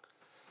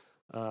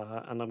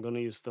 And I'm gonna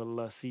use the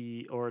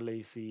LaCie or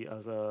Lacy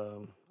as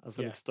an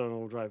Yeah.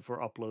 external drive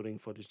for uploading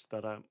footage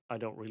that I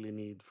don't really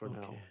need for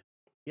now.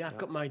 Yeah, I've Yeah.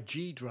 got my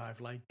G drive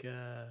like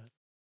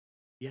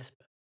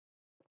Jesper.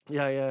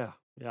 Yeah.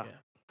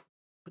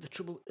 But the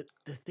trouble,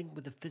 the thing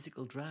with the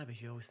physical drive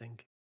is you always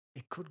think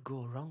it could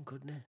go wrong,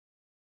 couldn't it?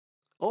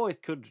 Oh,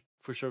 it could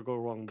for sure go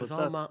wrong, but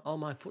Because all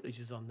my footage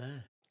is on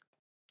there.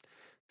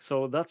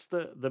 so that's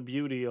the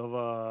beauty of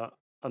a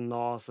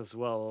NAS as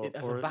well. It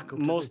has a or backup,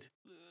 most doesn't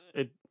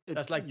it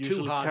That's like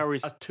usually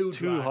carries two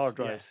hard drives,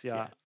 drives, yeah,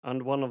 yeah. yeah.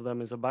 And one of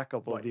them is a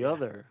backup of But the yeah,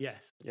 other.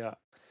 Yes. Yeah.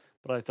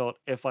 But I thought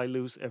if I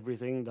lose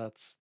everything,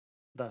 that's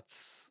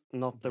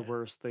not the Yeah.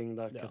 worst thing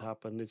that could No.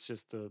 happen. It's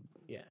just the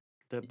Yeah.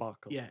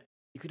 backup. Yeah.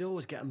 You could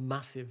always get a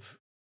massive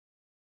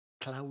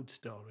cloud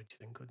storage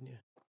thing, couldn't you?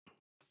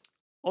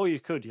 Oh, you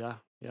could, yeah.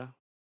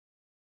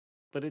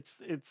 But it's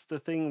the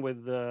thing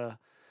with the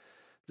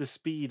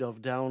speed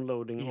of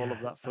downloading all of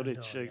Yeah, that I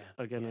footage know, yeah,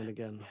 again and yeah,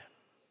 again. yeah.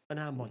 And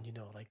I'm on,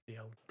 like the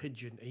old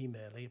pigeon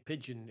email,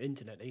 pigeon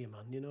internet here,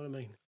 man. You know what I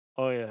mean?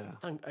 Oh yeah.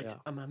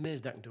 I'm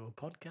amazed I can do a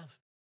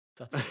podcast.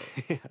 That's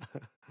it.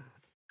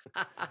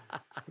 Yeah.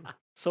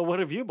 So what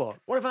have you bought?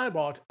 What have I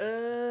bought?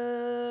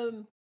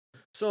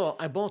 So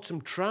I bought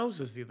some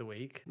trousers the other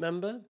week.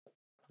 Remember?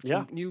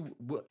 Yeah. Some new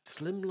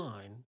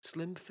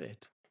slim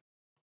fit,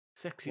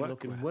 sexy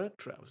looking Workwear. work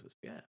trousers.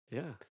 Yeah.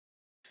 Yeah.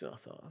 So I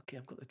thought, okay,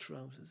 I've got the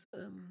trousers.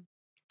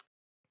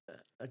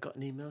 I got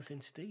an email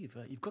saying, Steve,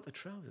 you've got the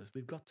trousers.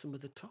 We've got some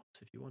of the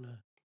tops if you want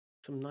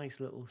some nice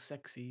little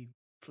sexy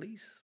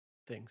fleece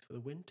things for the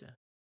winter.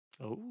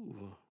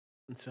 Oh.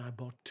 And so I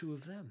bought 2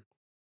 of them.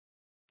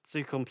 So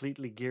you're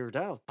completely geared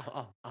out.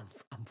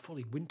 I'm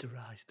fully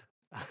winterized.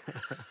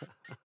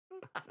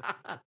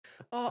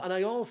 Oh, and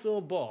I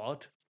also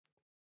bought.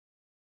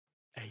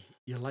 Hey,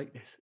 you like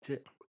this? It's a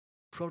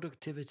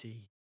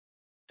productivity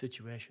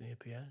situation here,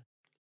 Pierre.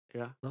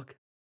 Yeah. Look,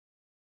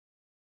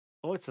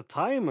 Oh, it's a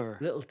timer.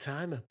 little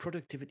timer,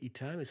 productivity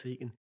timer, so you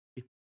can.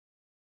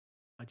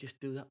 I just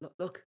do that.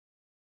 Look.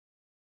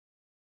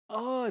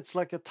 Oh, it's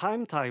like a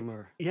time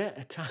timer. Yeah,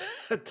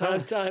 a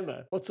time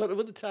timer. What sort of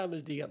other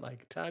timers do you get?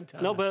 Like time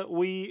timer? No, but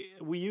we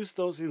use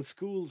those in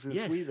schools in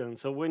Yes. Sweden.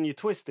 So when you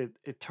twist it,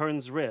 it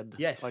turns red.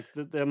 Yes. Like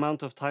the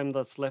amount of time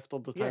that's left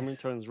on the timer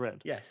Yes. turns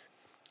red. Yes.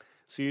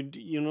 So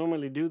you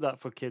normally do that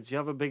for kids. You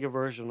have a bigger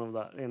version of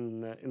that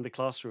in the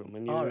classroom,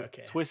 and you Oh,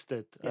 okay. twist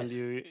it, and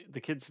Yes.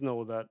 the kids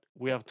know that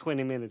we have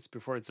 20 minutes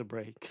before it's a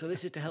break. So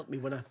this is to help me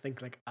when I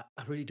think like I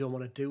really don't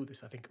want to do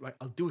this. I think right,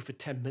 I'll do it for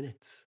 10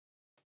 minutes,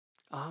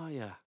 Oh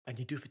yeah, and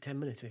you do it for 10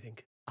 minutes, and you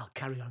think I'll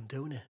carry on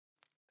doing it.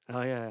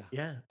 oh yeah.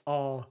 Yeah.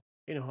 Or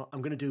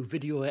I'm going to do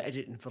video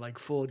editing for like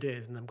 4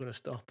 days, and I'm going to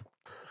stop.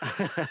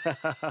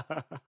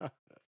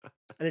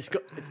 And it's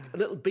a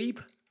little beep,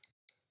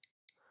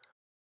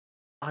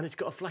 and it's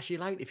got a flashy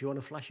light if you want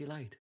a flashy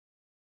light.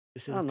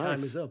 It says Oh, the time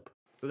nice. is up.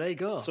 So there you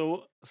go.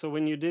 So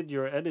when you did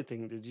your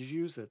editing, did you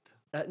use it?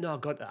 No, I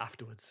got that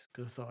afterwards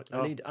because I thought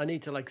Oh. I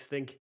need to like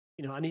think.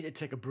 I need to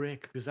take a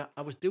break because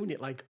I was doing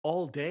it like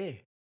all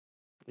day.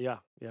 Yeah.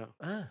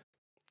 Ah.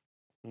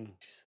 Mm.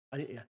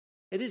 Yeah.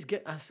 It is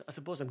I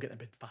suppose I'm getting a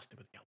bit faster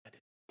with the old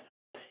edit.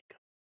 There you go.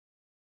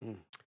 Mm.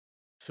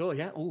 So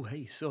yeah. Oh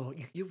hey. So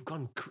you've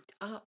gone.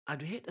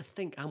 I'd hate to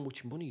think how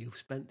much money you've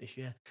spent this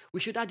year. We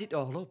should add it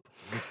all up.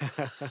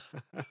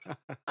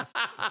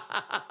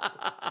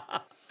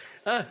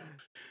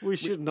 We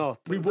should not.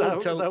 We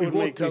won't tell. That We would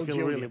won't make tell me feel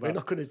Julia. really We're bad.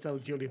 not going to tell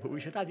Julia, but we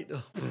should add it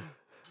up.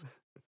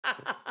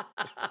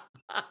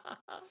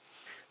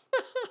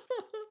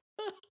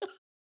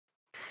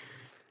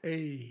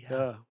 Hey.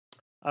 Yeah,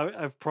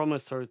 I've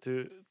promised her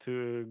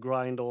to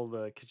grind all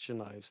the kitchen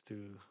knives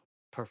to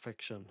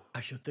perfection.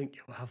 I should think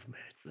you have, mate.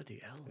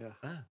 Bloody hell. Yeah.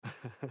 Ah.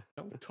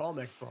 Don't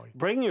torment, boy.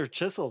 Bring your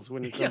chisels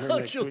when you come here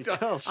next week. I I'll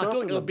don't sharpen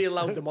think I'll them. be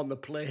allowed them on the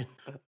plane.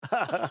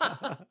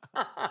 I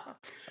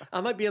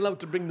might be allowed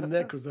to bring them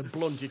there because they're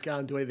blunt. You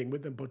can't do anything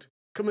with them. But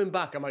coming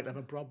back, I might have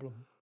a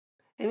problem.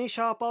 Any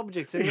sharp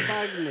objects in the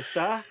bag,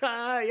 mister?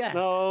 Yeah.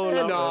 No,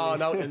 Yeah, not no, really.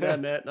 not in there,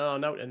 mate. No,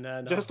 not in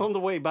there. No. Just on the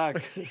way back.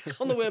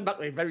 on the way back,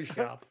 they're very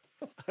sharp.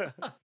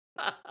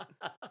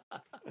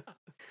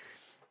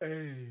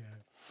 Hey.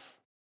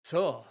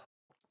 So,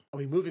 are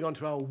we moving on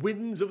to our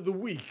wins of the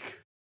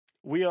week?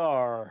 We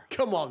are.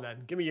 Come on,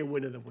 then. Give me your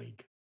win of the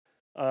week.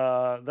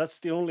 That's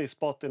the only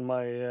spot in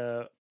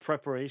my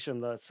preparation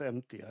that's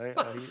empty.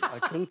 I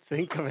couldn't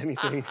think of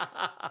anything.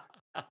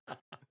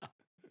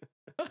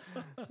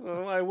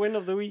 Well, my win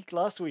of the week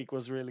last week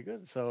was really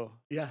good, so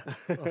Yeah.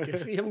 Okay,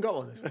 so you haven't got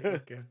one this week.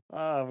 Okay.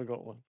 I haven't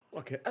got one.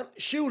 Okay.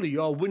 Surely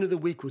your win of the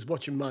week was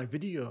watching my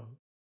video.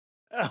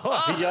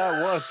 Oh, yeah,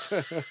 it was.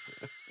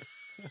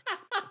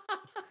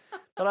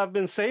 But I've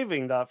been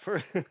saving that for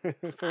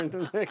for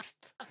the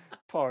next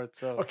part.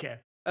 So Okay.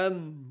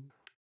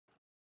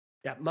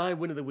 Yeah, my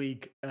win of the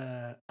week.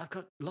 I've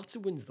got lots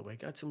of wins of the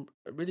week. I had some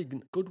a really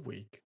good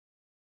week,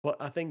 but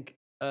I think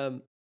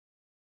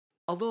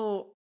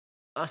although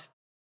I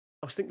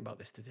was thinking about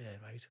this today,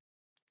 right?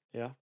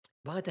 yeah.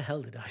 Why the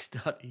hell did I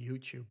start a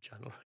YouTube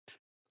channel?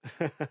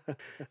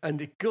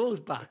 And it goes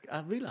back.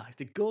 I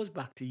realised it goes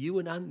back to you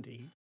and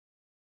Andy,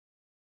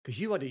 because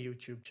you had a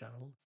YouTube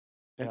channel,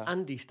 and Yeah.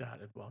 Andy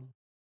started one,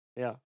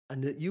 Yeah.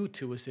 and that you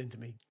two were saying to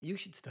me, "You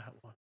should start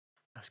one."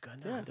 I was going,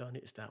 "No, I Yeah. don't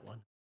need to start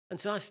one." And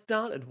so I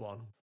started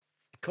one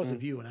because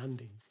of you and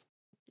Andy.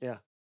 Yeah.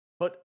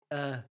 But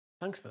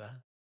thanks for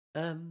that.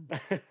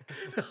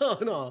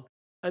 No.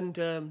 And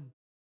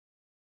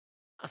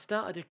I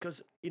started it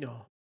because, it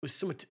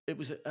was it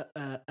was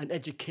an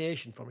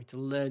education for me to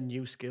learn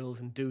new skills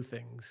and do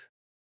things.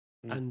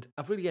 Mm. And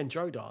I've really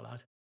enjoyed all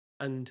that.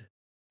 And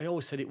I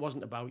always said it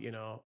wasn't about,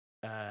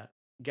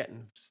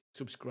 getting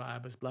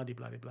subscribers, blah, blah,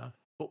 blah, blah.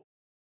 But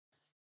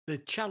the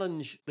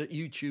challenge that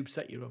YouTube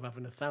set you of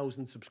having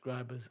 1,000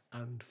 subscribers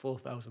and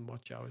 4,000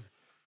 watch hours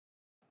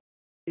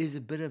is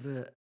a bit of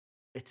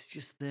it's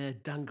just there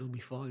dangling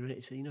before you. And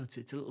it's,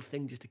 it's a little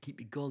thing just to keep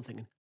you going,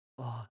 thinking,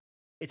 oh,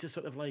 it's a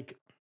sort of like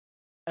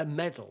a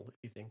medal,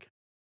 you think.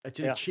 It's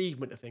an Yeah.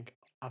 achievement to think,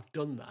 I've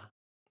done that.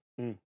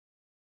 Mm.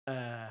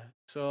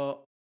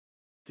 So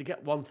to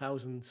get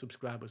 1,000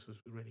 subscribers was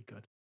really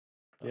good.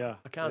 Yeah,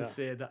 I can't yeah.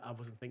 say that I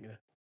wasn't thinking,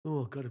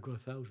 oh, God, I've got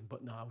 1,000.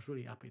 But no, I was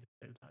really happy to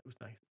do that. It was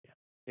nice. Yeah.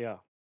 Yeah.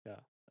 Yeah.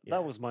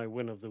 That was my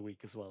win of the week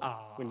as well.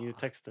 When you Ah.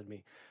 texted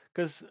me,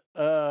 because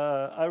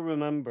I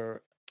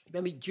remember. Do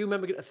you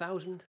remember getting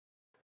 1,000?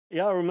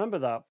 Yeah, I remember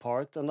that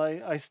part, and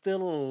I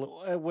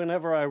still,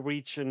 whenever I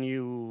reach a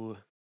new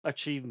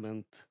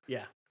achievement,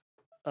 Yeah.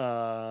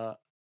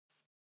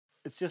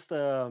 it's just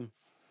a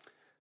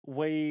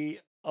way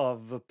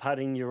of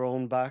patting your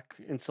own back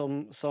in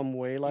some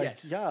way. Like,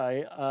 Yes. yeah,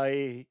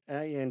 I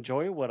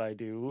enjoy what I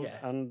do, Yeah.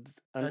 and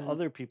And-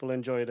 other people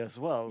enjoy it as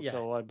well. Yeah.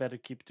 So I better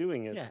keep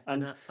doing it. Yeah.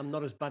 And And I'm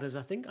not as bad as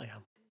I think I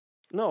am.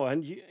 no,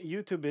 and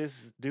YouTube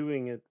is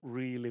doing it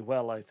really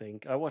well, I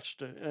think. I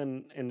watched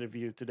an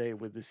interview today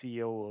with the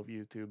CEO of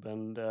YouTube,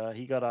 and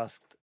he got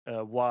asked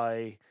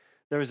why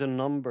there is a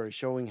number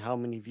showing how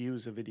many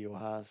views a video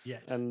has.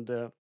 Yes.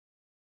 And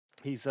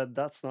he said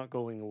that's not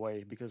going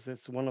away because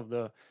it's one of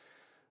the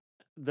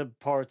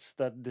parts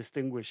that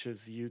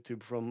distinguishes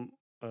YouTube from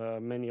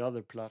many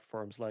other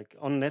platforms. Like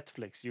on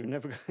Netflix, you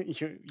never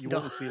you No.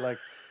 won't see like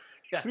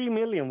Yeah. 3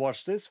 million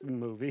watched this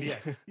movie.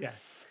 Yes. Yeah.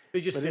 They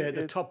just But say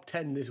the it- top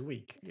 10 this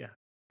week. Yeah.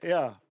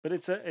 Yeah, but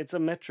it's a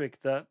metric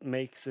that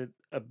makes it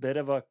a bit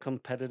of a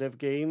competitive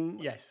game.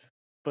 Yes.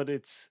 But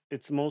it's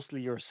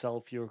mostly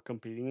yourself you're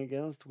competing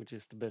against, which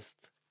is the best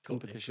Totally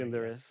competition agree,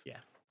 there yeah. is.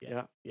 Yeah.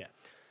 Yeah. Yeah.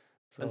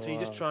 And so you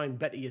just try and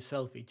better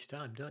yourself each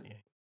time, don't you?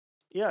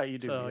 Yeah, you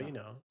do. So,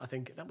 yeah. I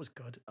think that was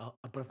good. But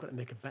I've got to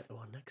make a better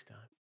one next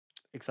time.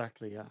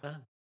 Exactly. Yeah,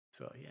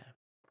 So, yeah.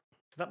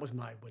 So that was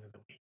my win of the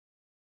week.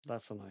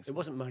 that's a nice. It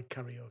wasn't my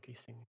karaoke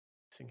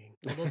singing,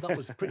 although that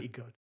was pretty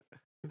good.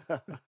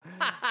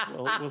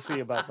 We'll see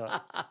about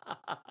that.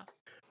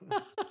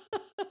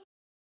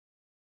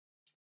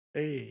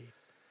 Hey.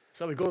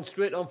 So we're going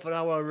straight on for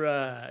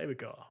our, here we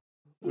go.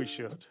 We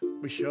should.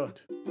 We should.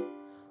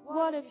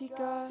 What have you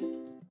got?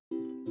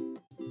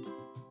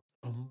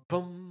 Bum,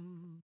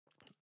 bum.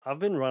 I've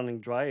been running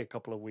dry a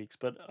couple of weeks,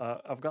 but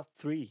I've got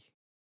 3.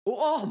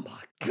 Oh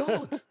my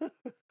God.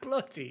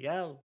 Bloody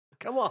hell.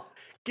 Come on.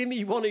 Give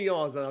me one of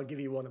yours and I'll give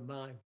you one of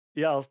mine.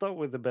 Yeah, I'll start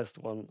with the best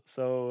one.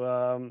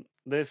 So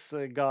this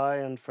guy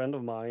and friend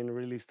of mine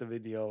released a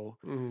video.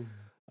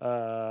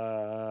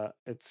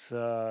 It's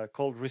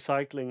called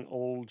 "Recycling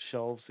Old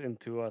Shelves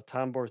into a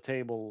Tambour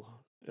Table."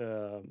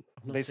 I've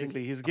not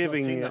Basically, seen, he's I've not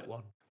seen giving that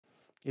one.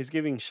 he's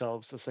giving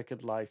shelves a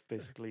second life,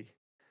 basically.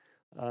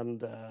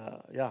 And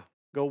yeah,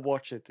 go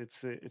watch it.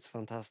 It's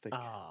fantastic.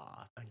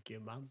 Ah, thank you,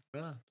 man.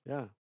 Ah,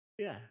 Yeah.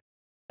 yeah.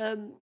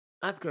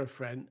 I've got a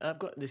friend. I've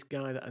got this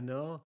guy that I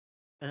know.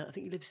 I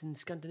think he lives in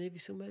Scandinavia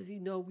somewhere. Is he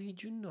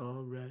Norwegian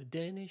or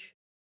Danish?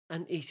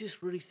 And he's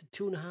just released a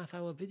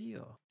 2.5-hour long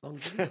video.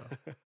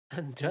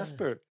 And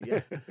Jasper.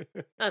 yeah.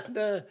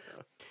 And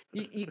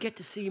you get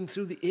to see him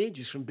through the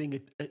ages from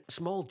being a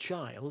small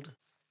child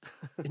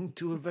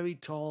into a very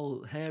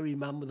tall, hairy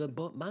man with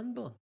a man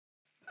bun.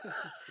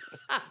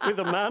 With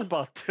a man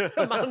butt.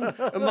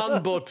 a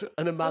man butt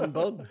and a man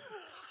bun.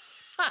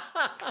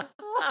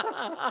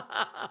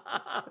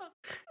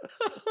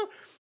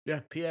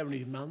 Yeah, Pierre and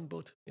his man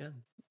butt. Yeah,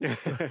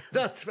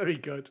 that's very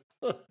good.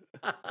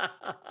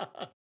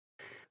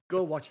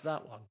 Go watch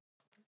that one.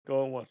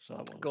 Go and watch that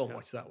one. Go and yeah.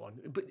 watch that one,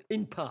 but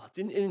in parts,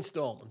 in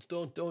installments.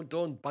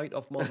 Don't bite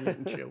off more than you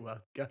can chew. I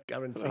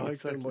guarantee No,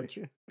 it's too much.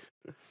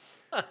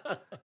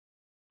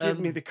 Give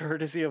me the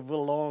courtesy of a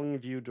long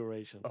view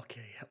duration.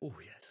 Okay. Oh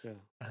yes.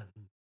 Yeah.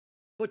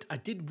 But I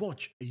did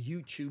watch a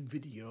YouTube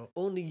video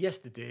only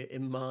yesterday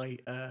in my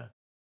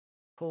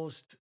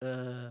post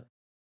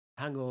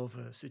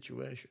hangover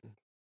situation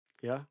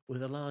Yeah.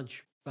 with a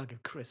large bag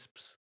of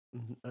crisps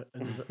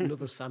and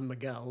another San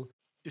Miguel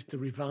just to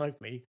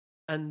revive me.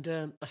 And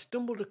I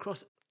stumbled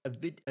across a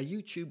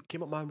YouTube,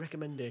 came up my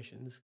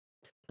recommendations,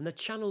 and the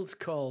channel's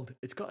called,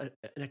 it's got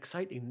an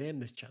exciting name,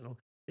 this channel.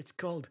 It's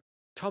called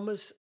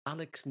Thomas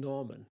Alex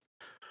Norman.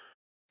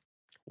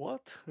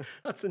 What?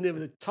 That's the name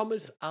of it,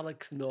 Thomas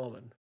Alex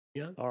Norman.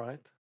 Yeah. All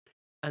right.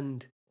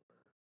 And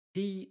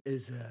he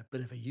is a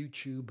bit of a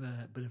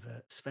YouTuber, a bit of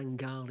a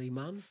Svengali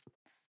man.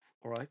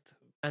 All right.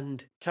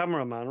 And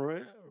Cameraman,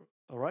 right?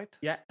 All right.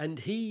 yeah, and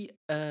he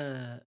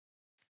does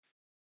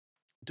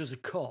a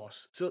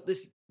course. So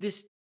this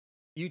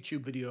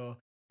YouTube video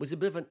was a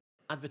bit of an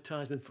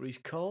advertisement for his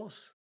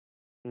course.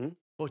 Mhm.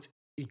 But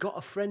he got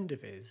a friend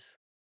of his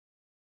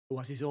who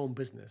has his own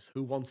business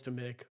who wants to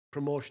make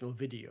promotional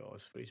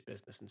videos for his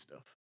business and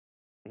stuff.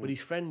 But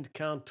his friend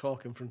can't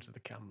talk in front of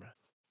the camera.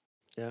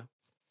 Yeah.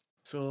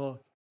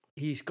 So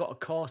he's got a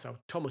course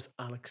out. Thomas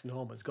Alex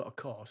Norman's got a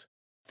course,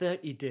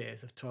 30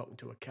 days of talking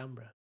to a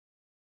camera.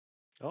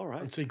 All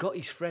right. And so he got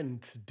his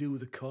friend to do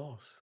the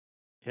course.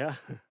 Yeah.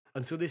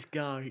 And so this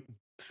guy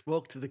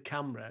spoke to the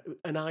camera,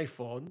 an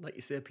iPhone, like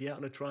you say, Pierre,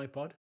 on a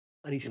tripod,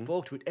 and he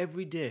spoke to it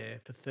every day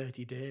for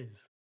 30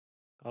 days.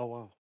 Oh,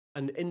 wow.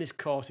 And in this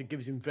course, it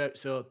gives him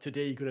so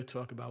today you're going to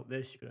talk about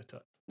this, you're going to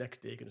talk,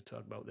 next day you're going to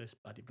talk about this,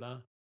 blah, blah,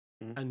 blah.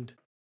 And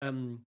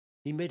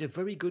he made a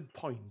very good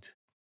point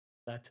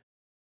that,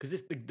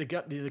 because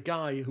the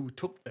guy who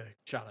took the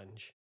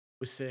challenge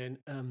was saying,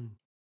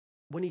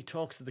 when he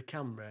talks to the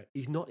camera,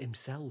 he's not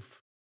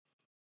himself.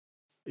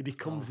 He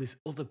becomes this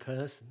other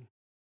person.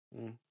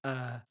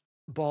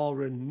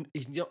 Boring.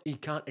 He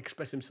can't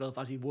express himself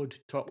as he would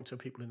talking to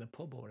people in a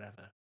pub or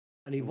whatever.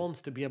 And he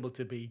wants to be able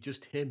to be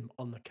just him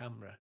on the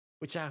camera,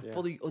 which I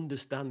fully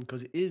understand,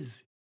 because it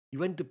is,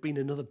 you end up being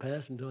another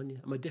person, don't you?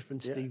 I'm a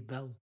different Steve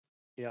Bell.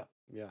 Yeah.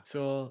 Yeah.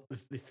 So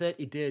the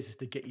 30 days is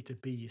to get you to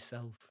be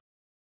yourself.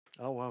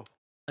 Oh, wow.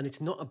 And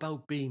it's not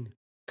about being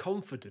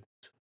confident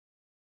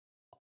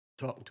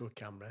talking to a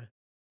camera.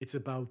 It's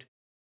about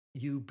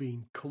you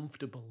being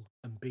comfortable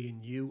and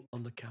being you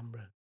on the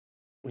camera,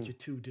 which are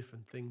two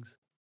different things.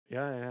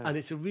 Yeah, yeah. And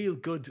it's a real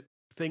good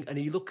thing. And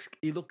he looks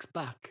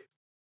back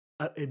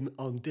at him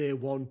on day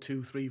 1,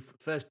 2, 3,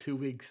 first 2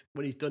 weeks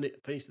when he's done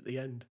it, finished at the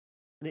end.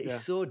 And it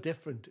is so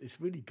different.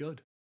 It's really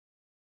good.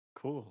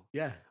 Cool.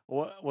 Yeah.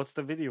 What's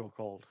the video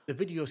called? The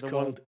video's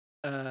called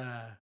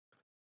I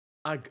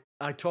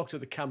talk to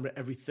the camera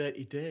every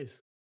 30 days.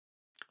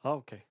 Oh,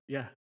 okay.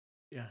 Yeah.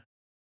 Yeah.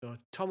 So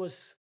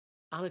Thomas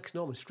Alex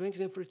Norman, strange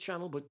name for a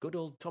channel, but good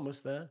old Thomas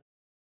there.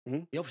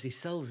 He obviously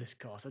sells this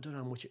course. I don't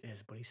know how much it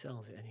is, but he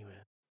sells it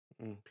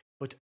anyway.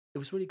 But it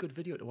was a really good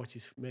video to watch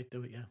his mate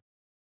do it, yeah.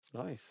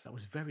 Nice. That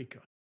was very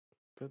good.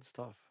 Good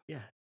stuff.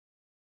 Yeah.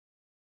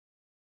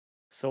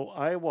 So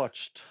I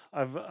watched.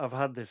 I've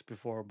had this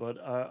before, but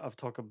I've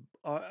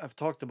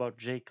talked about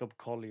Jacob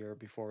Collier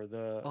before,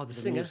 the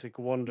singer? music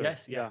wonder.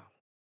 Yes, yeah.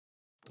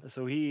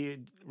 So he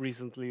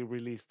recently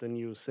released a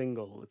new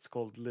single. It's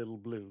called Little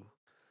Blue.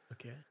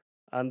 Okay.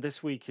 And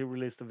this week he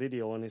released a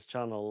video on his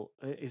channel.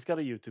 He's got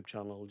a YouTube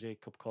channel,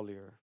 Jacob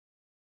Collier,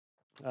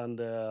 and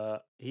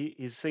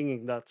he's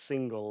singing that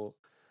single.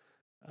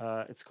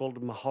 It's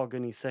called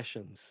Mahogany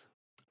Sessions.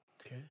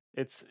 Okay.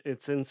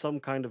 It's in some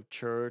kind of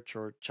church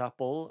or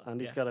chapel,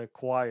 and he's got a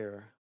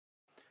choir.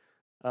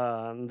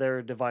 And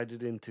they're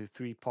divided into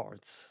 3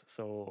 parts.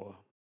 So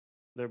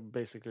they're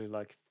basically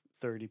like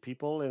 30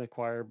 people in a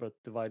choir, but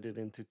divided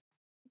into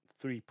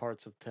 3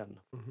 parts of 10.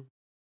 Mm-hmm.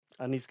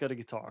 And he's got a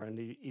guitar, and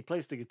he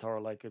plays the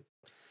guitar like a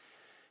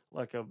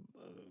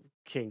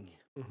king.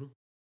 Mm-hmm.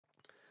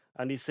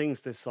 And he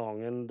sings this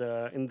song, and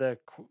in the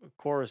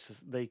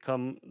choruses they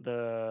come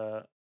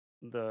in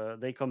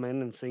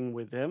and sing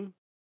with him,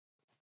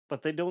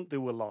 but they don't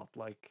do a lot.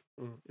 Like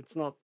it's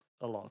not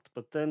a lot.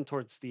 But then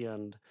towards the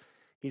end,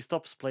 he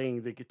stops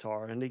playing the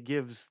guitar and he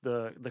gives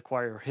the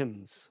choir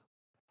hymns.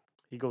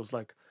 He goes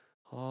like,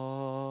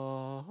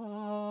 ah,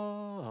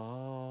 ah,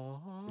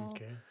 ah.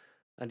 Okay.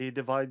 And he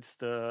divides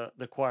the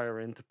choir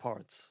into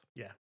parts.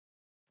 Yeah.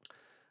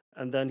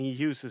 And then he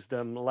uses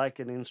them like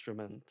an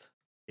instrument.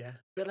 Yeah.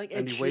 Bit like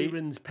Ed Anyway,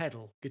 Sheeran's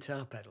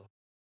guitar pedal.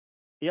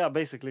 Yeah,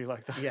 basically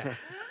like that. Yeah.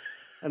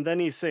 And then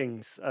he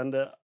sings, and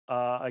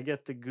I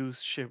get the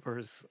goose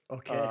shivers.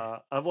 Okay.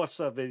 I've watched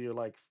that video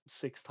like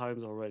 6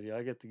 times already.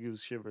 I get the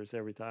goose shivers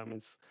every time.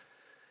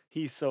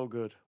 He's so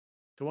good.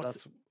 So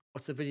what's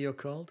the video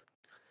called?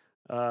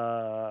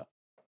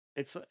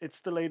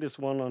 It's the latest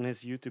one on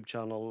his YouTube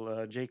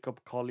channel,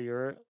 Jacob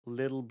Collier,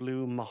 Little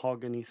Blue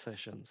Mahogany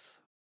Sessions.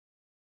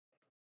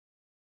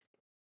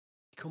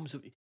 He comes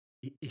up.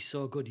 He's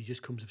so good. He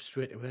just comes up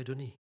straight away, doesn't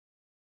he?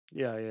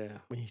 Yeah, yeah.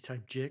 When you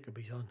type Jacob,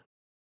 he's on.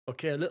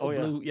 Okay, Little Oh, yeah.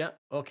 Blue. Yeah.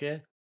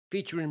 Okay.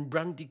 Featuring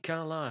Brandy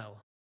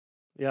Carlisle.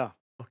 Yeah.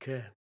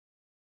 Okay.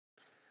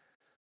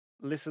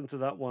 Listen to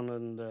that one,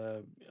 and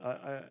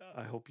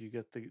I hope you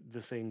get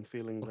the same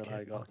feeling that Okay.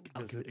 I got,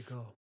 I'll because give it a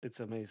go. it's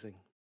amazing.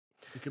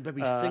 You could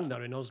maybe Uh, sing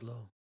that in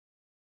Oslo.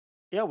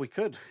 Yeah, we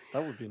could.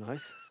 That would be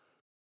nice.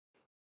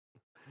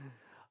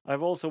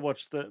 I've also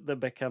watched the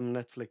Beckham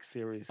Netflix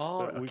series,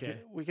 Oh, but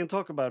okay. we can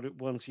talk about it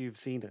once you've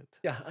seen it.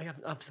 Yeah,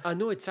 I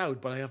know it's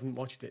out, but I haven't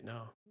watched it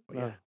now. But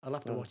No, yeah, I'll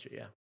have to no. watch it.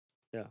 Yeah.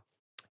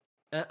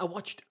 Yeah. I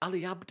watched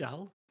Ali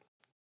Abdal.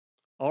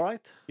 All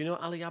right. You know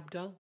Ali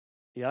Abdal?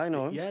 Yeah, I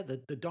know him. Yeah, the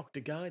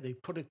doctor guy, the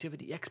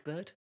productivity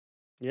expert.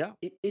 Yeah.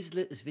 His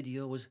latest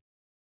video was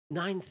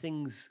 9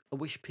 things I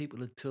wish people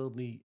had told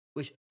me.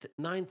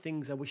 9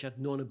 things I wish I'd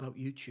known about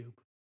YouTube.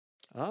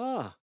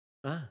 Ah.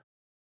 Ah,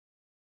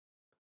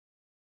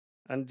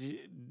 And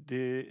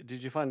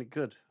did you find it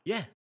good?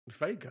 yeah, it's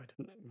very good.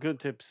 Good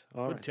tips.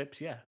 All Good right.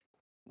 tips. Yeah.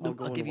 I'll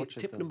go I'll and give you watch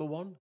it tip then. number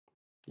 1.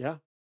 Yeah.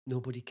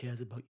 Nobody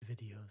cares about your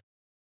videos.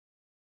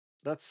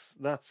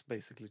 That's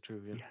basically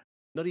true. Yeah. Yeah.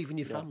 Not even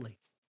your Yeah. family.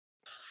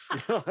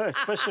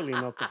 Especially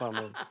not the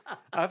family.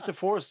 I have to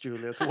force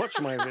Julia to watch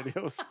my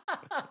videos.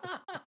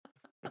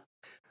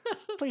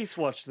 Please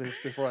watch this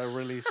before I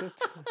release it.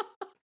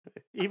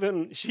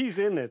 Even she's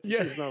in it.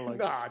 Yeah. She's not like,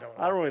 No, I don't.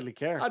 I don't really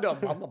care. I'm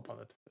not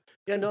bothered.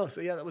 Yeah, no.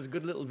 So yeah, that was a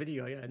good little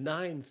video. Yeah,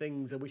 9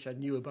 things I wish I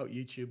knew about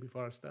YouTube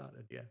before I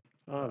started. Yeah.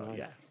 Oh, nice.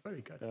 Yeah,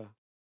 very good. Yeah.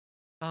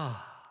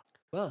 Ah,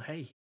 well,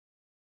 hey,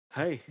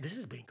 Hey, this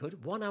has been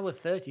good. 1 hour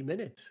 30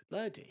 minutes.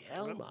 Bloody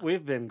hell, man.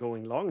 we've been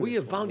going long. We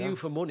this have one, value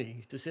for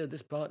money to say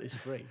this part is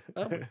free.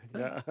 haven't we?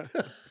 Yeah.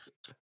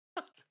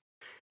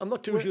 I'm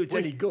not too sure it's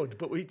any good,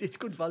 but it's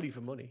good value for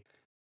money.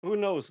 Who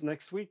knows?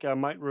 Next week I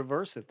might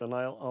reverse it, and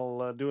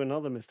I'll do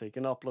another mistake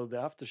and upload the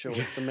after show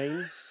as the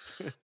main.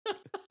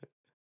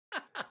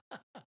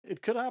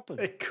 It could happen.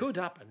 It could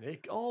happen.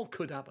 It all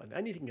could happen.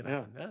 Anything can Yeah.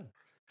 happen. Yeah.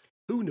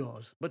 Who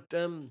knows? But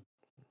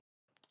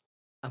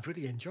I've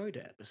really enjoyed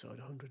it, episode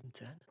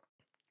 110.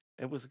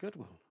 It was a good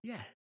one.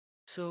 Yeah.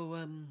 So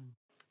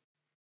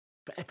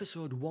for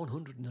episode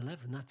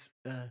 111, that's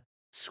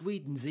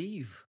Sweden's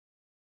Eve.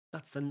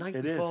 That's the night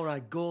It before is. I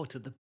go to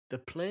the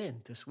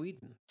plane to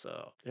Sweden.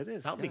 So It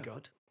is. that'll be yeah.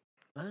 good.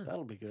 Ah,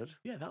 That'll be good.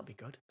 yeah, that'll be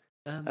good.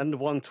 And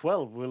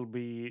 112 will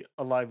be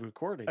a live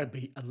recording.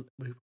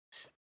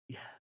 Yeah.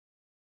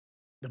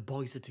 The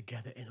boys are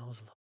together in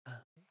Oslo.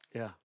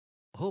 Yeah.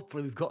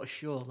 Hopefully, we've got a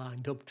show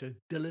lined up to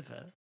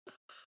deliver.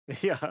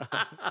 Yeah.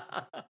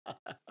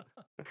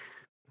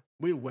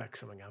 We'll work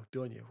something out,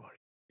 don't you worry.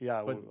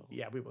 Yeah, we But will.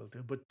 yeah, we will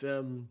do. But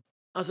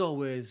as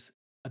always,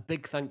 a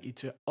big thank you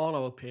to all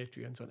our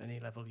Patreons on any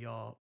level.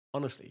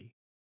 Honestly,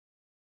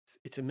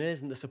 it's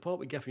amazing. The support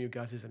we get from you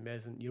guys is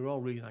amazing. You're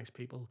all really nice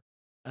people.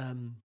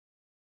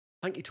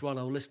 Thank you to all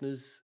our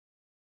listeners.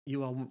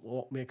 You are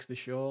what makes the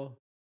show.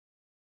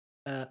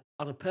 On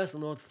a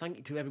personal note, thank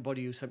you to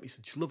everybody who sent me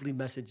such lovely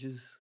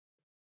messages.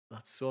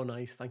 That's so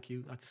nice. Thank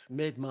you. That's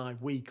made my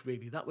week,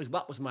 really. That was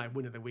my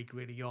win of the week,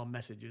 really. Your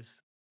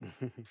messages.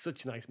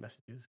 Such nice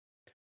messages.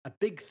 A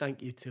big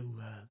thank you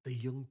to the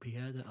young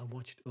Pierre that I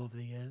watched over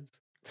the years.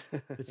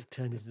 That's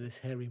turned into this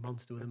hairy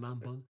monster with a man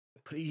bun.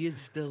 But he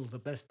is still the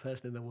best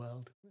person in the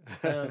world.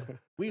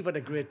 We've had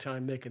a great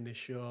time making this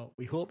show.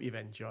 We hope you've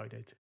enjoyed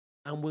it.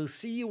 And we'll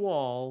see you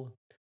all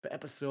for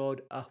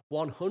episode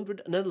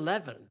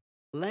 111,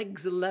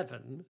 Legs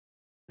 11,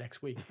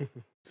 next week.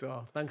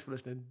 So thanks for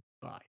listening.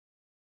 Bye.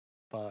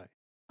 Bye.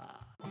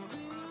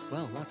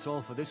 Well, that's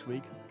all for this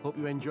week. Hope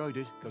you enjoyed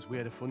it because we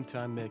had a fun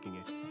time making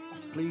it.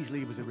 Please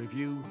leave us a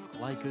review,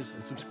 like us,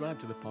 and subscribe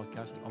to the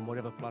podcast on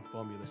whatever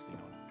platform you're listening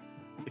on.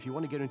 If you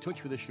want to get in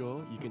touch with the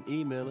show, you can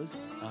email us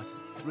at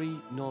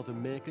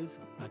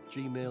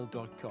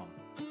 3northernmakers@gmail.com.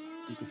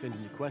 You can send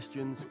in your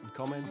questions and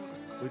comments.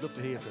 We'd love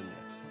to hear from you.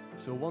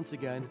 So once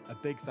again, a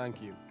big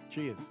thank you.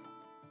 Cheers.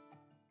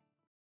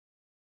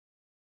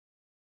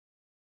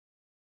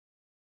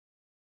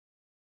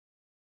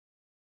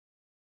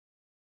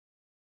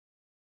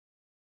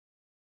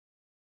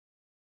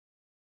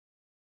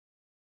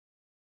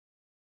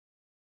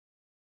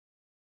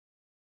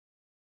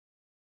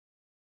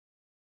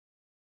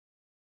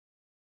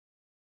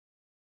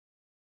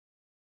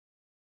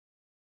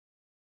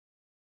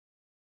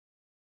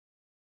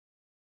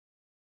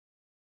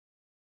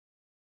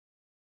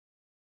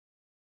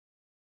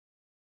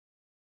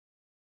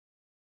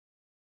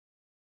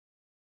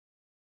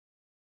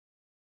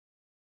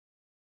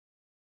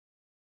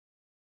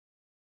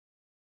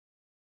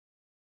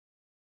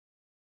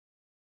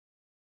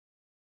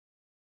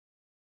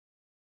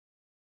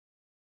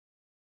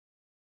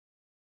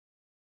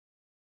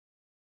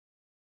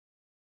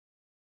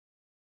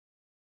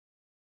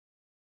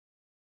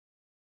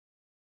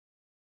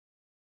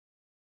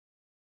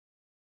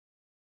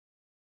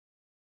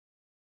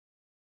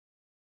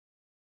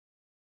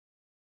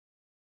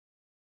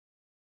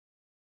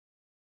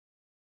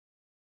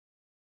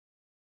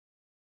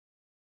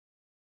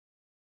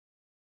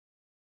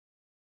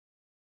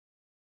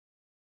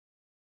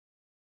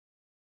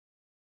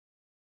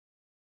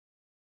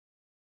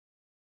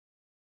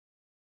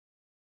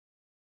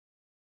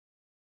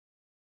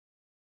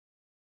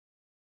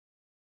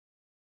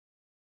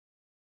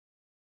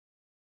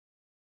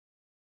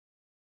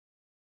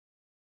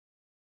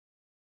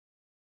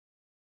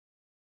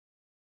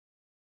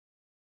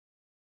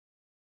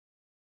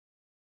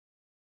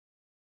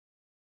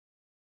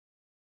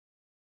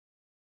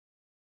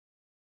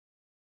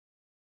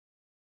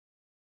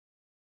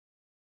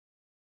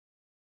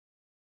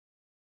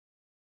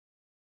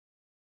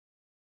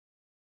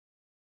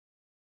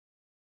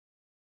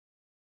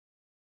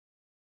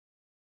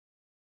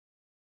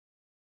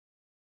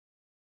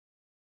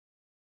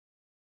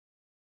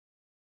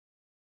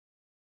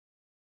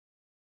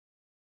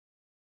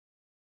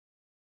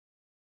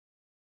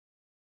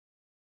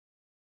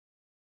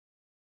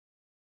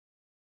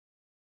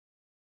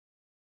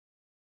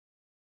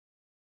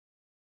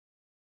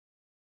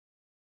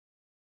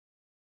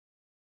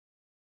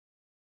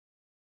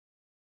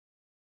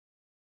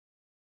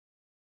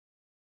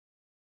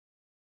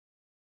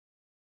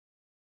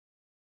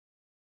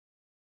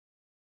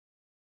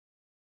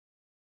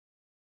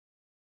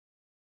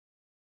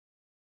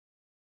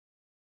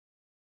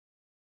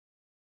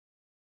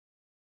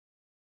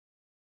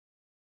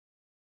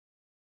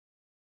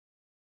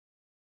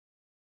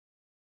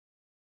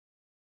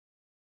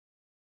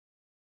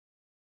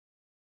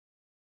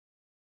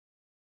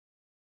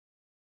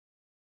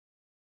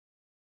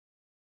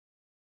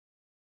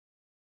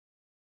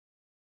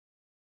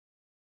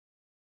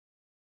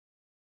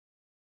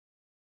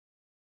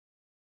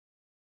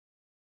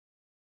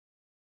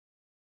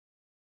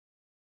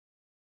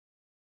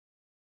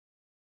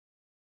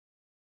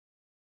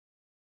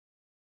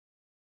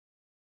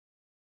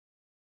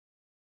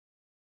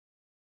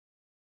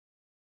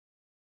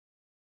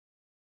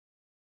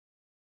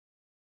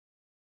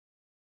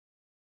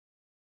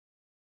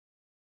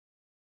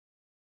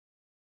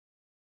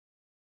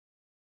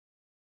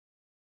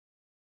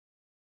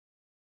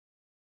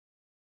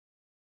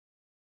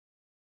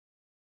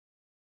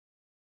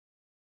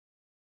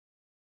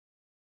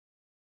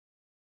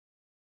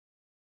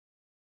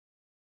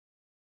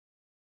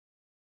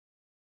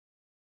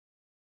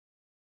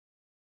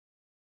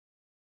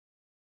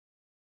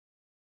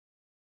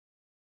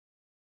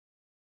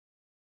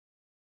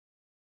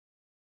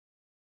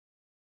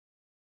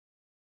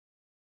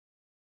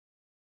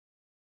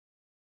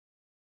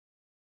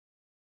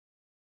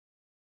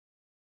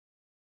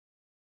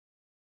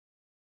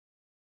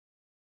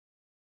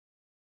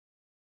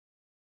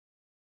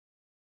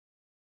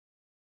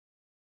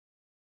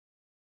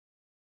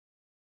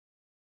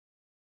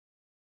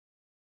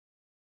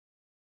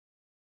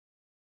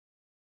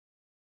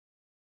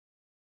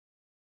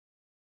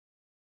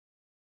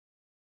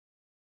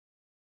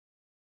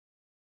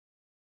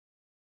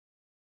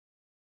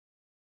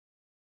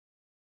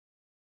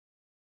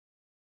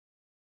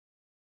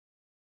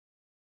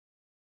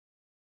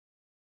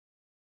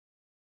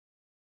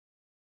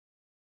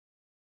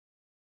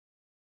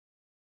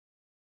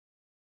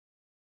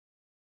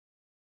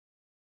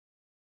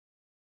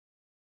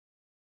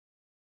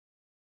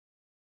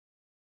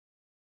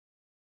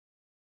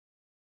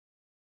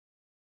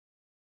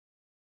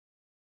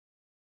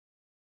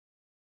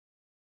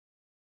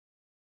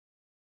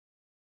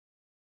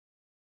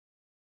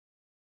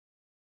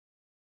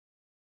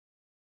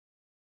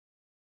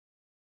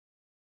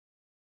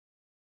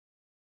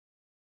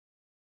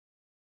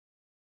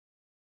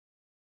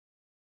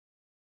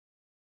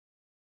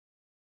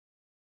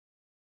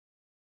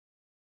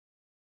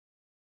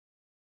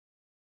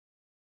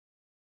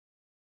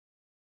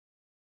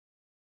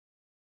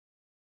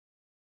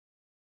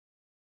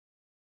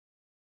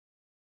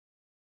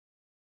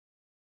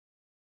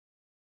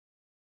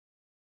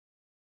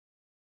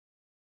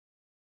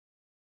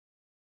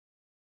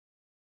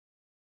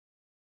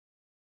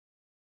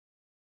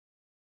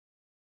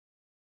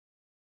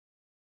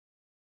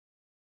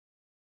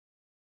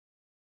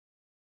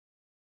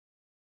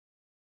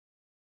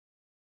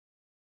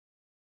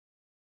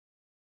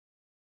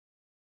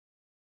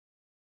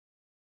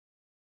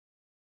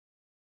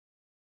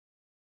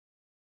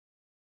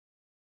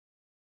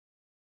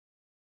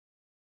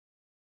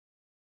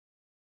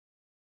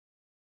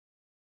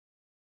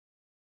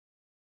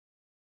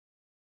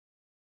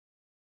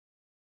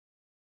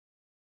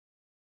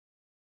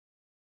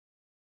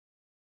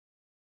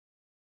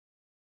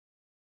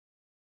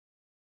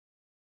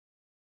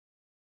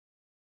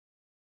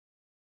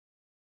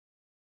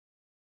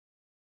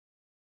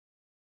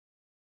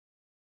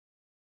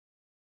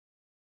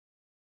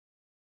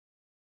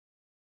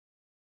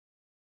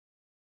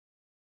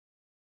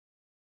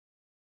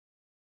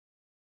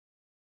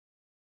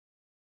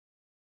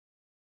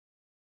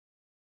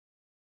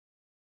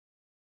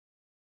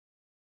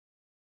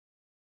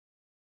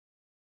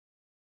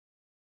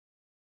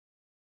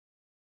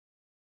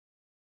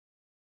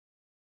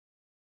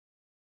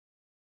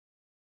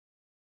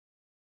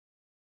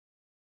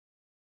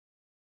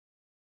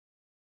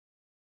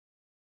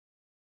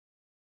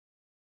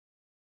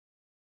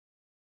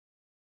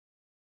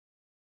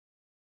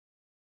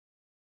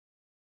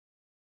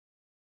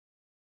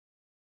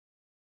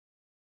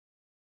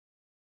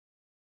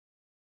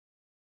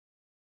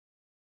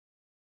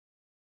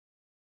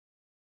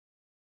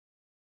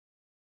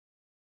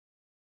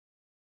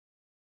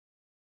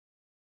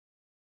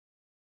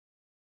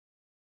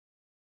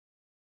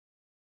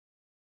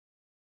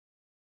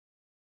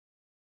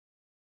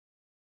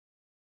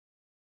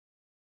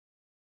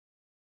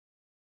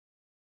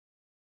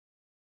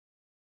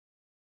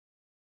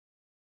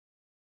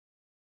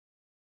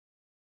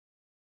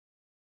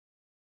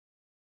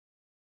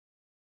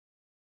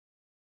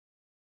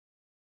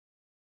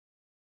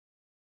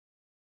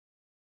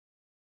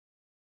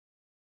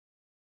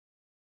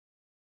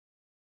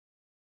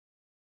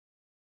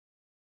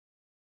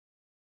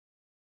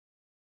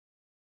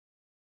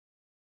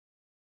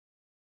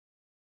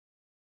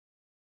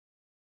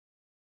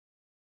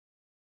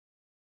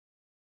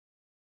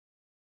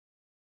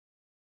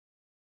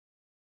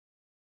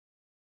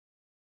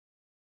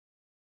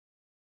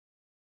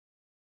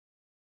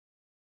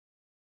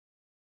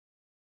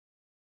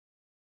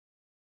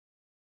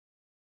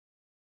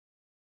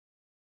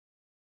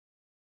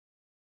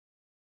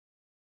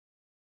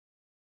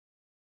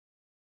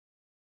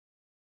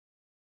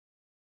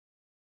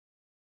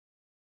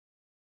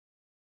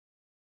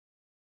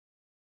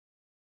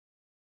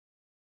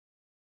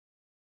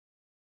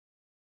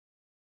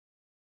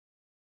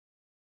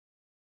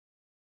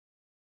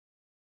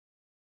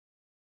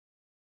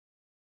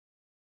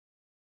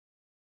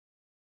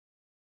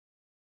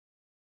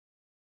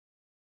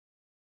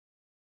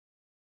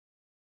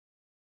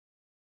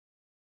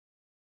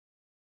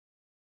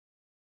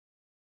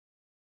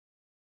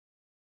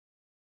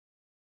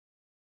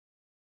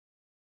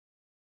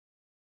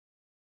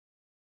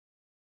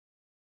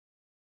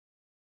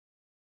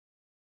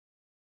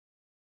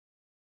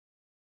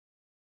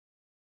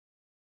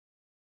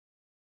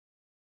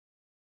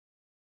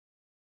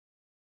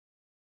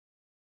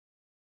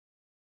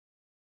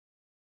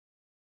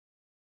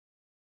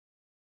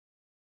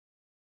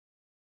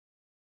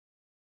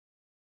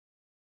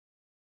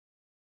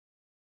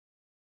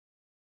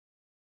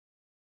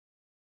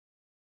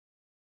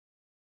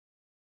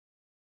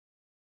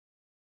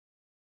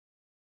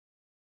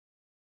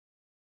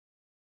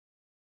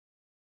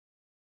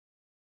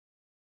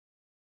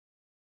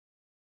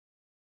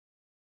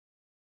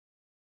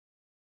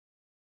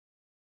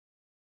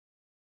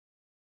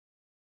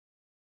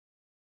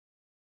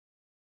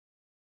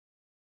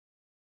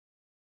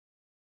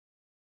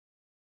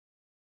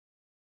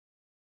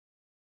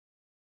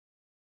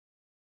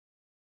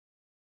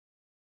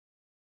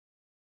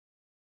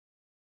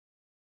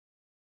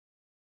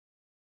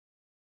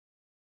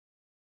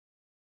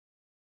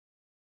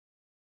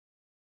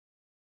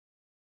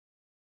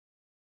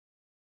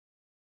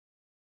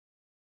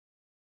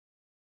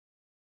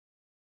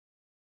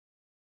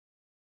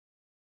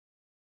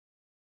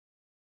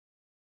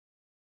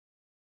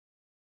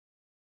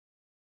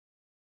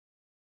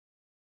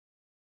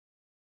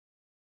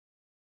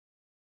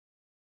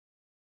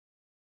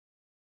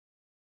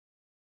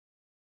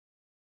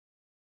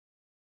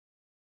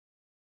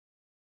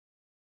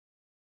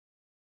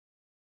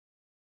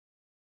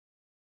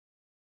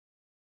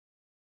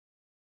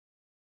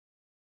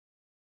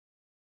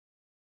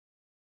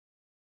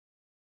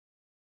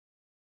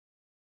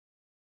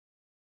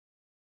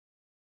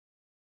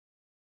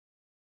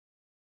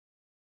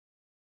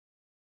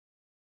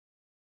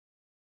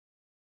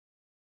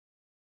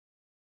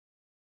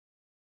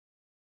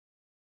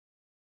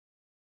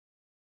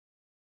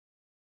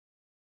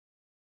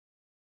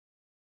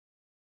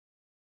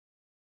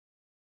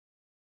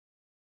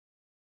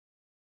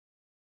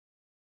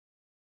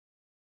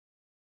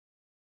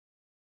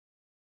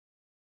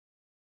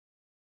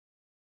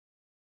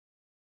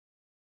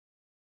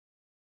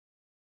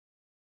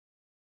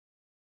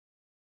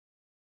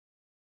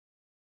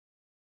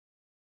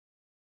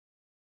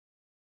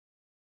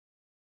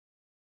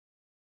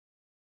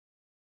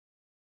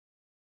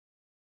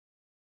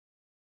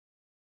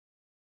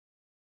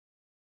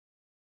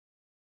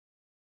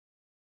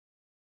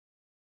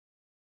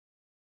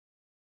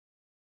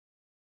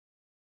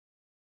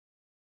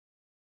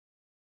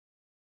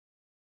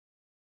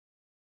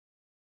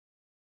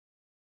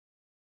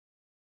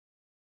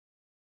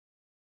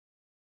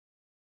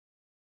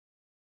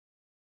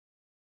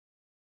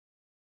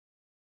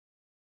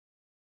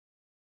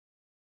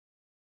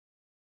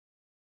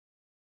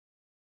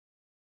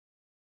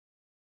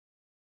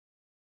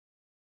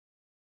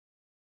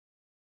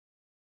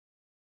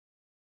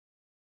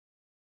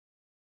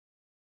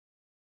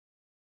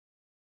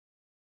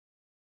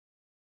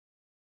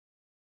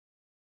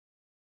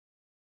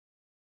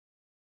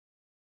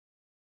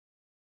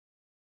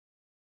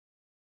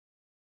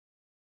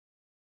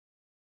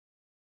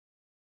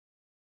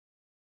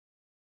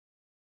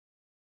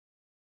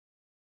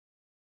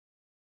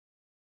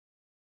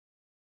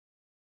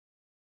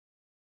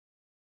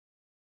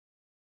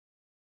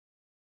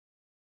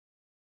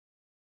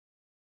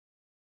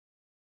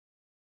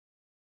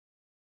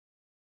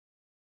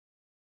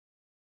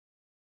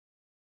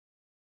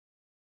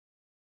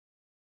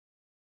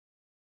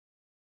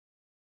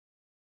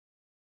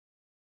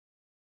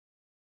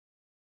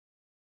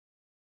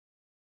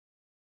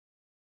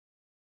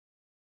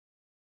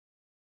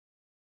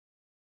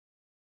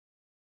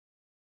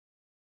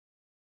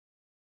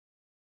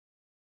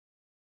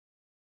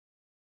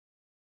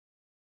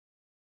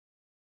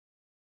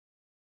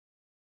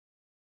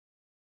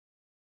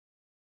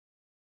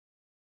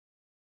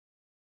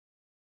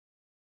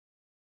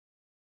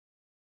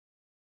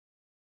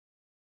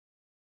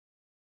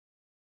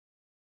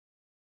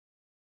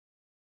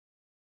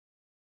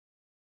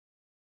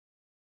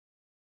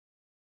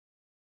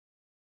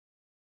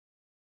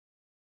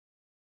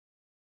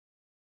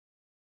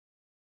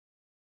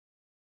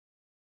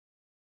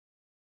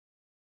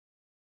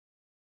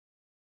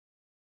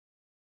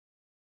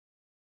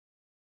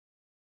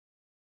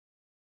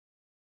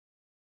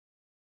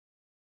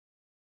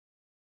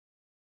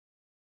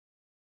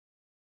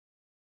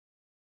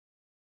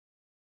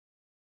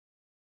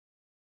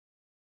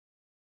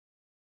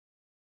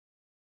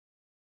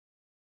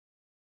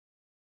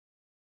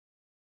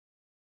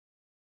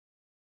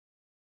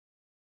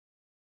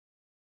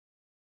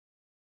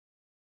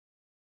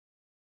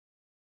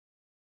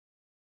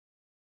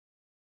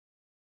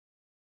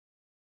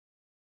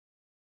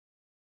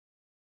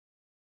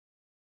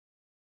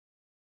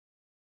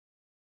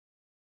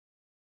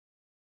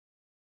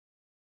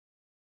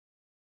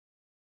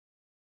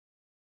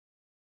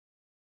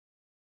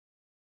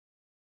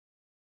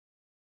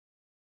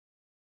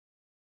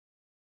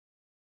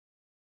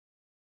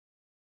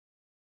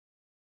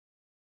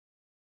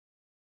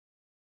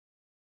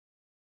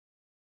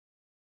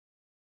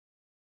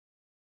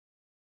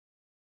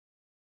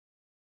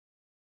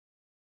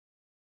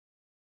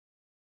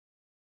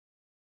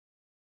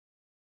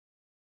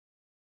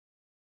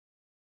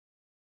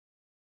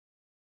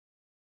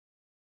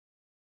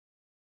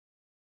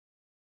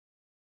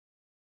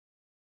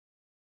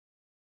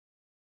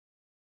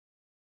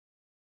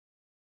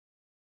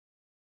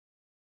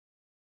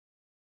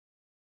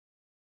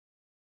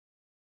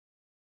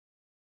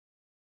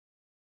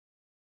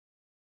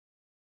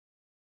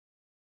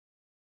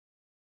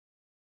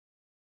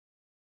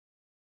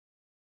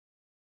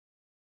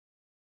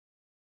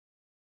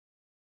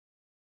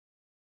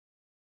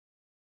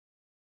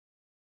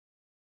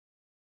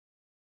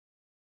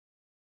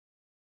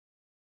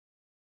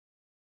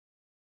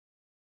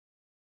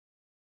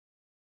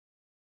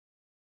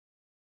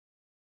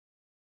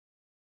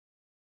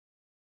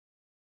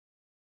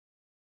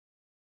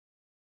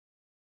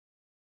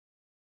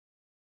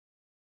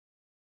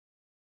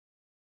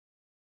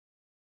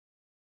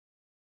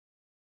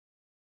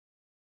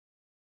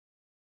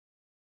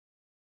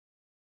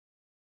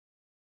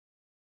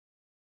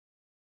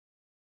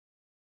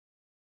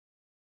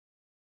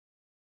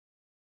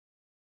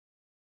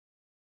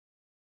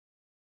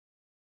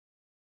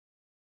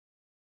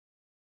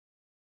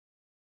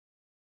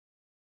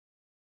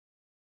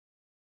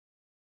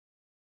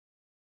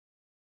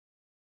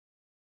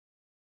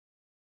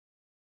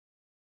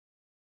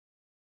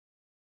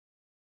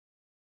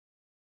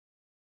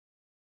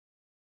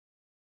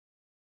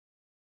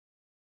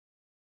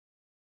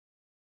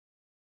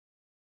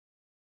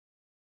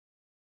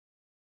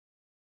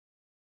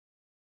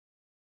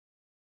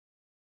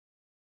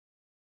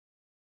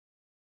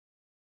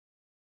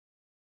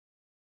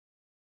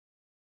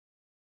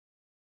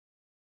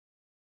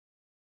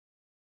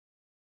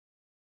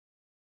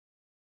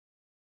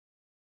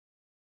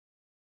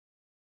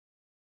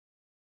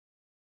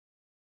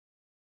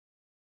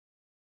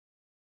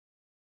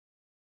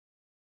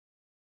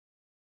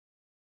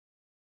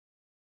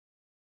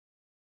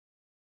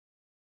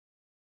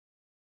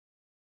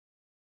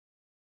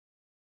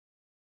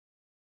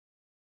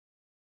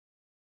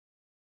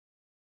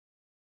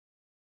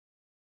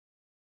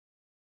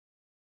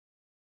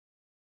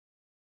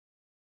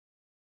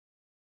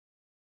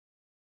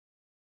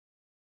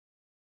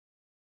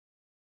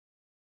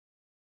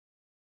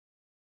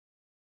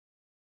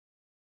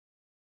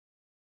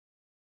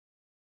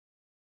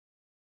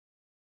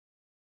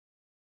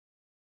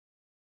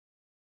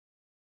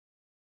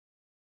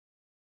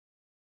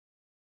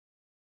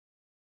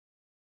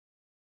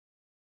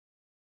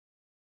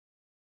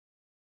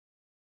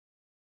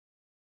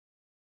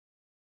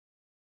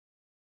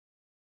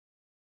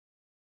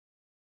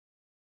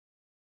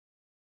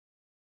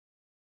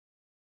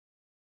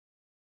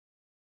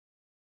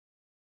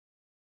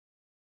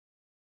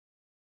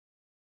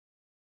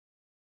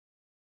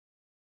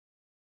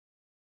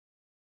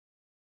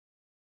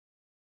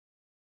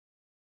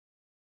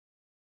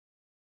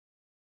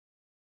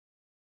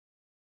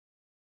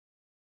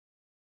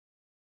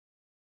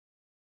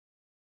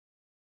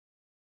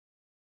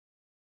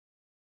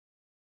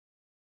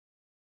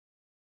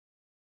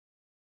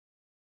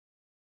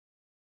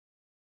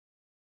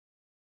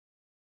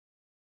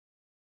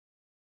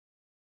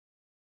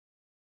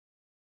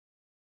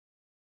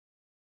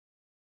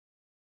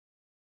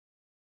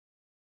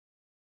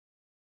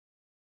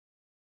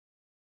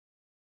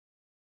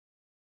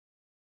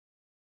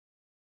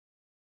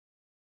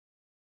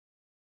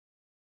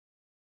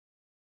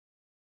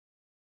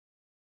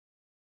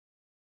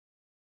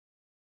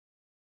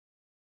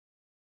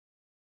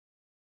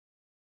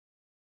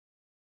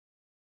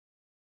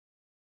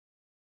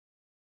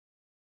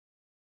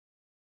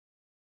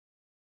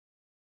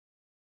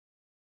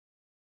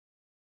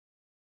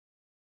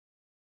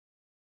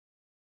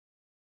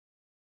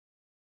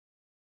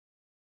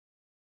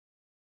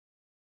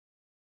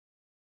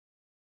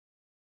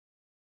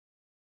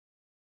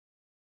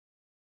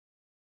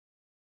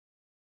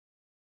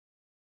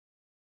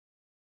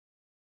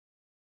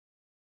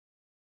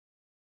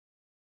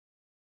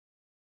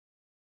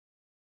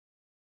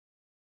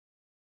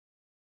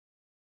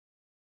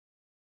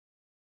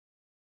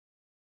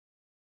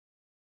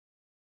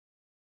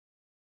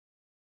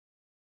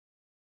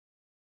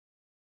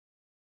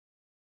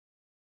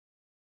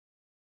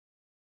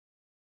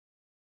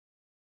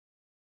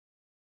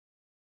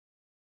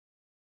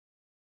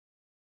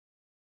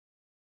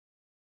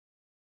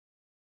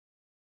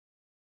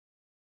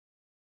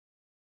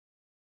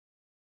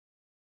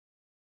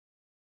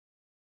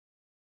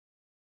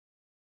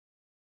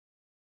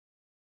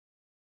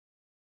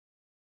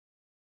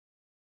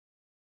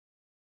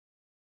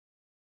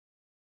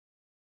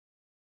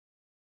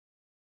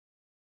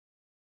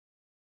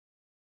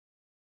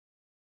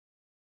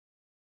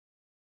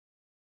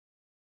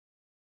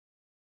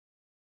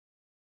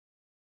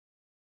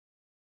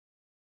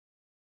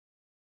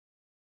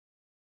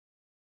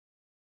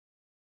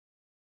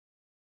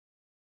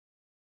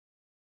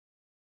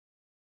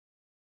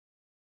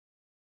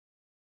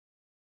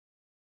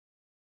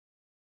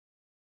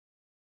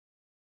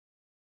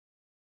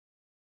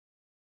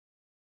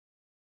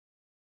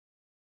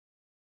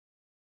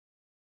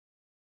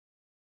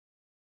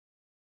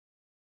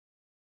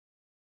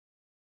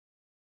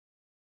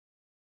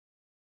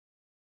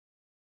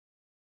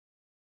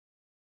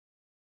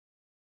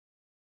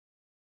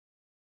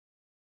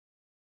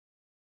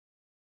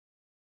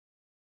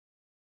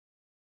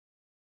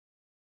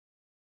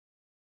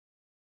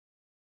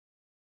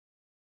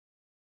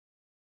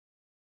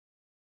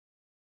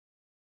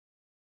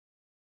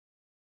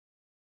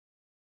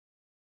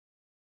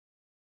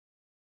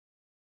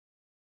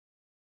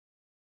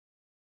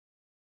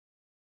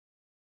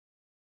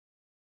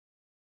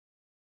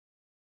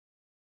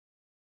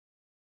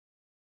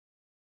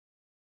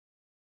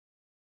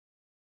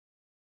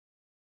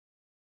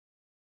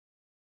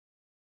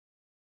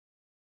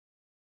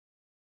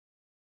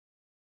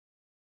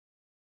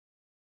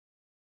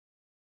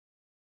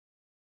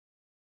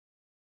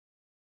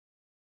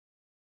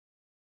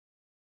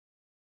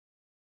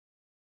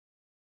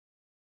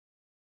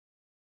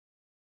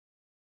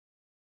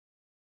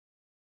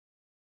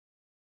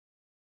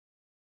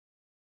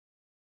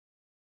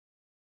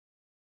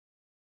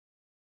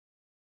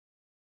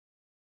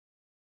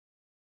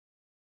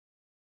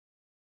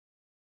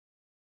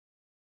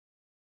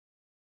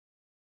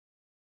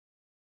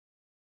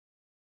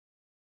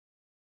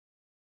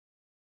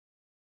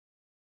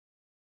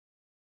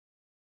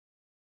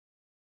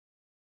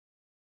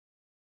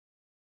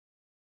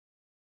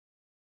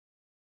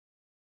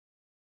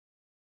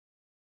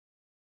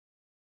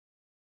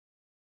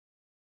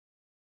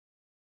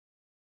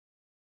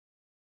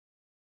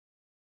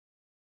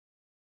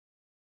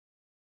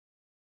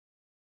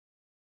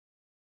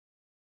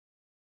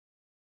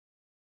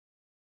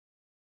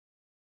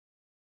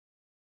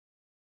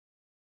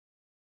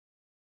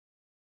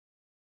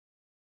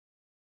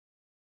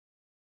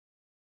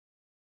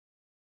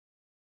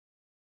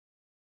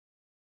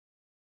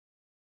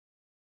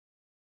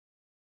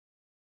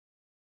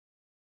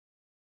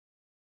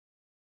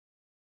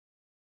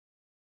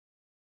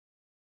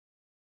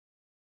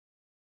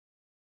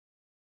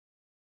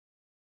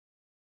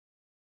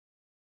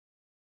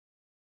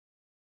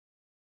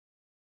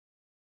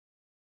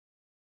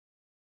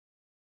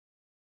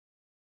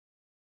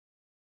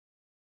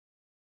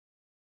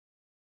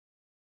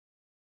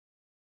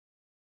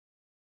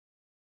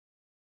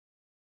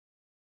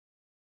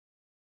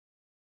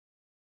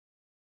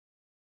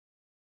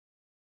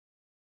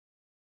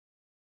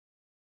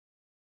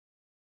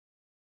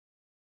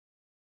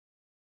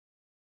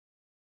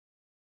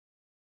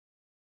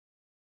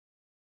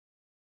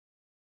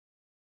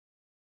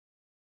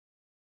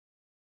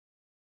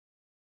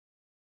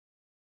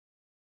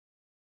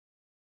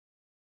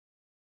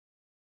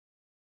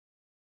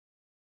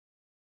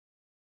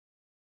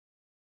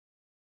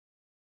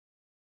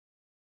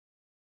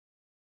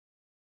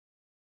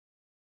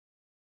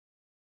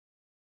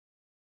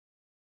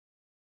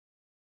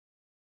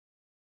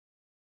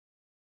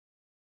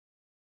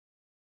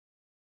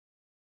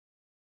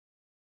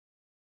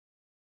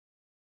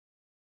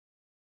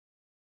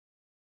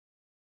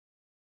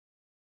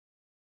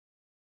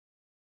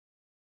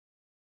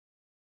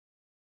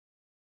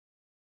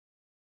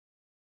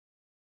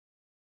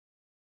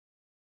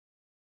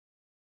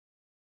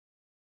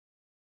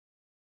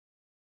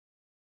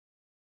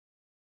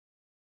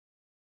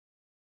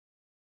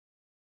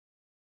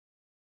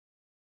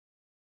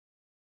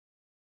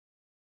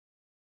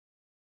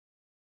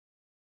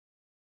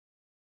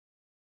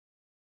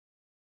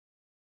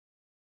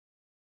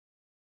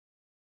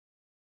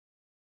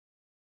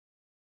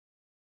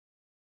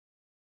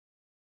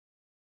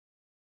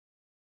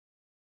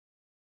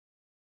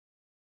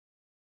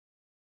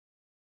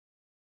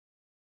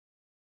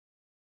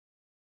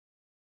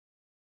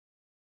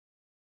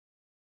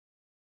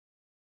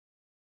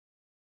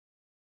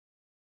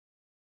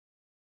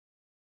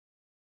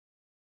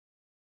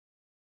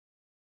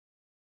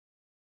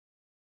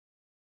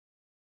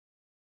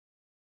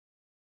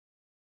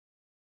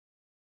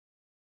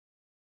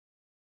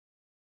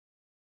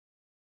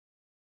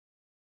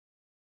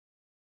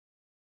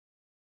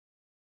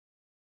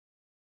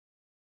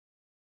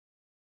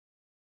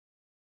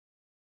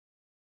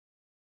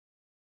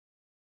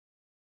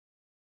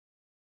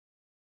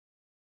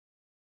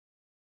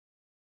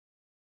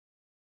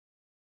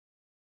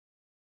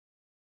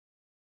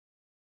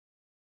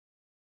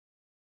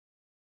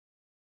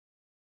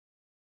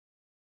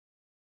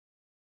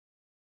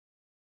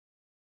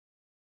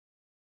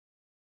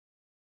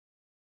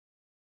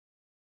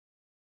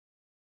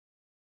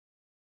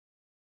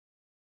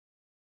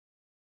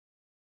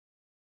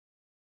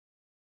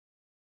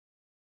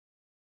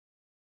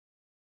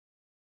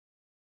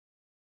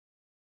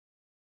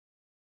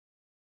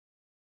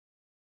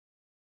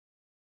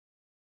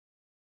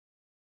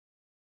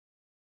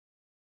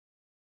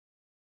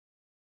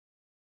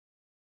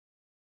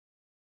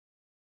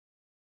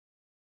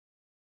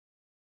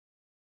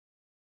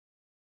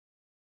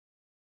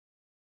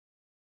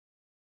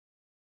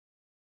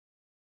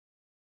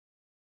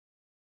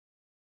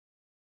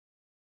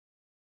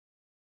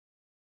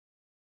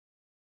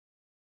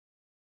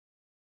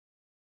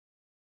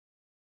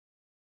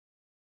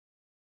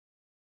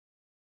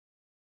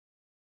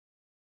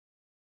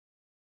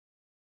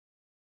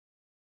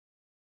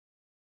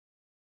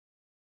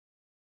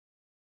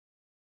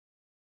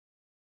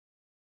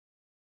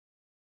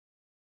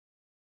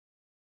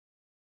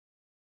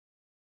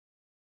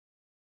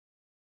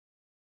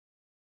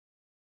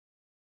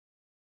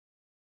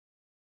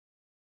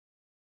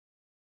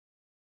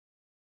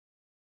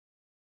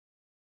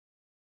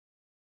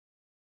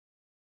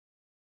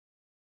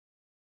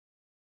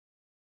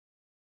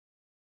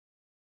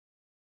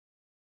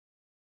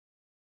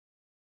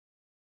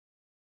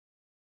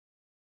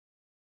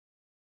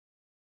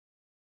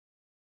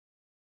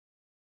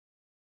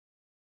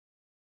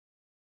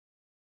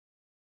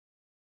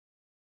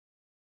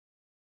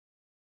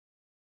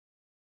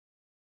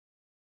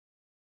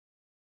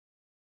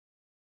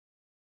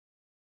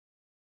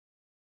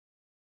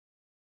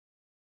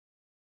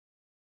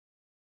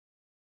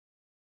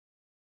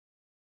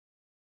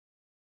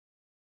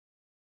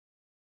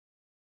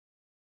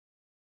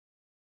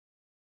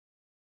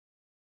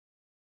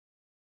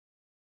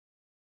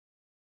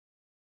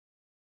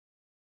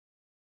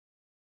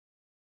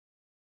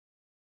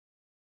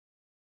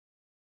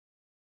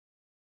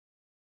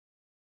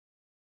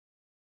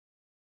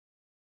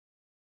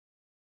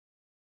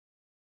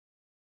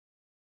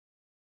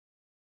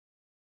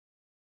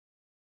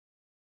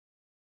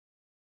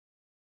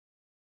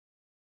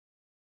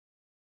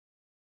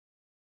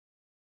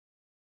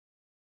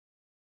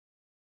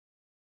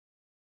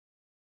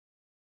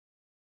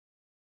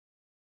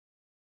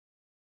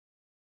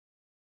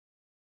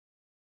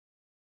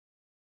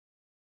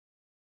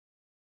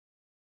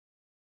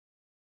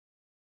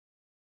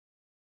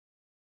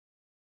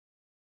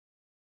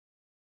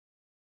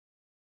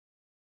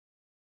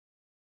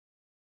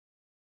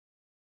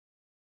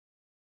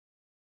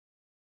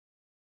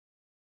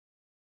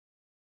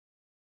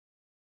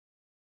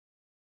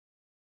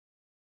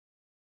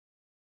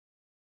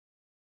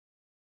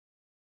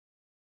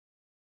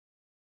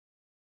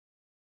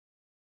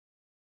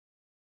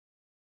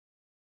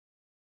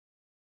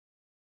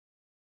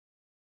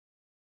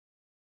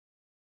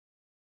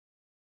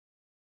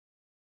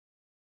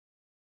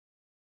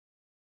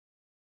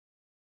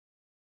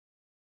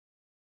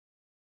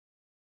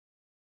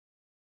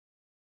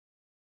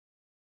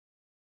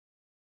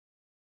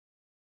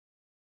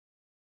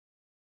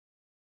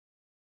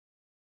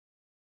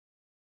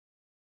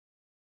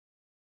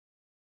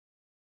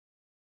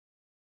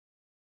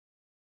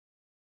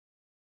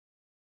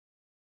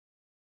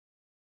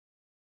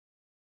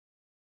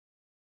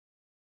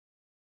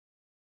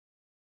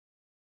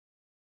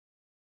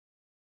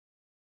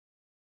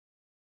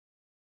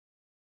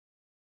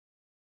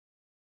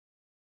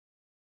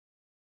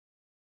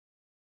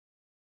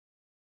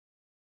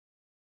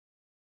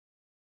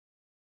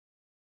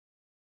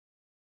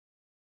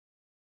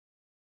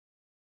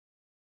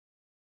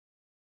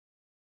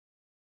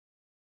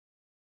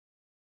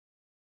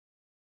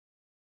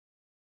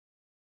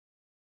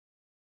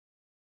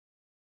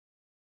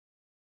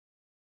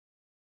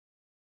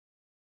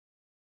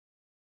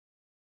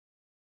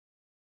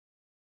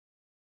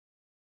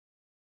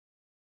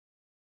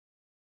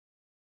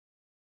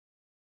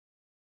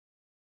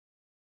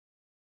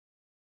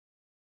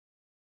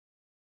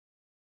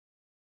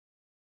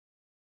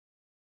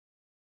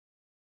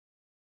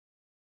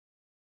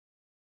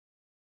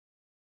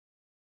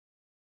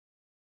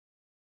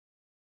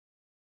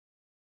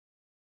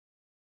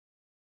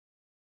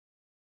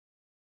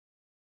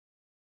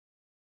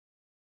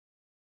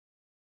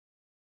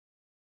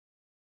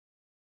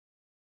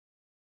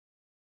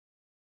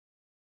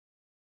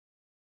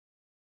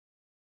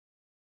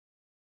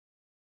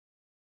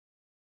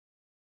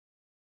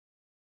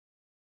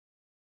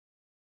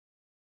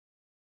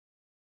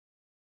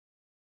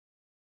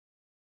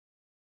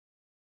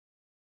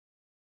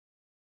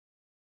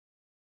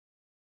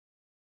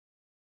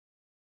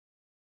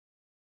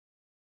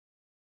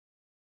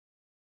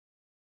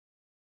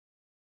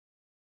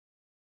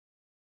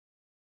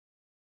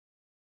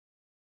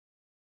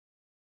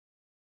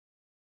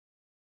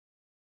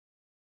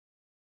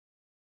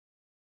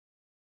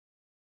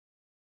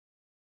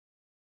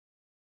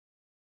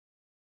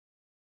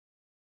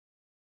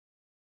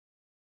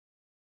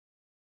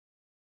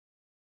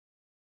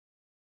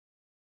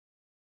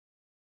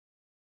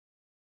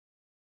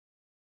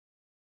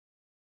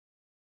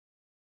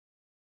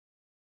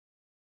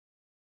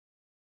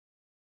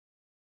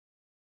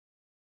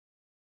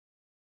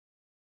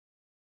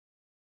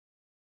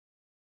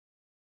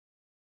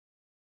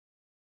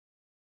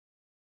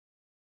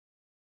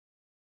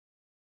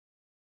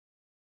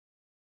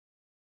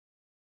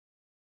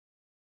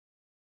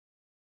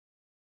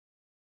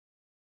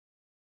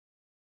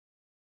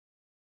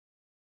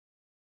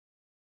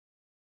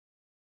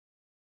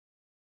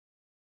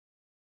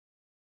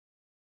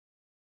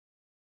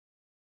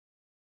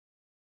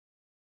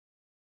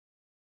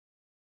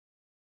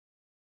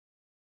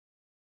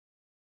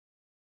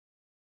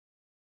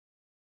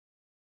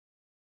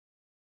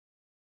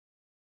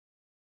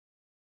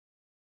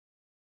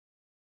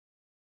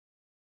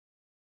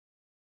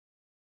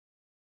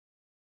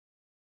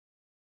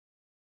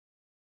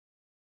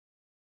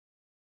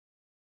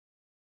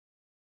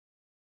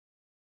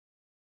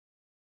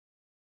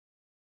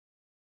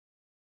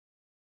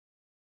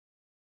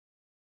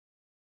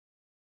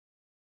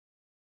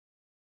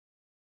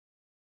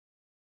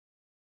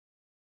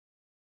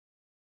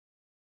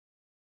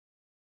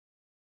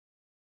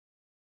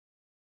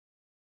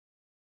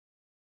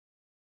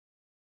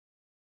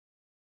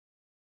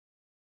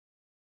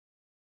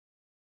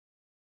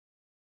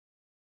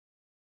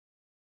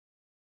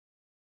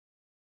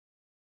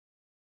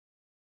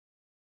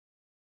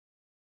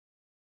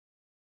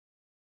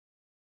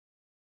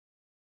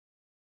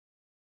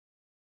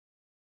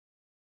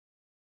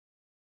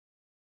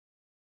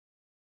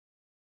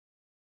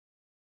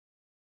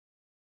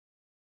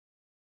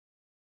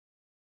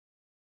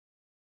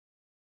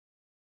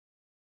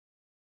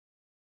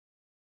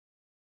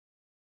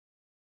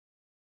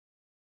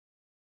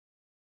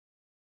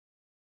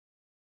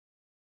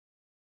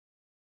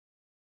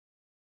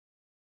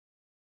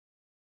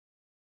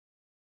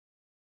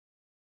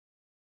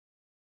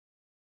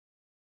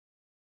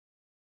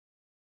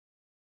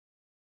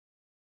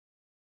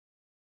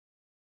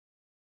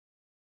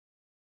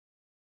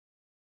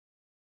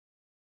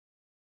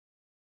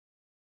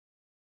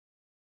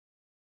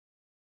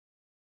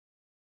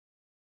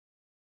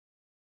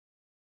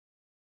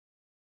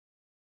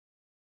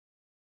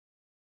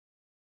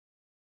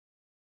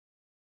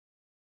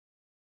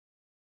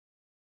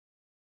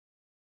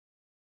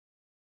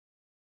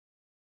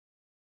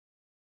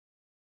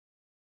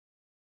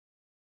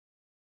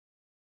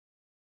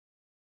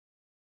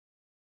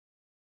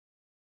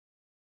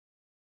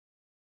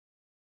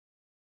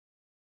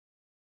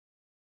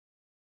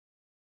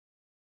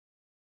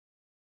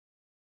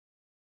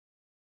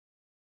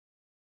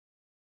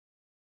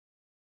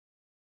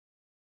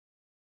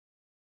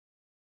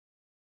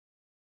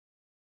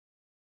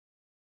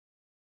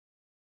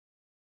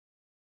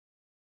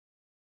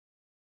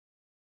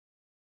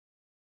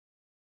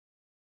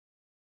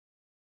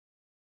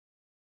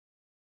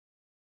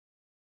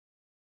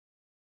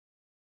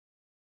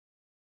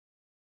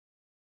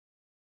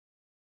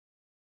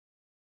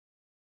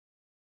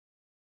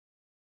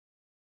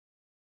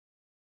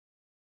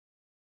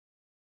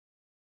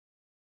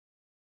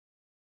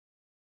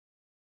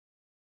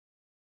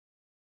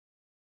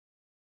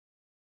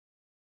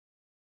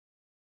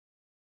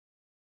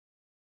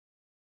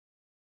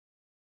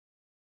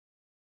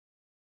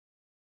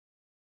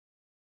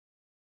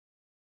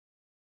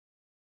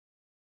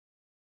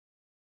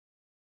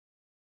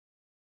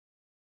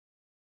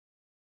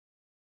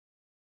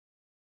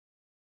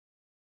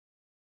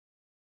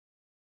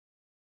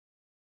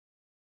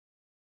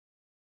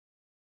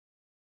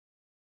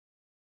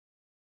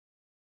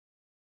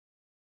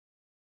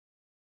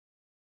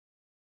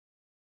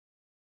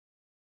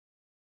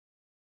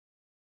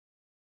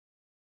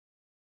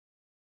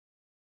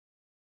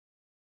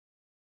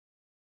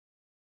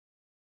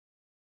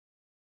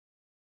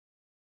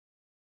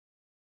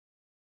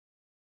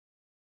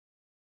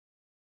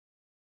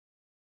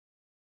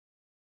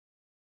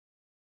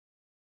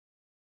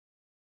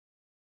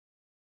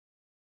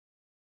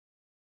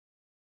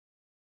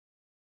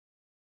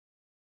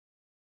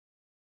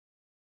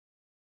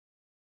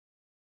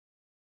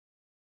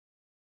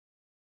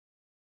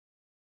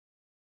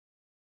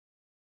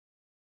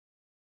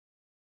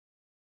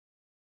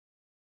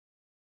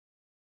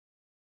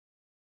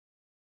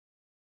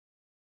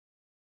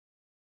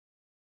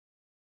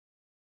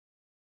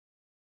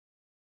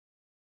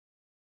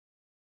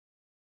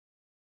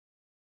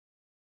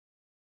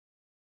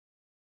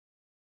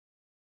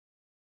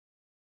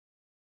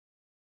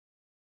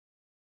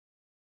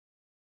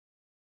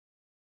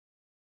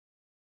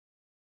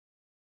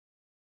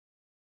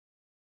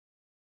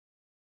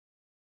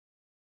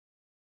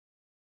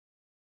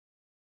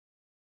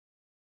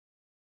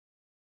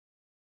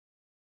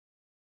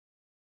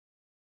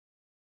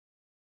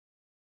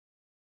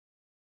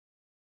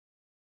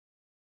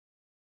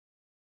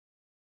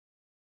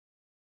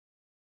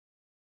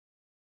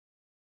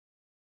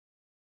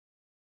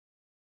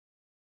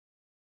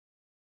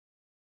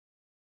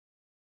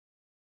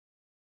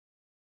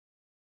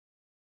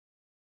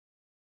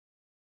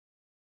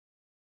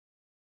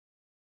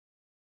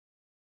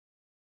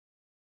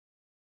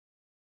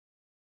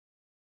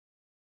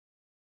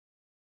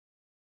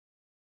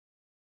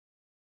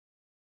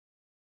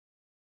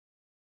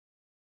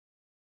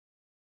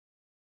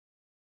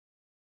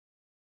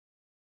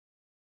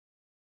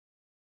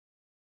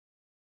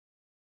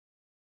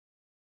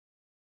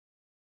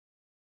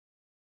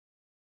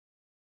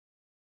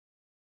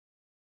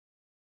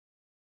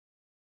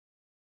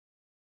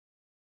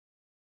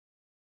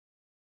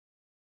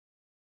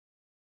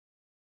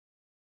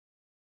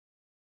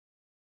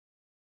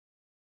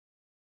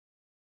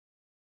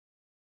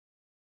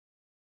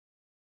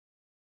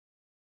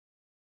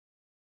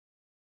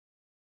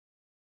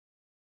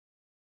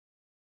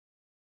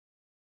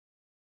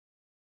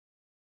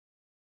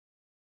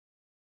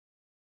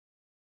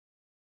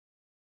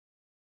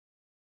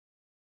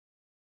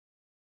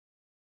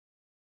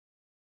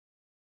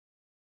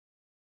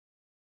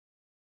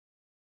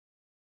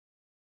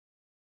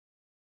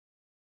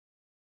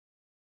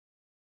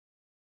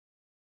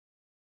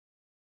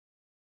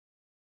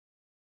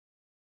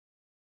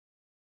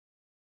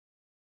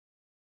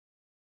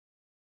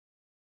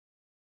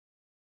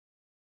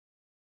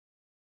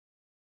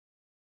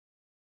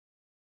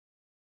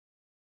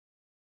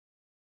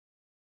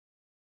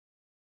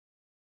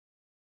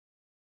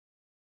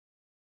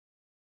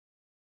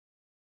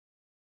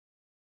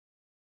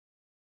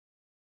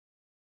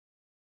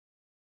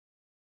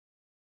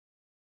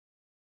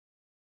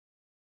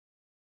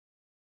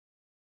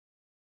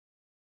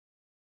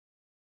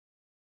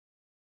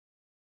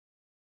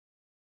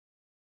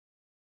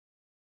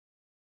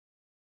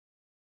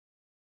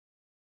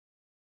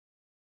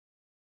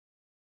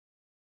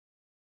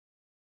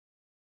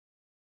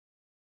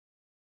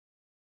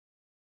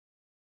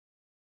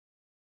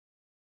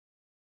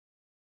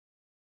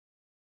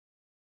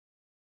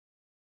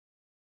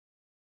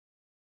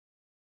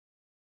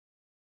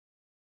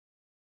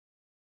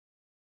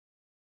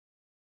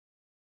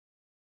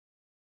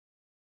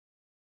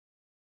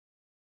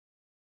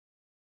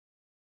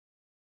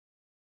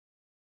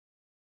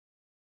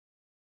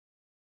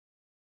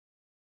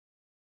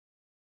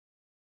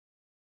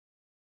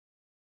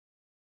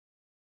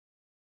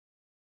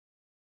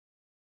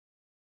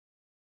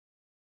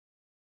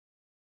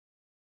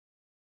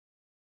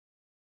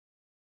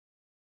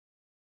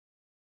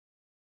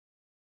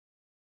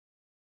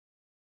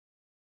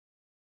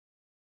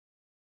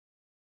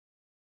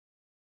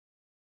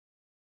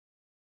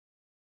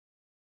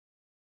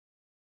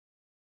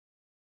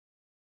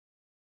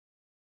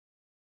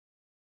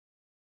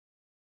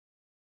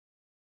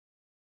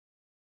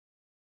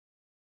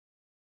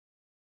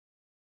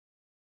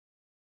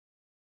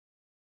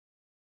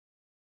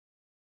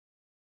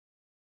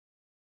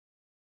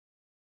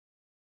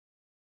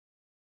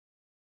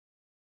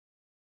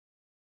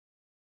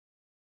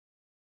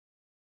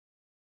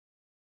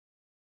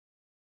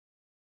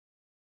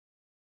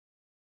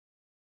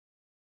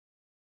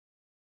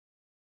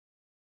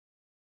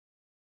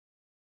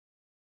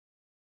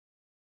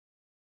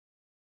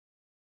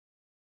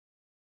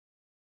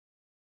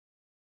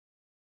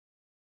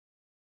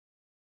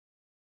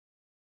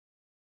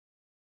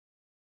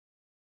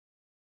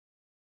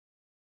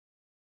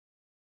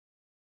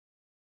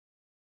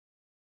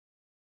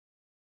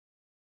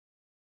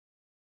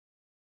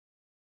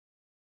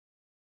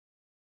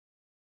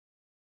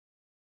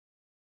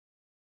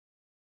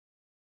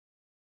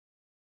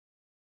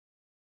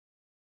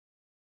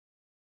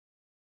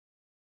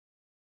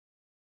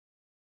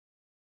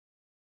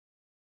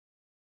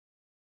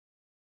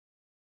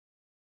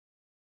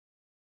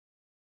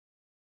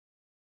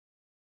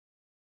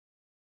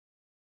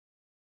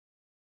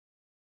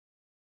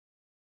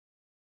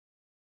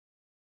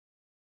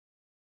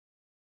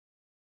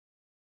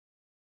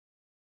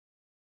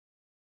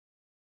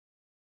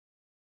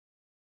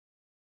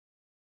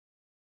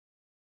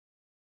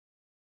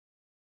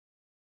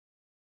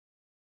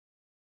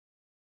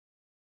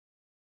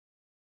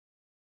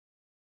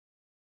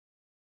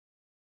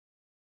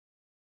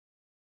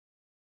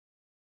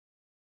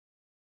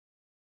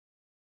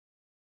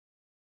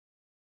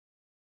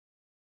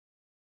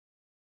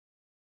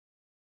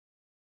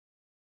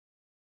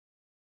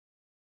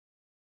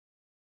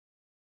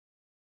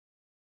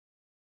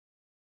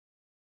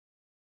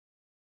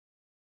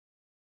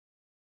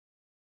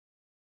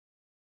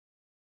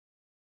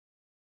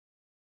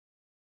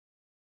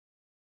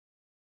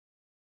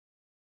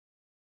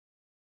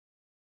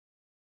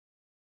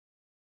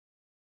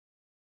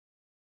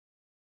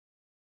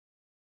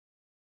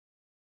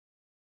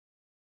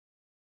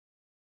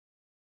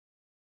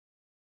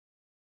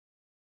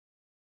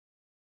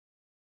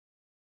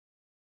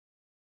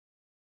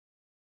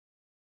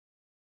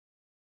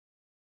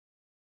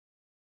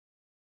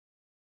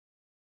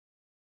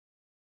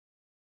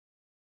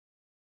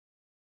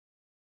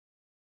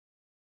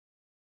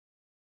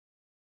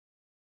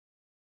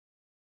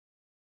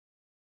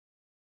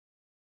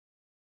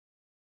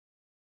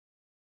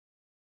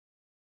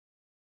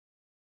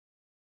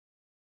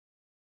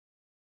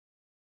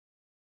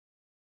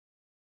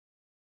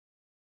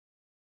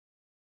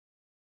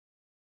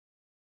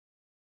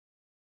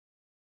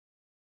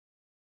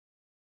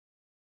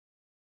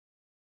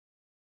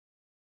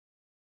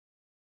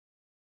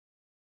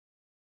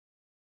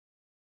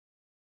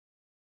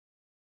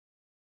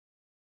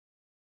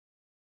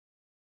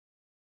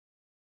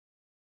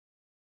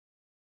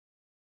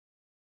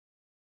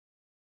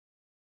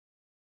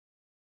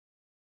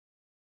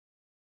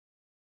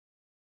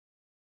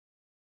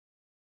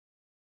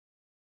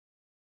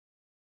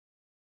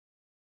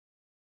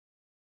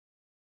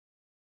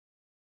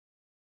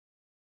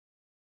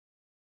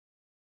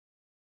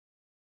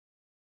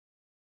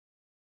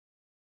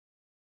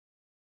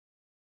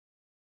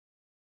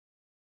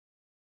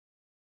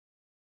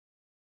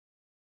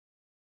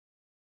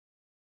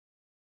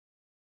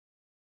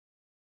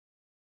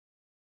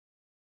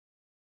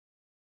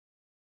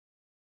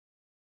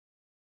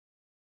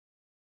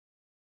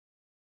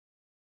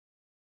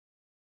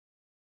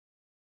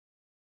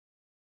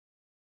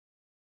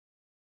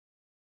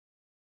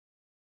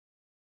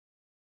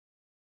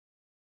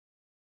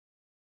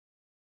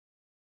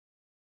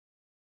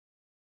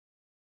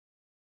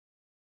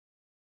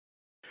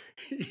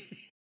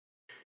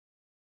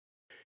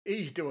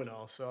 He's doing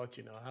all sorts,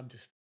 I'm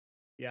just,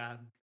 yeah,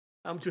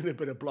 I'm doing a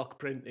bit of block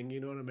printing, you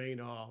know what I mean,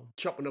 or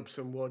chopping up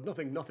some wood.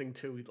 Nothing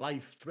too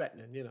life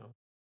threatening,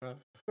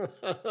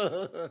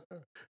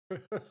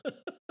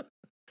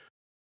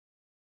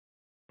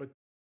 But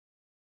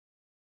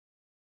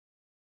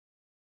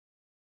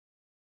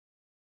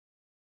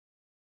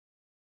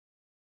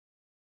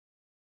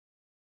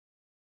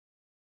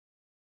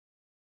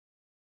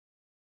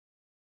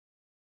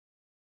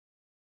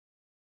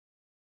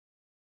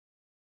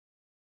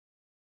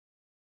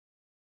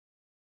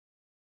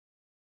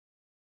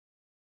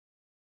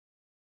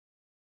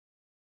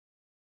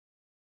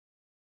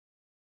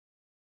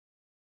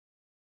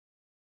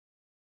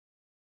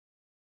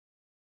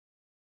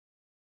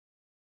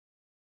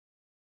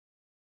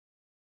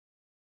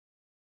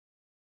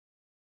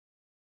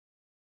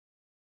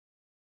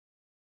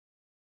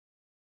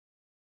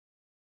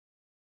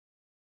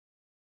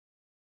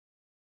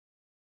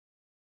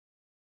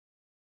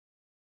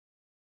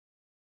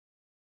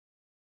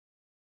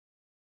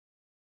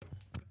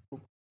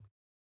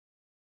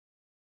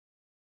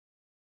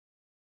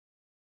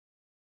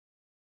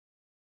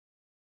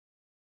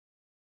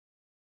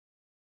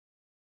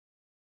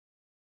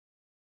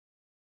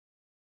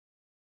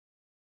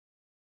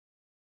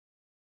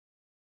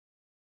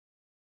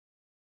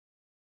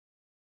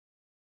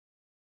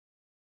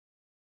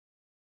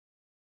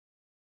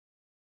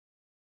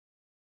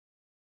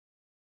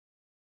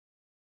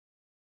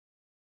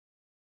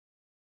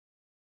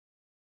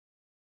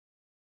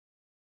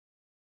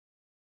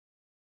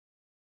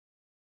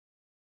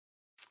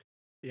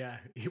yeah,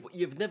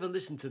 you've never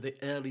listened to the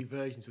early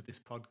versions of this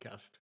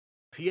podcast.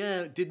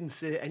 Pierre didn't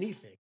say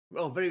anything.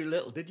 Well, very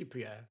little, did you,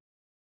 Pierre?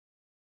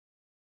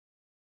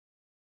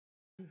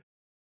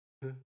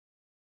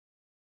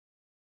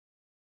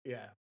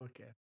 Yeah,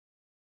 okay.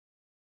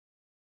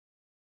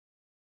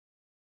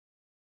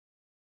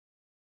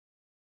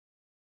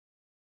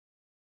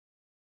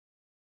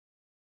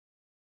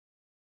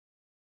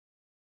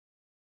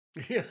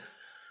 Yeah.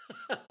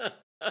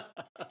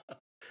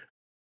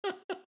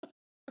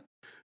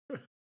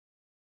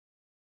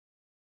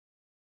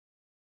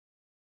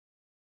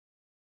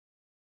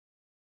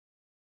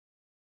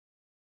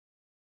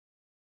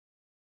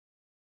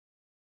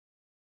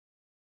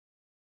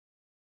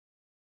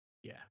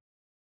 Yeah,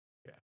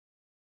 yeah.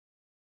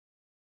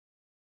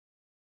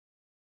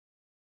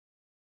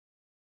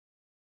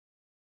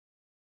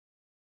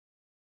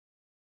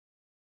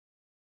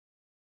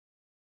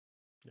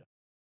 Yeah.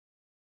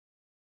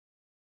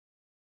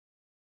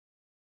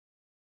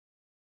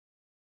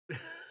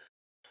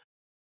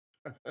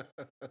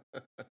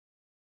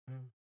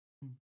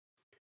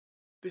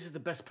 This is the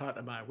best part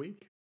of my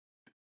week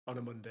on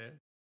a Monday.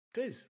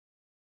 It is.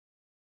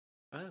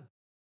 Ah,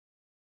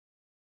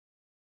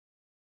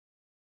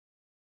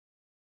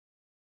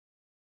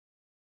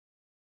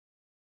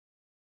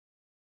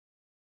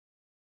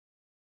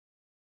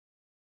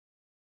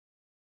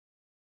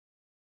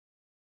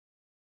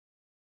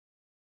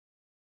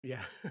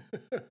 yeah.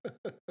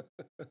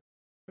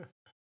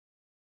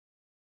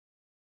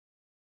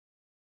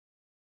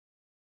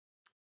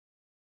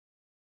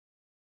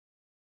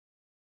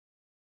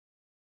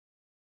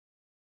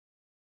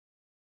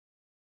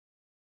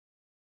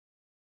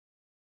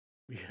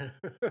 Yeah.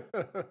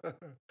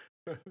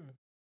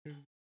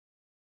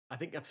 I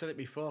think I've said it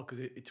before because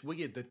it's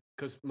weird that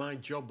because my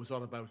job was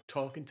all about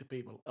talking to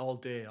people all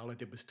day. All I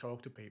did was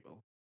talk to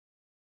people.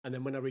 And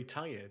then when I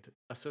retired,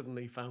 I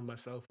suddenly found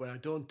myself where I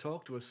don't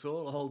talk to a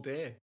soul all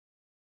day.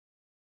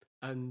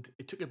 And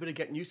it took a bit of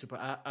getting used to,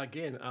 but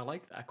again, I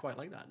like that. I quite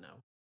like that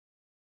now.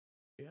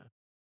 Yeah.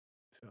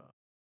 So,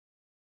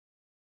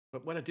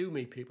 but when I do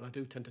meet people, I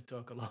do tend to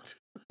talk a lot.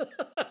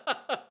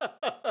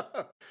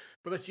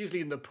 But that's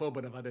usually in the pub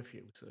and I've had a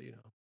few, so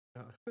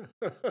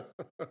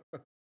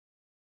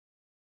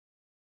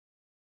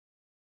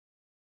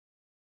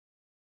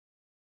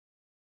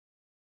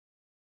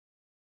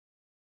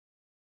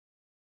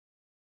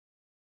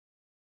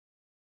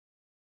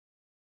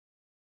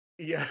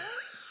Yeah.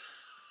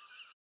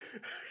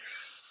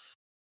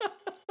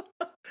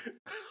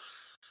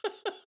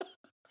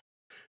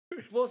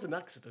 It was an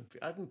accident.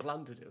 I hadn't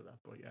planned to do that,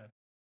 but yeah.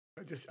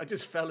 I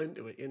just fell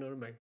into it, you know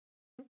what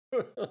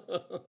I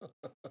mean?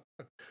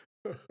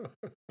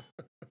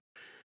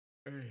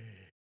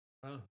 Hey,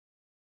 wow.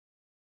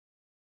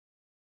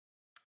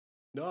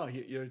 No,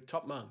 you're a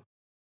top man.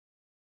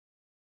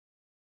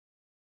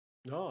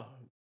 No,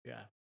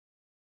 yeah,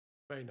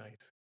 very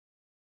nice.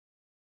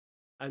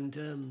 And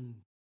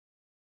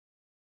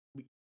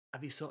we-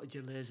 have you sorted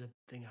your laser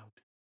thing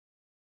out?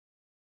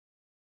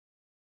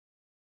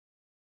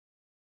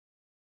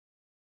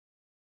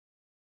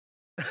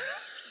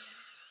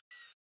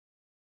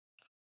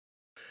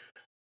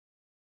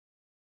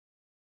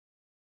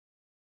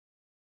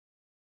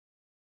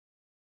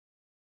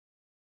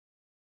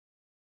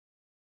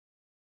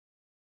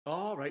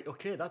 All right,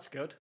 okay, that's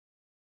good.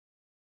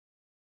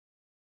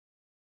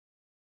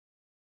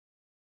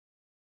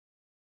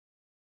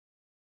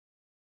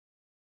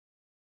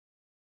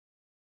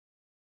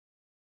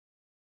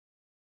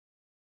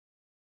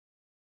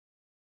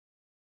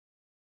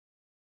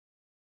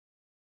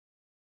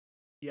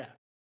 Yeah.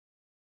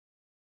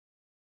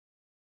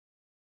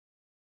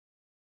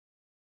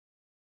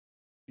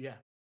 Yeah.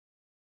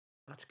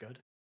 That's good.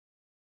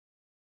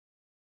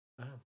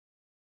 Oh.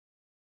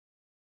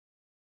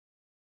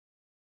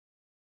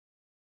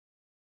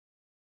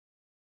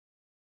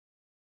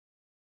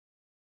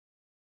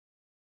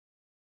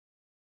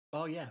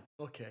 Oh yeah.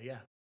 Okay. Yeah.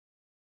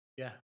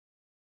 Yeah.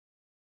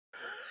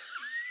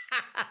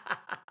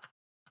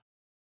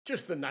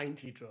 Just the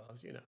 90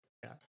 draws, you know.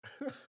 Yeah.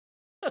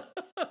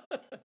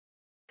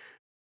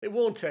 It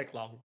won't take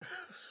long.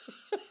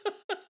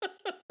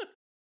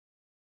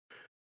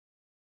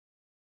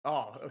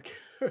 Oh, okay.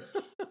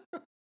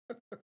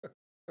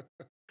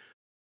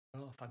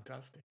 Oh,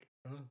 fantastic.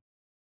 Oh.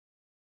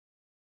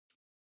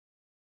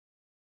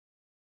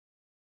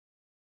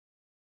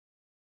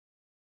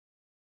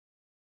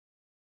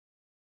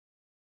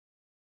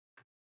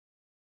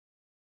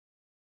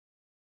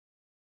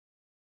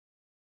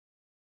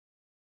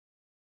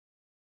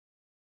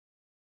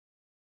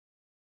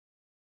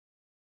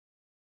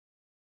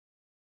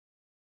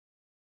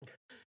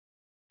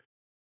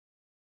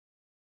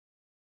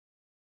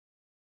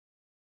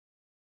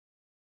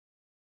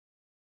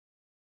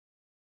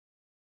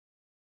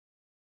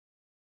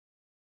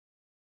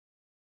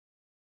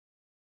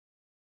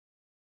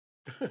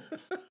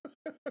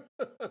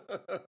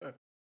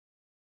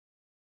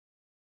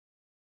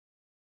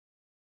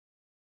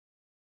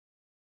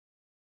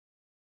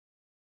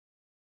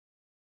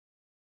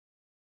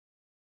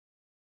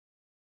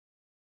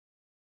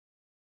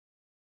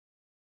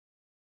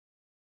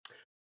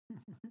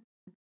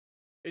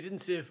 It didn't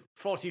say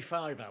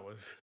 45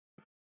 hours.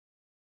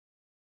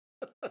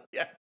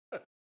 Yeah.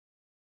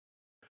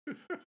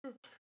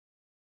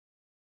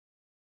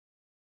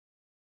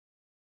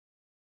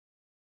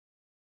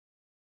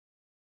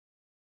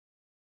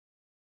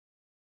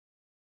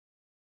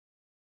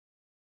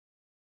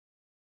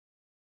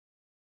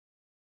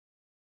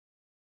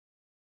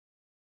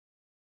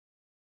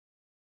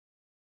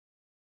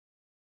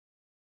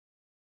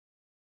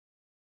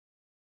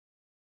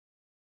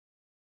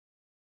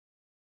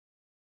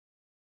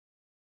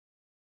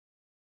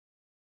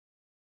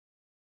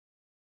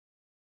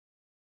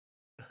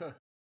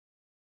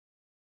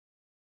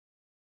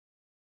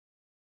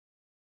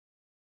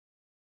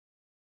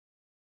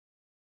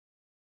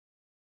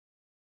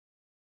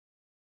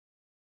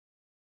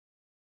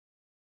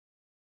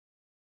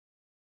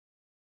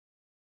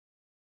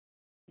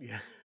 Yeah.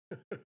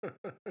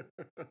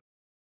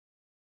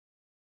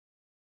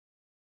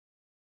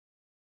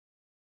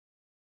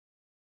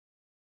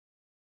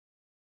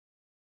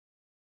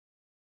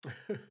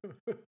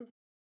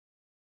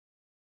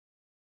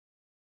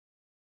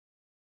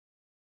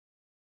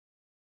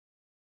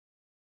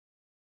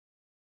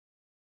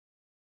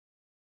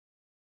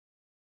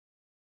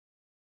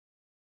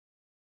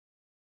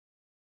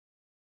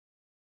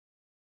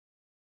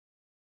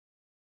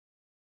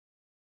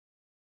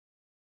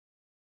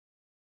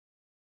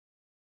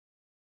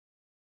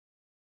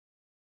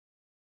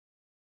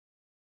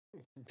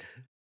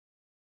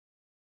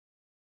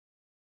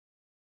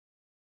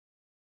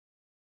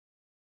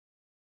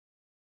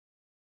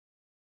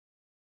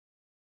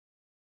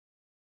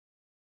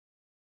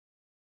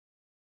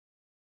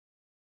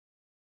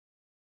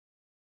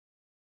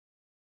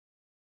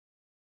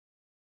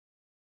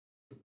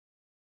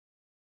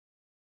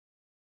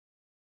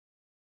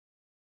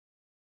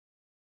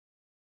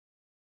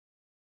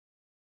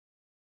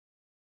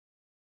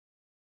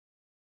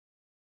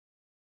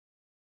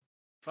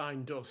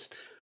 Fine dust.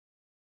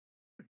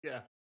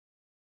 Yeah.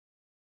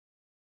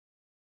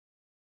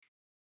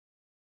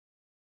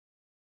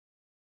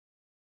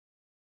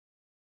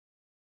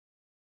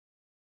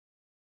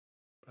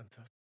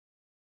 Fantastic.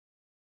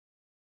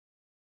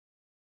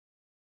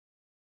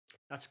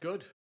 That's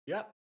good.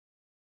 Yeah.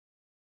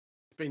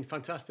 It's been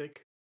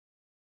fantastic.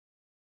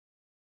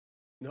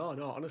 No,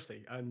 no,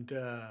 honestly. And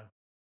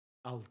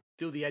I'll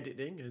do the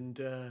editing. And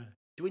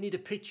do we need a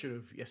picture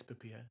of Jesper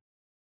Pierre?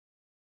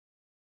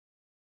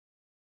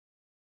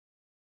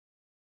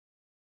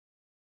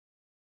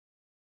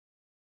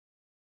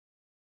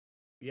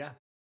 Yeah.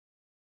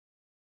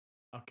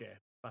 Okay.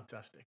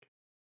 Fantastic.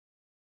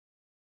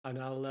 And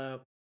I'll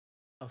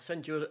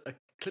send you a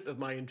clip of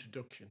my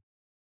introduction.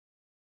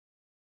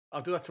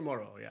 I'll do that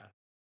tomorrow. Yeah.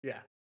 Yeah.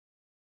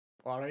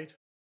 All right.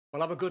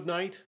 Well, have a good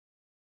night.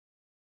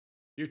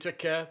 You take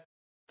care.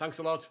 Thanks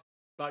a lot.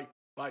 Bye.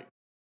 Bye.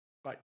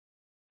 Bye.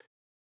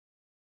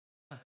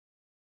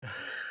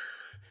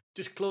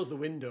 Just close the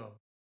window.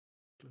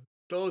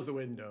 Close the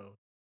window.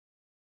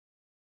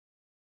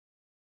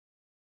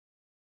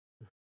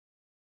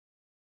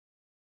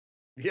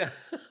 Yeah.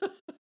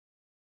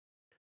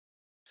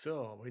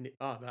 So we need.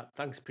 Oh, that.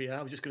 Thanks, Pierre.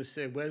 I was just going to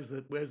say, where's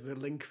the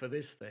link for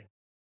this thing?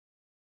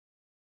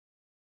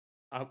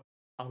 I'll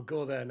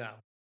go there now.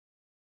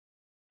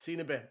 See you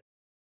in a bit.